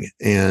thing.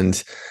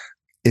 And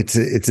it's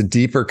a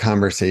deeper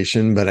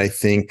conversation, but I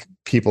think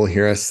people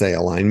hear us say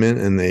alignment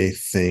and they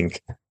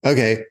think,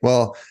 okay,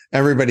 well,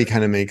 everybody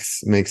kind of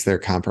makes their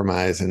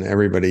compromise and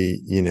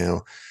everybody,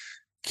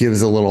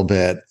 gives a little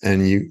bit.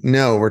 And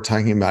we're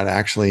talking about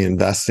actually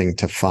investing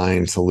to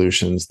find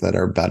solutions that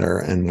are better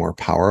and more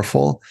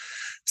powerful.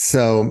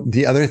 So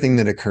the other thing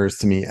that occurs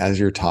to me as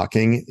you're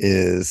talking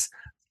is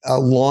a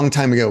long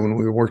time ago when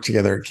we worked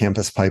together at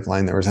Campus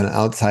Pipeline, there was an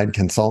outside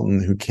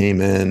consultant who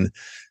came in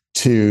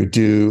to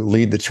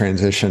lead the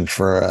transition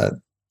for a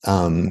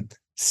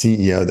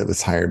CEO that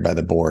was hired by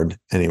the board.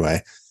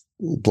 Anyway,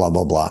 blah,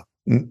 blah, blah.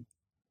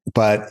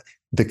 But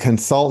the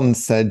consultant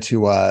said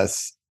to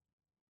us,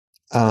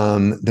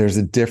 there's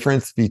a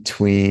difference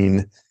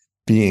between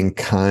being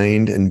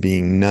kind and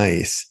being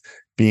nice.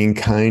 Being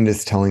kind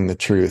is telling the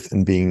truth,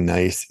 and being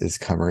nice is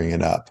covering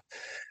it up.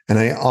 And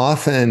I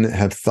often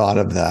have thought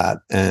of that.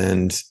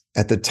 And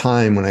at the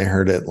time when I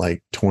heard it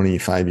like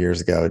 25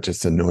 years ago, it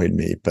just annoyed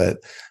me. But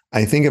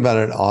I think about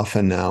it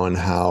often now and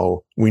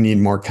how we need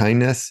more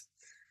kindness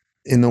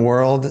in the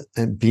world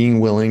and being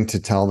willing to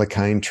tell the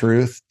kind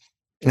truth.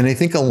 And I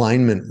think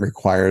alignment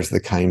requires the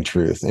kind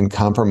truth, and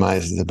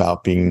compromise is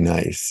about being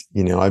nice.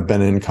 I've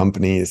been in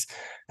companies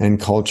and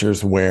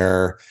cultures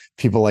where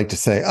people like to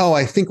say, oh,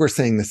 I think we're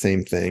saying the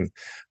same thing,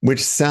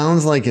 which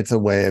sounds like it's a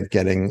way of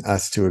getting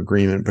us to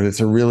agreement, but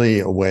it's really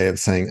a way of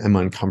saying, I'm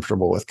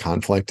uncomfortable with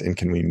conflict and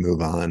can we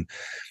move on?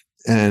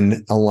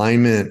 And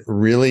alignment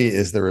really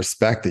is the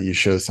respect that you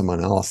show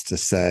someone else to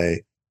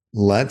say,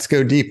 let's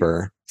go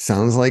deeper.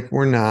 Sounds like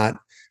we're not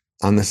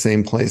on the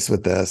same place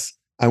with this.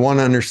 I want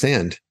to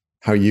understand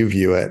how you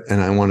view it, and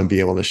I want to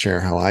be able to share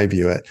how I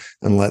view it,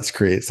 and let's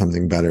create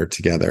something better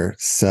together.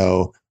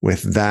 So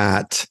with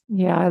that.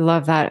 Yeah, I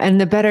love that.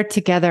 And the better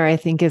together, I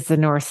think, is the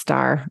North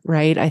Star,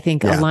 right? I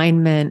think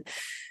alignment,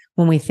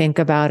 when we think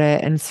about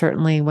it, and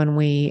certainly when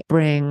we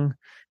bring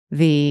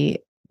the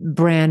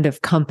brand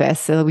of compass,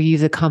 so we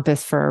use a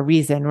compass for a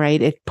reason,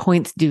 right? It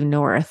points due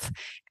north,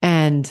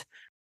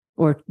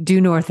 or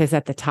due north is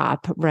at the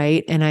top,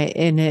 right?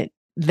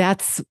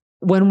 That's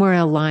when we're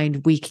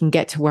aligned, we can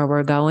get to where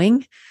we're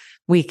going.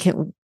 We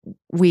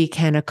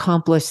can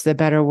accomplish the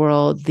better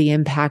world, the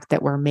impact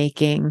that we're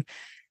making,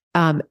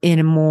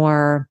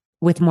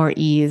 with more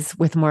ease,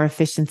 with more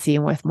efficiency,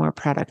 and with more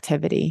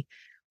productivity.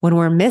 When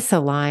we're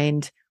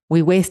misaligned,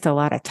 we waste a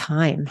lot of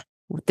time.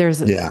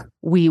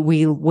 We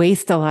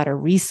waste a lot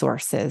of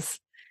resources,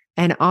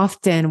 and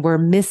often we're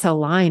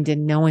misaligned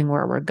in knowing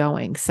where we're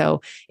going.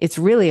 So it's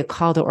really a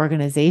call to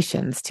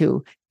organizations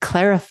to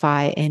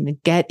clarify and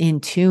get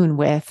in tune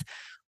with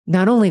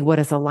not only what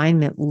does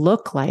alignment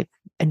look like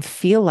and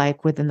feel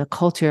like within the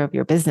culture of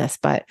your business,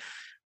 but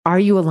are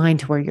you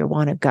aligned to where you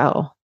want to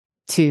go,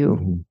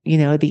 to,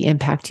 the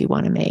impact you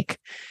want to make?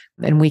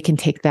 And we can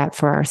take that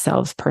for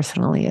ourselves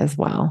personally as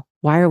well.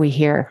 Why are we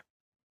here?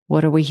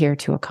 What are we here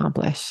to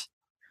accomplish?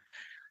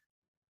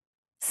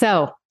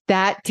 So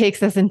that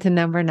takes us into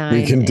number 9.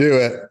 We can do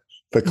it.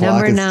 The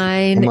clock number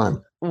 9, come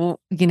on.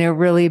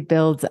 Really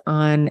builds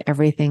on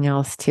everything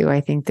else too.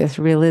 I think this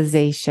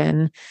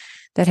realization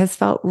that has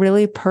felt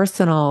really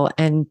personal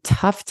and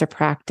tough to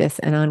practice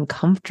and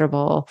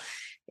uncomfortable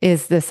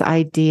is this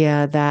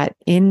idea that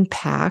the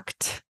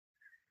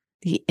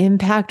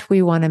impact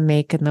we want to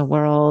make in the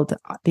world,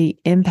 the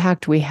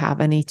impact we have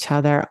on each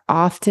other,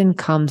 often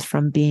comes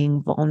from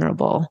being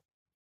vulnerable.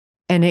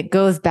 And it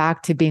goes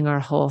back to being our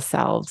whole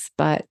selves,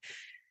 but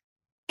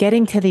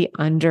getting to the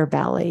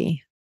underbelly,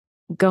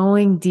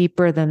 going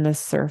deeper than the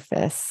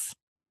surface,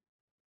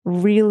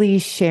 really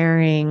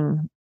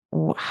sharing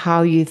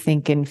how you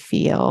think and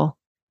feel,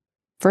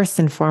 first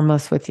and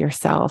foremost with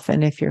yourself,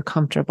 and if you're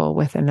comfortable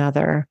with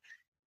another.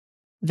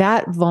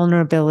 That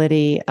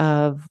vulnerability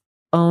of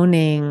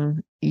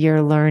owning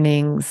your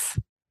learnings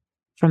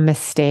from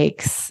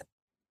mistakes,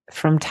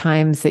 from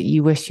times that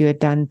you wish you had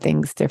done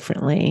things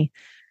differently,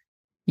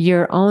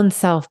 your own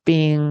self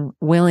being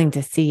willing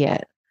to see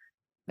it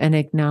and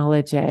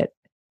acknowledge it,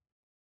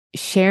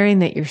 sharing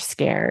that you're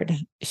scared,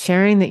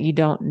 sharing that you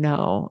don't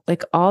know,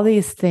 like all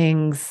these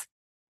things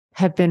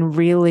have been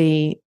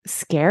really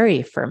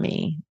scary for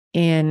me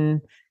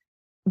in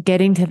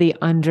getting to the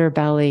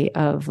underbelly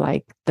of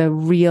like the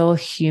real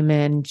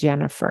human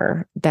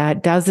Jennifer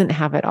that doesn't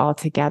have it all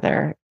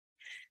together,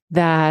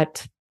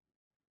 that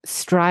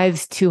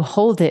strives to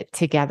hold it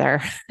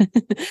together.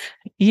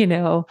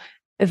 The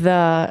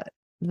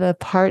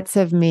parts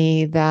of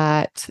me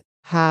that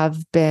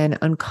have been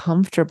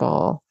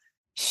uncomfortable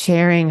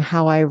sharing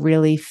how I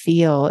really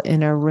feel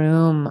in a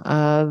room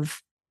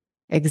of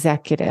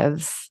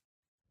executives,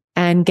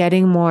 and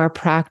getting more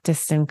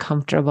practiced and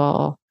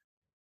comfortable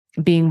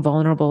being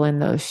vulnerable in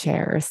those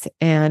shares.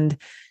 And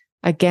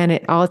again,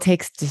 it all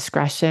takes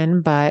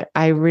discretion, but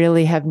I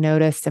really have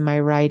noticed in my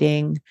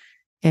writing,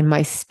 in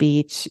my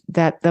speech,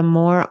 that the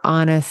more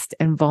honest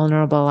and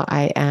vulnerable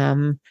I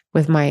am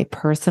with my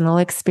personal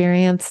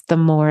experience, the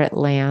more it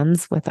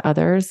lands with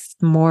others,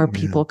 more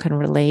people can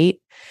relate.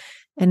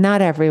 And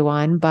not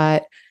everyone,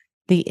 but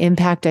the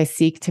impact I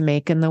seek to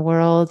make in the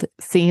world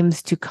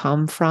seems to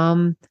come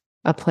from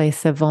a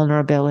place of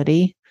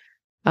vulnerability,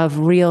 of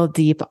real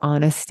deep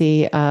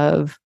honesty,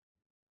 of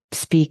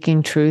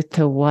speaking truth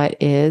to what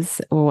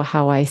is, or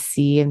how I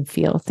see and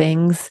feel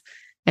things,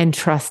 and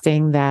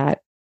trusting that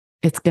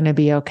it's going to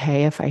be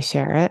okay if I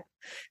share it.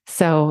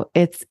 So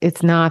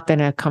it's not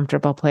been a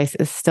comfortable place.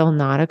 It's still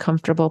not a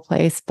comfortable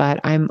place, but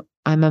I'm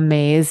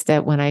amazed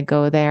at when I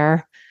go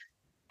there,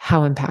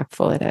 how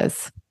impactful it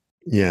is.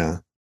 Yeah.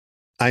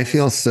 I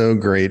feel so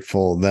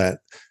grateful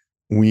that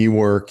we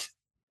work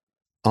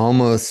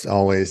almost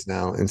always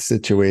now in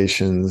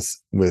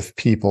situations with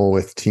people,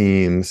 with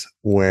teams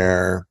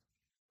where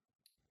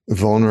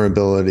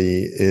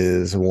vulnerability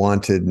is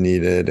wanted,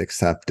 needed,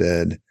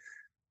 accepted.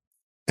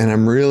 And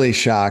I'm really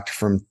shocked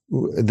from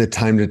the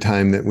time to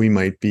time that we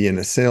might be in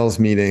a sales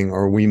meeting,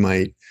 or we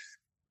might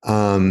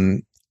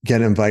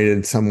get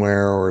invited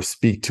somewhere or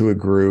speak to a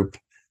group.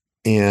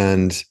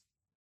 And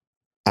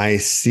I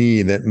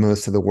see that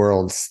most of the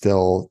world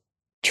still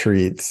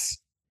treats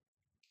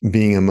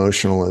being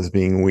emotional as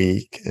being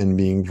weak, and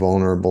being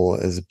vulnerable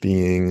as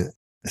being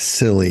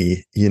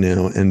silly,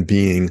 and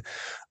being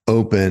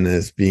open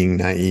as being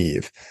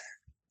naive.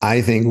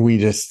 I think we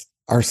just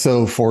are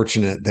so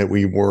fortunate that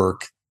we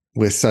work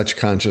with such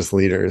conscious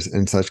leaders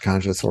and such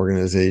conscious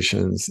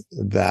organizations,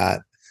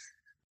 that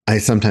I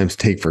sometimes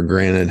take for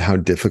granted how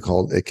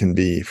difficult it can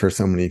be for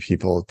so many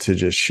people to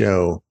just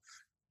show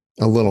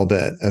a little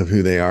bit of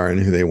who they are and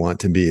who they want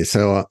to be.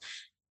 So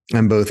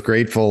I'm both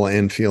grateful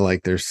and feel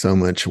like there's so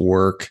much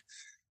work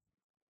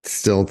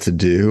still to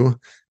do.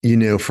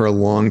 For a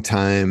long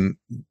time,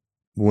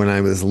 when I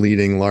was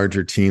leading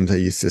larger teams, I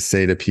used to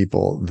say to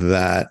people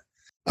that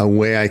a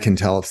way I can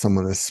tell if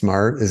someone is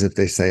smart is if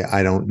they say,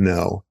 I don't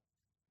know,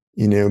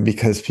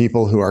 because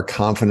people who are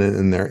confident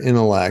in their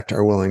intellect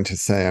are willing to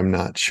say, I'm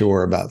not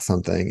sure about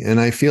something. And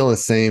I feel the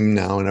same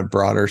now in a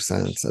broader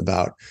sense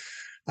about,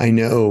 I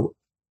know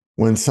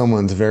when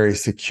someone's very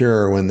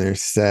secure when they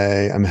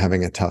say, I'm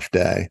having a tough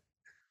day,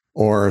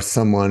 or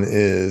someone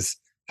has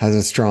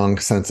a strong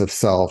sense of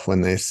self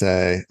when they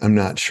say, I'm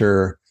not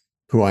sure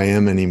who I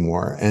am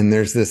anymore. And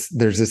there's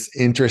this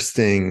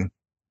interesting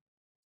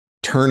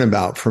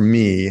turnabout for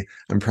me.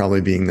 I'm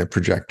probably being the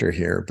projector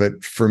here,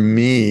 but for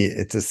me,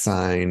 it's a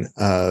sign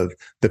of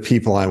the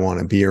people I want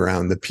to be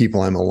around. The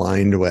people I'm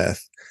aligned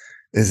with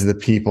is the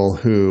people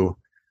who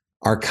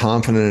are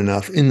confident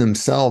enough in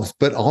themselves,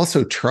 but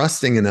also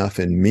trusting enough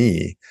in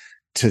me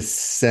to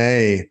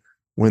say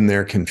when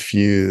they're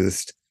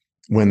confused,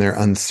 when they're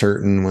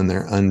uncertain, when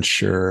they're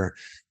unsure.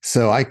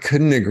 So I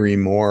couldn't agree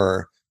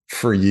more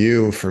for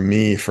you, for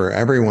me, for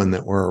everyone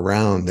that we're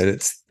around, that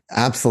it's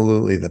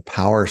absolutely the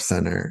power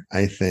center,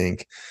 I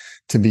think,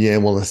 to be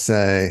able to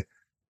say,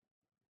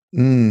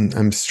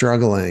 I'm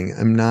struggling.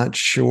 I'm not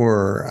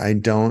sure. I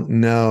don't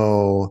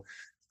know.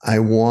 I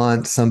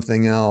want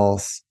something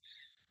else.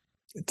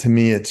 To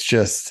me, it's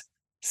just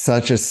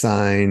such a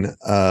sign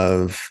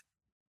of,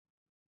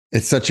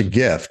 it's such a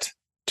gift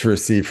to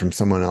receive from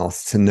someone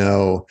else, to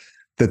know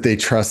that they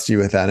trust you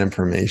with that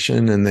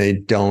information and they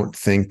don't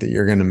think that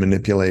you're going to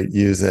manipulate,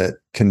 use it,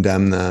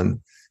 condemn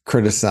them,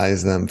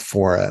 criticize them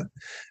for it.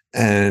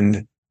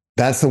 And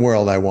that's the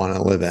world I want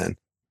to live in.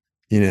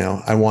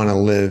 I want to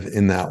live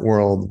in that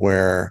world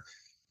where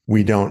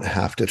we don't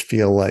have to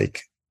feel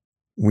like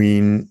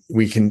we're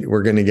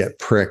going to get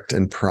pricked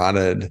and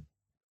prodded,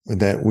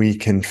 that we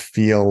can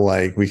feel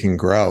like we can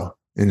grow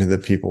into the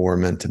people we're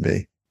meant to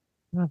be.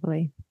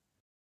 Lovely.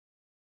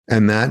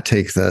 And that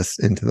takes us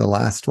into the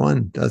last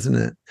one, doesn't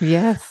it?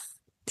 Yes.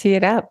 Tee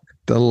it up.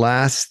 The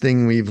last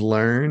thing we've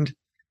learned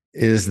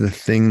is the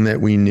thing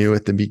that we knew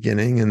at the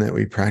beginning and that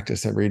we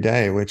practice every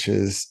day, which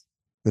is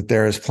that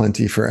there is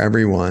plenty for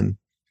everyone.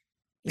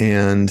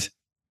 And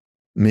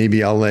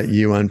maybe I'll let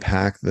you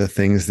unpack the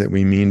things that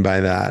we mean by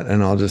that.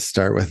 And I'll just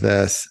start with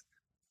this.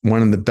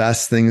 One of the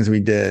best things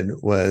we did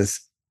was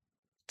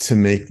to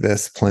make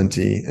this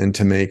plenty and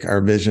to make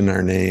our vision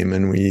our name.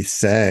 And we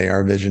say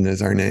our vision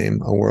is our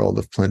name, a world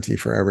of plenty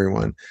for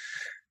everyone.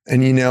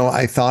 And,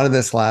 I thought of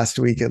this last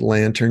week at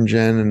Lantern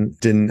Gen and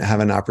didn't have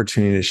an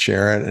opportunity to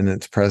share it. And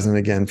it's present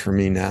again for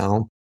me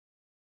now.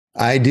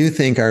 I do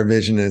think our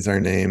vision is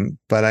our name,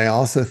 but I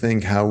also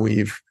think how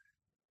we've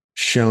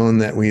shown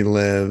that we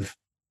live,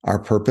 our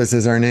purpose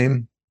is our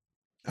name,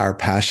 our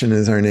passion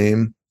is our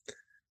name,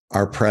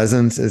 our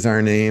presence is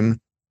our name,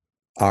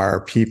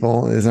 our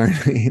people is our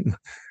name,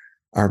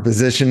 our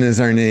position is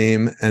our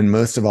name, and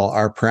most of all,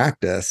 our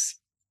practice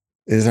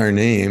is our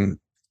name.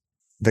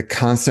 The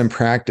constant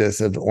practice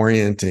of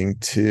orienting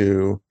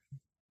to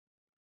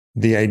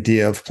the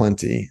idea of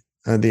plenty,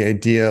 the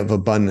idea of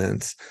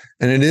abundance.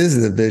 And it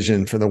is the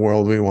vision for the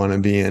world we want to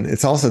be in.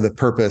 It's also the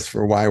purpose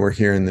for why we're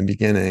here in the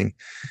beginning.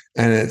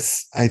 And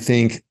it's, I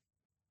think,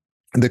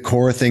 the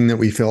core thing that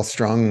we feel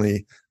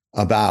strongly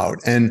about.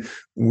 And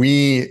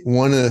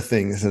one of the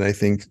things that I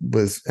think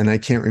was, and I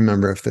can't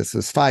remember if this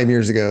was 5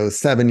 years ago,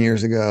 7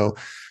 years ago,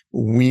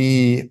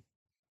 we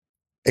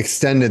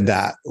extended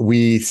that.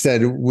 We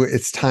said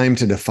it's time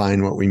to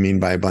define what we mean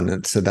by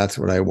abundance. So that's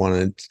what I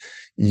wanted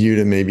you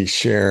to maybe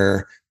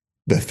share,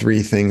 the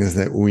 3 things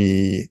that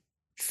we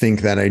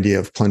think that idea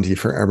of plenty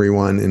for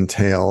everyone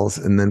entails,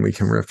 and then we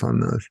can riff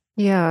on those.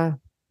 Yeah.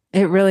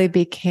 It really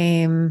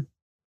became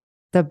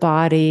the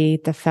body,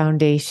 the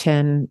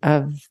foundation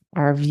of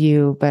our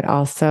view, but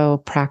also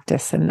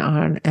practice and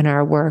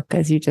our work,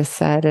 as you just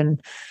said.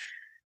 And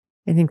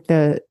I think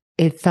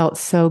it felt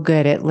so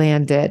good. It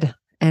landed,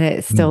 and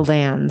it still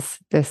lands,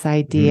 this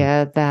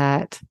idea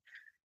that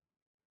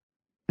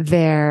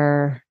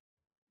there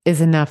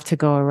is enough to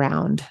go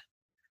around,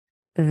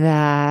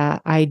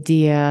 the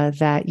idea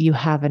that you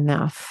have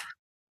enough,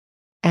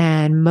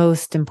 and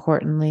most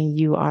importantly,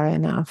 you are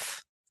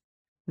enough.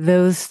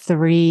 Those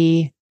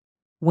 3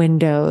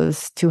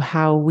 windows to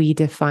how we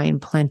define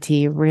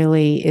plenty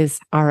really is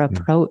our Mm.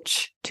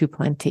 approach to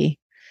plenty.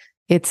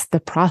 It's the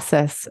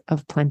process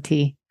of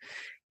plenty.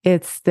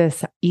 It's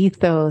this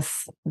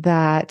ethos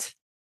that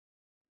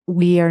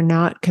we are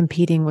not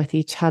competing with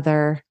each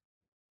other,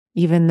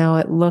 even though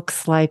it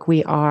looks like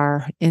we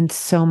are in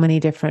so many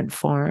different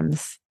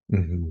forms.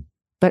 Mhm.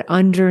 But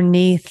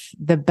underneath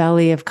the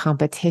belly of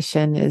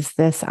competition is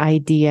this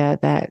idea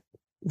that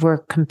we're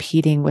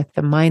competing with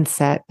the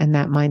mindset, and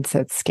that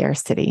mindset's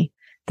scarcity,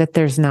 that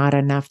there's not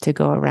enough to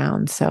go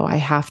around. So I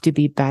have to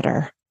be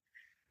better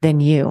than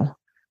you.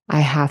 I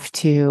have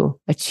to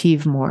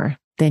achieve more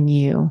than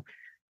you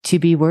to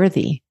be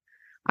worthy.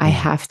 I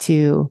have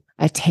to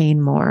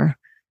attain more.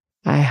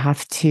 I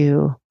have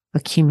to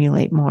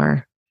accumulate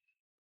more.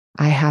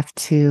 I have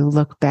to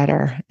look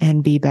better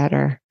and be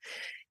better.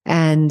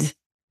 And,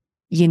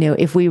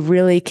 if we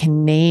really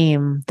can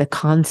name the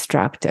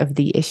construct of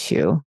the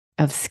issue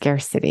of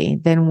scarcity,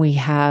 then we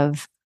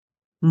have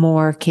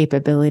more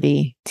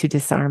capability to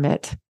disarm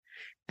it.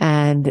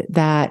 And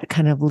that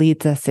kind of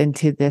leads us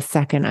into the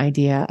second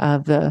idea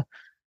of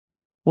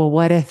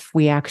what if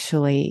we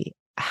actually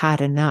had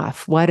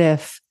enough? What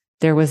if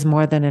there was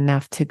more than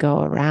enough to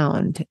go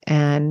around?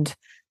 And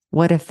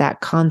what if that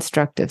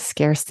construct of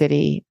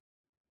scarcity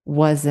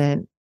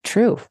wasn't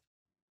true?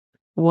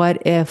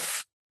 What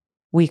if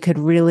we could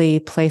really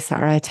place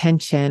our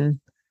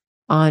attention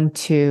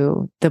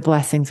onto the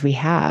blessings we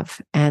have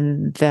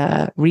and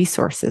the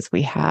resources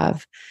we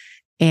have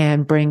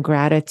and bring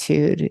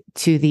gratitude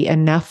to the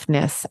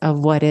enoughness of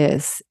what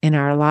is in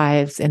our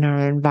lives, in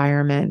our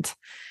environment?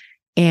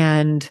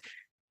 And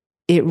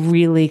it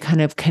really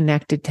kind of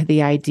connected to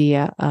the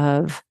idea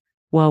of,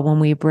 well, when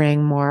we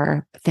bring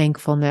more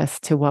thankfulness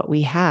to what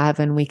we have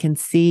and we can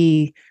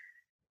see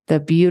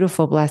the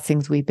beautiful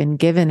blessings we've been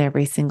given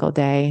every single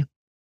day,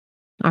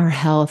 our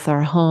health,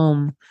 our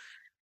home,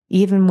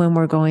 even when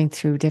we're going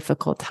through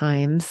difficult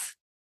times,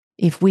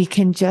 if we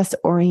can just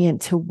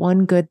orient to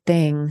one good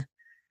thing,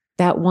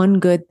 that one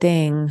good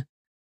thing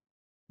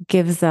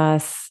gives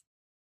us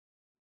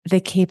the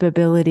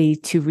capability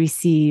to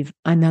receive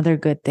another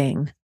good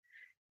thing.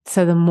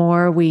 So the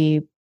more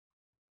we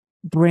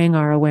bring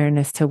our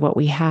awareness to what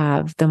we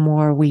have, the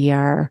more we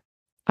are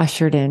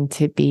ushered in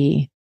to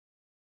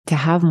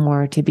have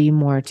more, to be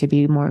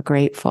more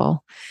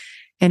grateful.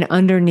 And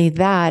underneath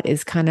that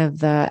is kind of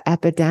the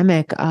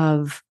epidemic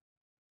of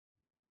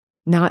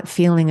not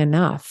feeling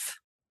enough.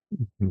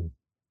 Mhm.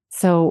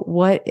 So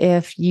what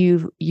if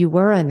you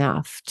were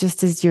enough,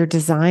 just as you're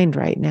designed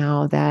right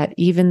now, that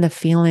even the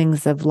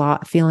feelings of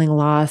feeling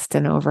lost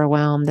and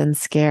overwhelmed and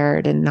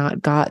scared and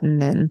not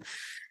gotten and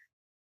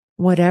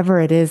whatever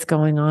it is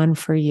going on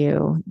for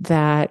you,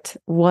 that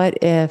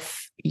what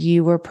if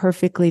you were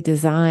perfectly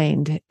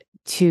designed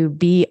to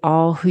be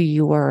all who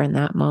you were in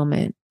that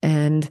moment?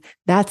 And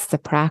that's the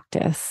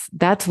practice.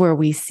 That's where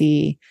we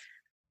see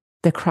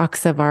the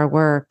crux of our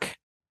work,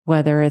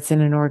 whether it's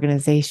in an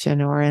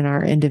organization or in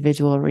our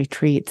individual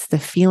retreats, the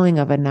feeling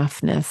of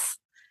enoughness.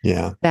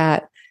 Yeah.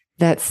 That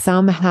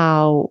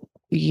somehow,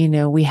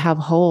 we have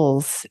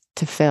holes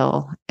to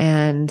fill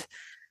and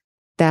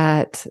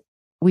that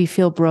we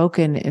feel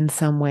broken in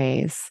some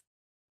ways.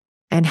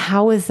 And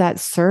how is that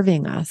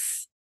serving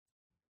us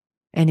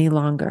any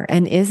longer?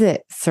 And is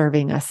it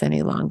serving us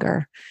any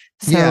longer?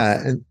 So,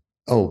 Yeah. And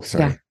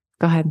sorry. yeah,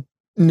 go ahead.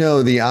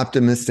 No, the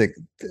optimistic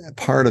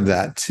part of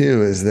that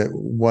too is that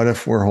what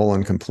if we're whole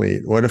and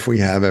complete? What if we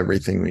have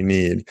everything we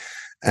need?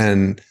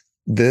 And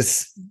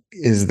this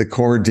is the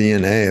core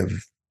DNA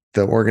of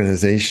the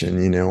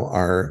organization.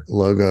 Our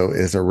logo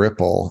is a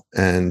ripple,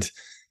 and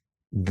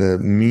the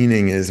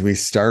meaning is we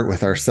start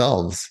with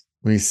ourselves.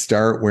 We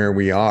start where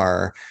we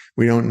are.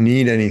 We don't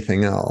need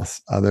anything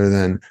else other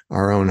than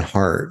our own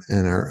heart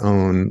and our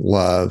own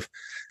love.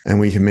 And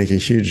we can make a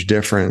huge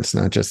difference,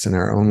 not just in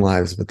our own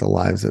lives, but the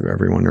lives of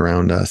everyone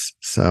around us.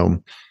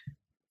 So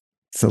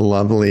it's been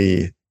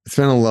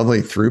a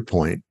lovely through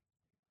point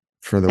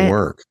for the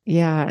work.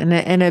 Yeah.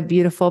 And a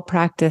beautiful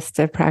practice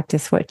to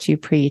practice what you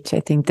preach.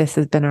 I think this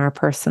has been our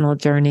personal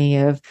journey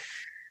of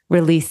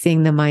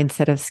releasing the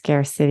mindset of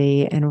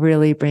scarcity and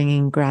really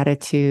bringing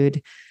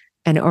gratitude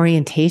and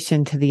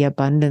orientation to the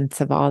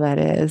abundance of all that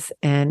is,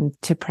 and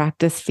to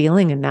practice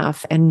feeling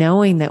enough and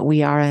knowing that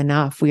we are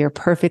enough. We are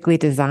perfectly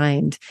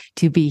designed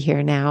to be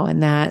here now.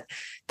 And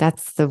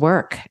that's the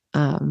work.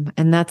 And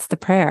that's the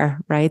prayer,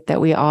 right?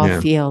 That we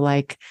all feel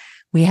like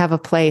we have a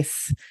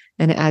place.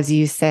 And as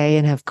you say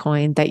and have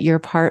coined, that your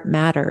part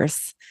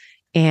matters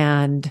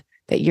and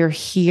that you're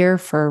here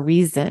for a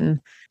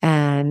reason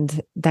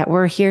and that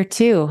we're here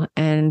too.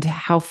 And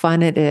how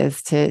fun it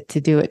is to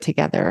do it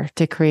together,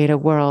 to create a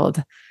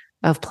world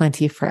of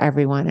plenty for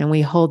everyone. And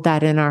we hold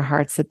that in our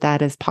hearts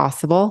that is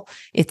possible.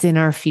 It's in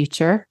our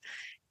future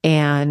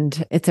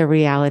and it's a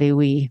reality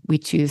we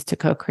choose to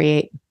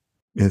co-create.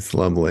 It's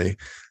lovely.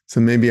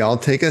 So maybe I'll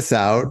take us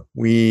out.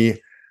 We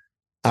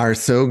are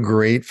so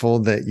grateful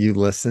that you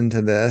listened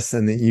to this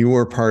and that you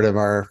were part of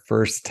our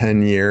first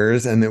 10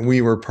 years and that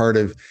we were part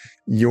of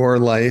your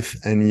life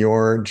and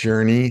your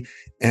journey.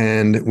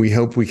 And we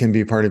hope we can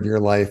be part of your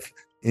life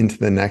into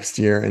the next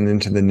year and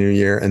into the new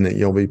year, and that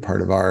you'll be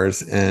part of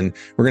ours. And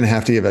we're going to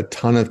have to give a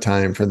ton of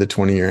time for the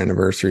 20-year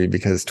anniversary,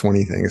 because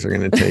 20 things are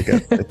going to take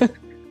us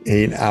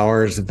 8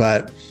 hours.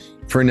 But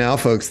for now,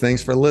 folks,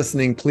 thanks for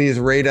listening. Please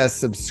rate us,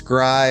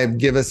 subscribe,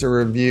 give us a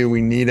review.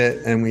 We need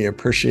it, and we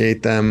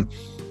appreciate them.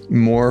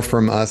 More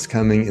from us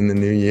coming in the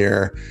new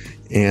year.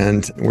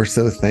 And we're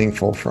so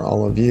thankful for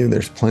all of you.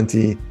 There's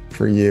plenty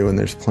for you, and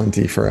there's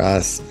plenty for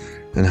us.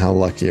 And how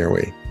lucky are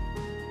we?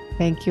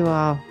 Thank you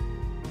all.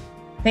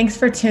 Thanks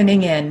for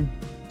tuning in.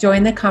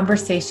 Join the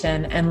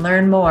conversation and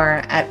learn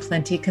more at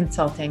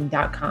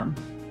plentyconsulting.com.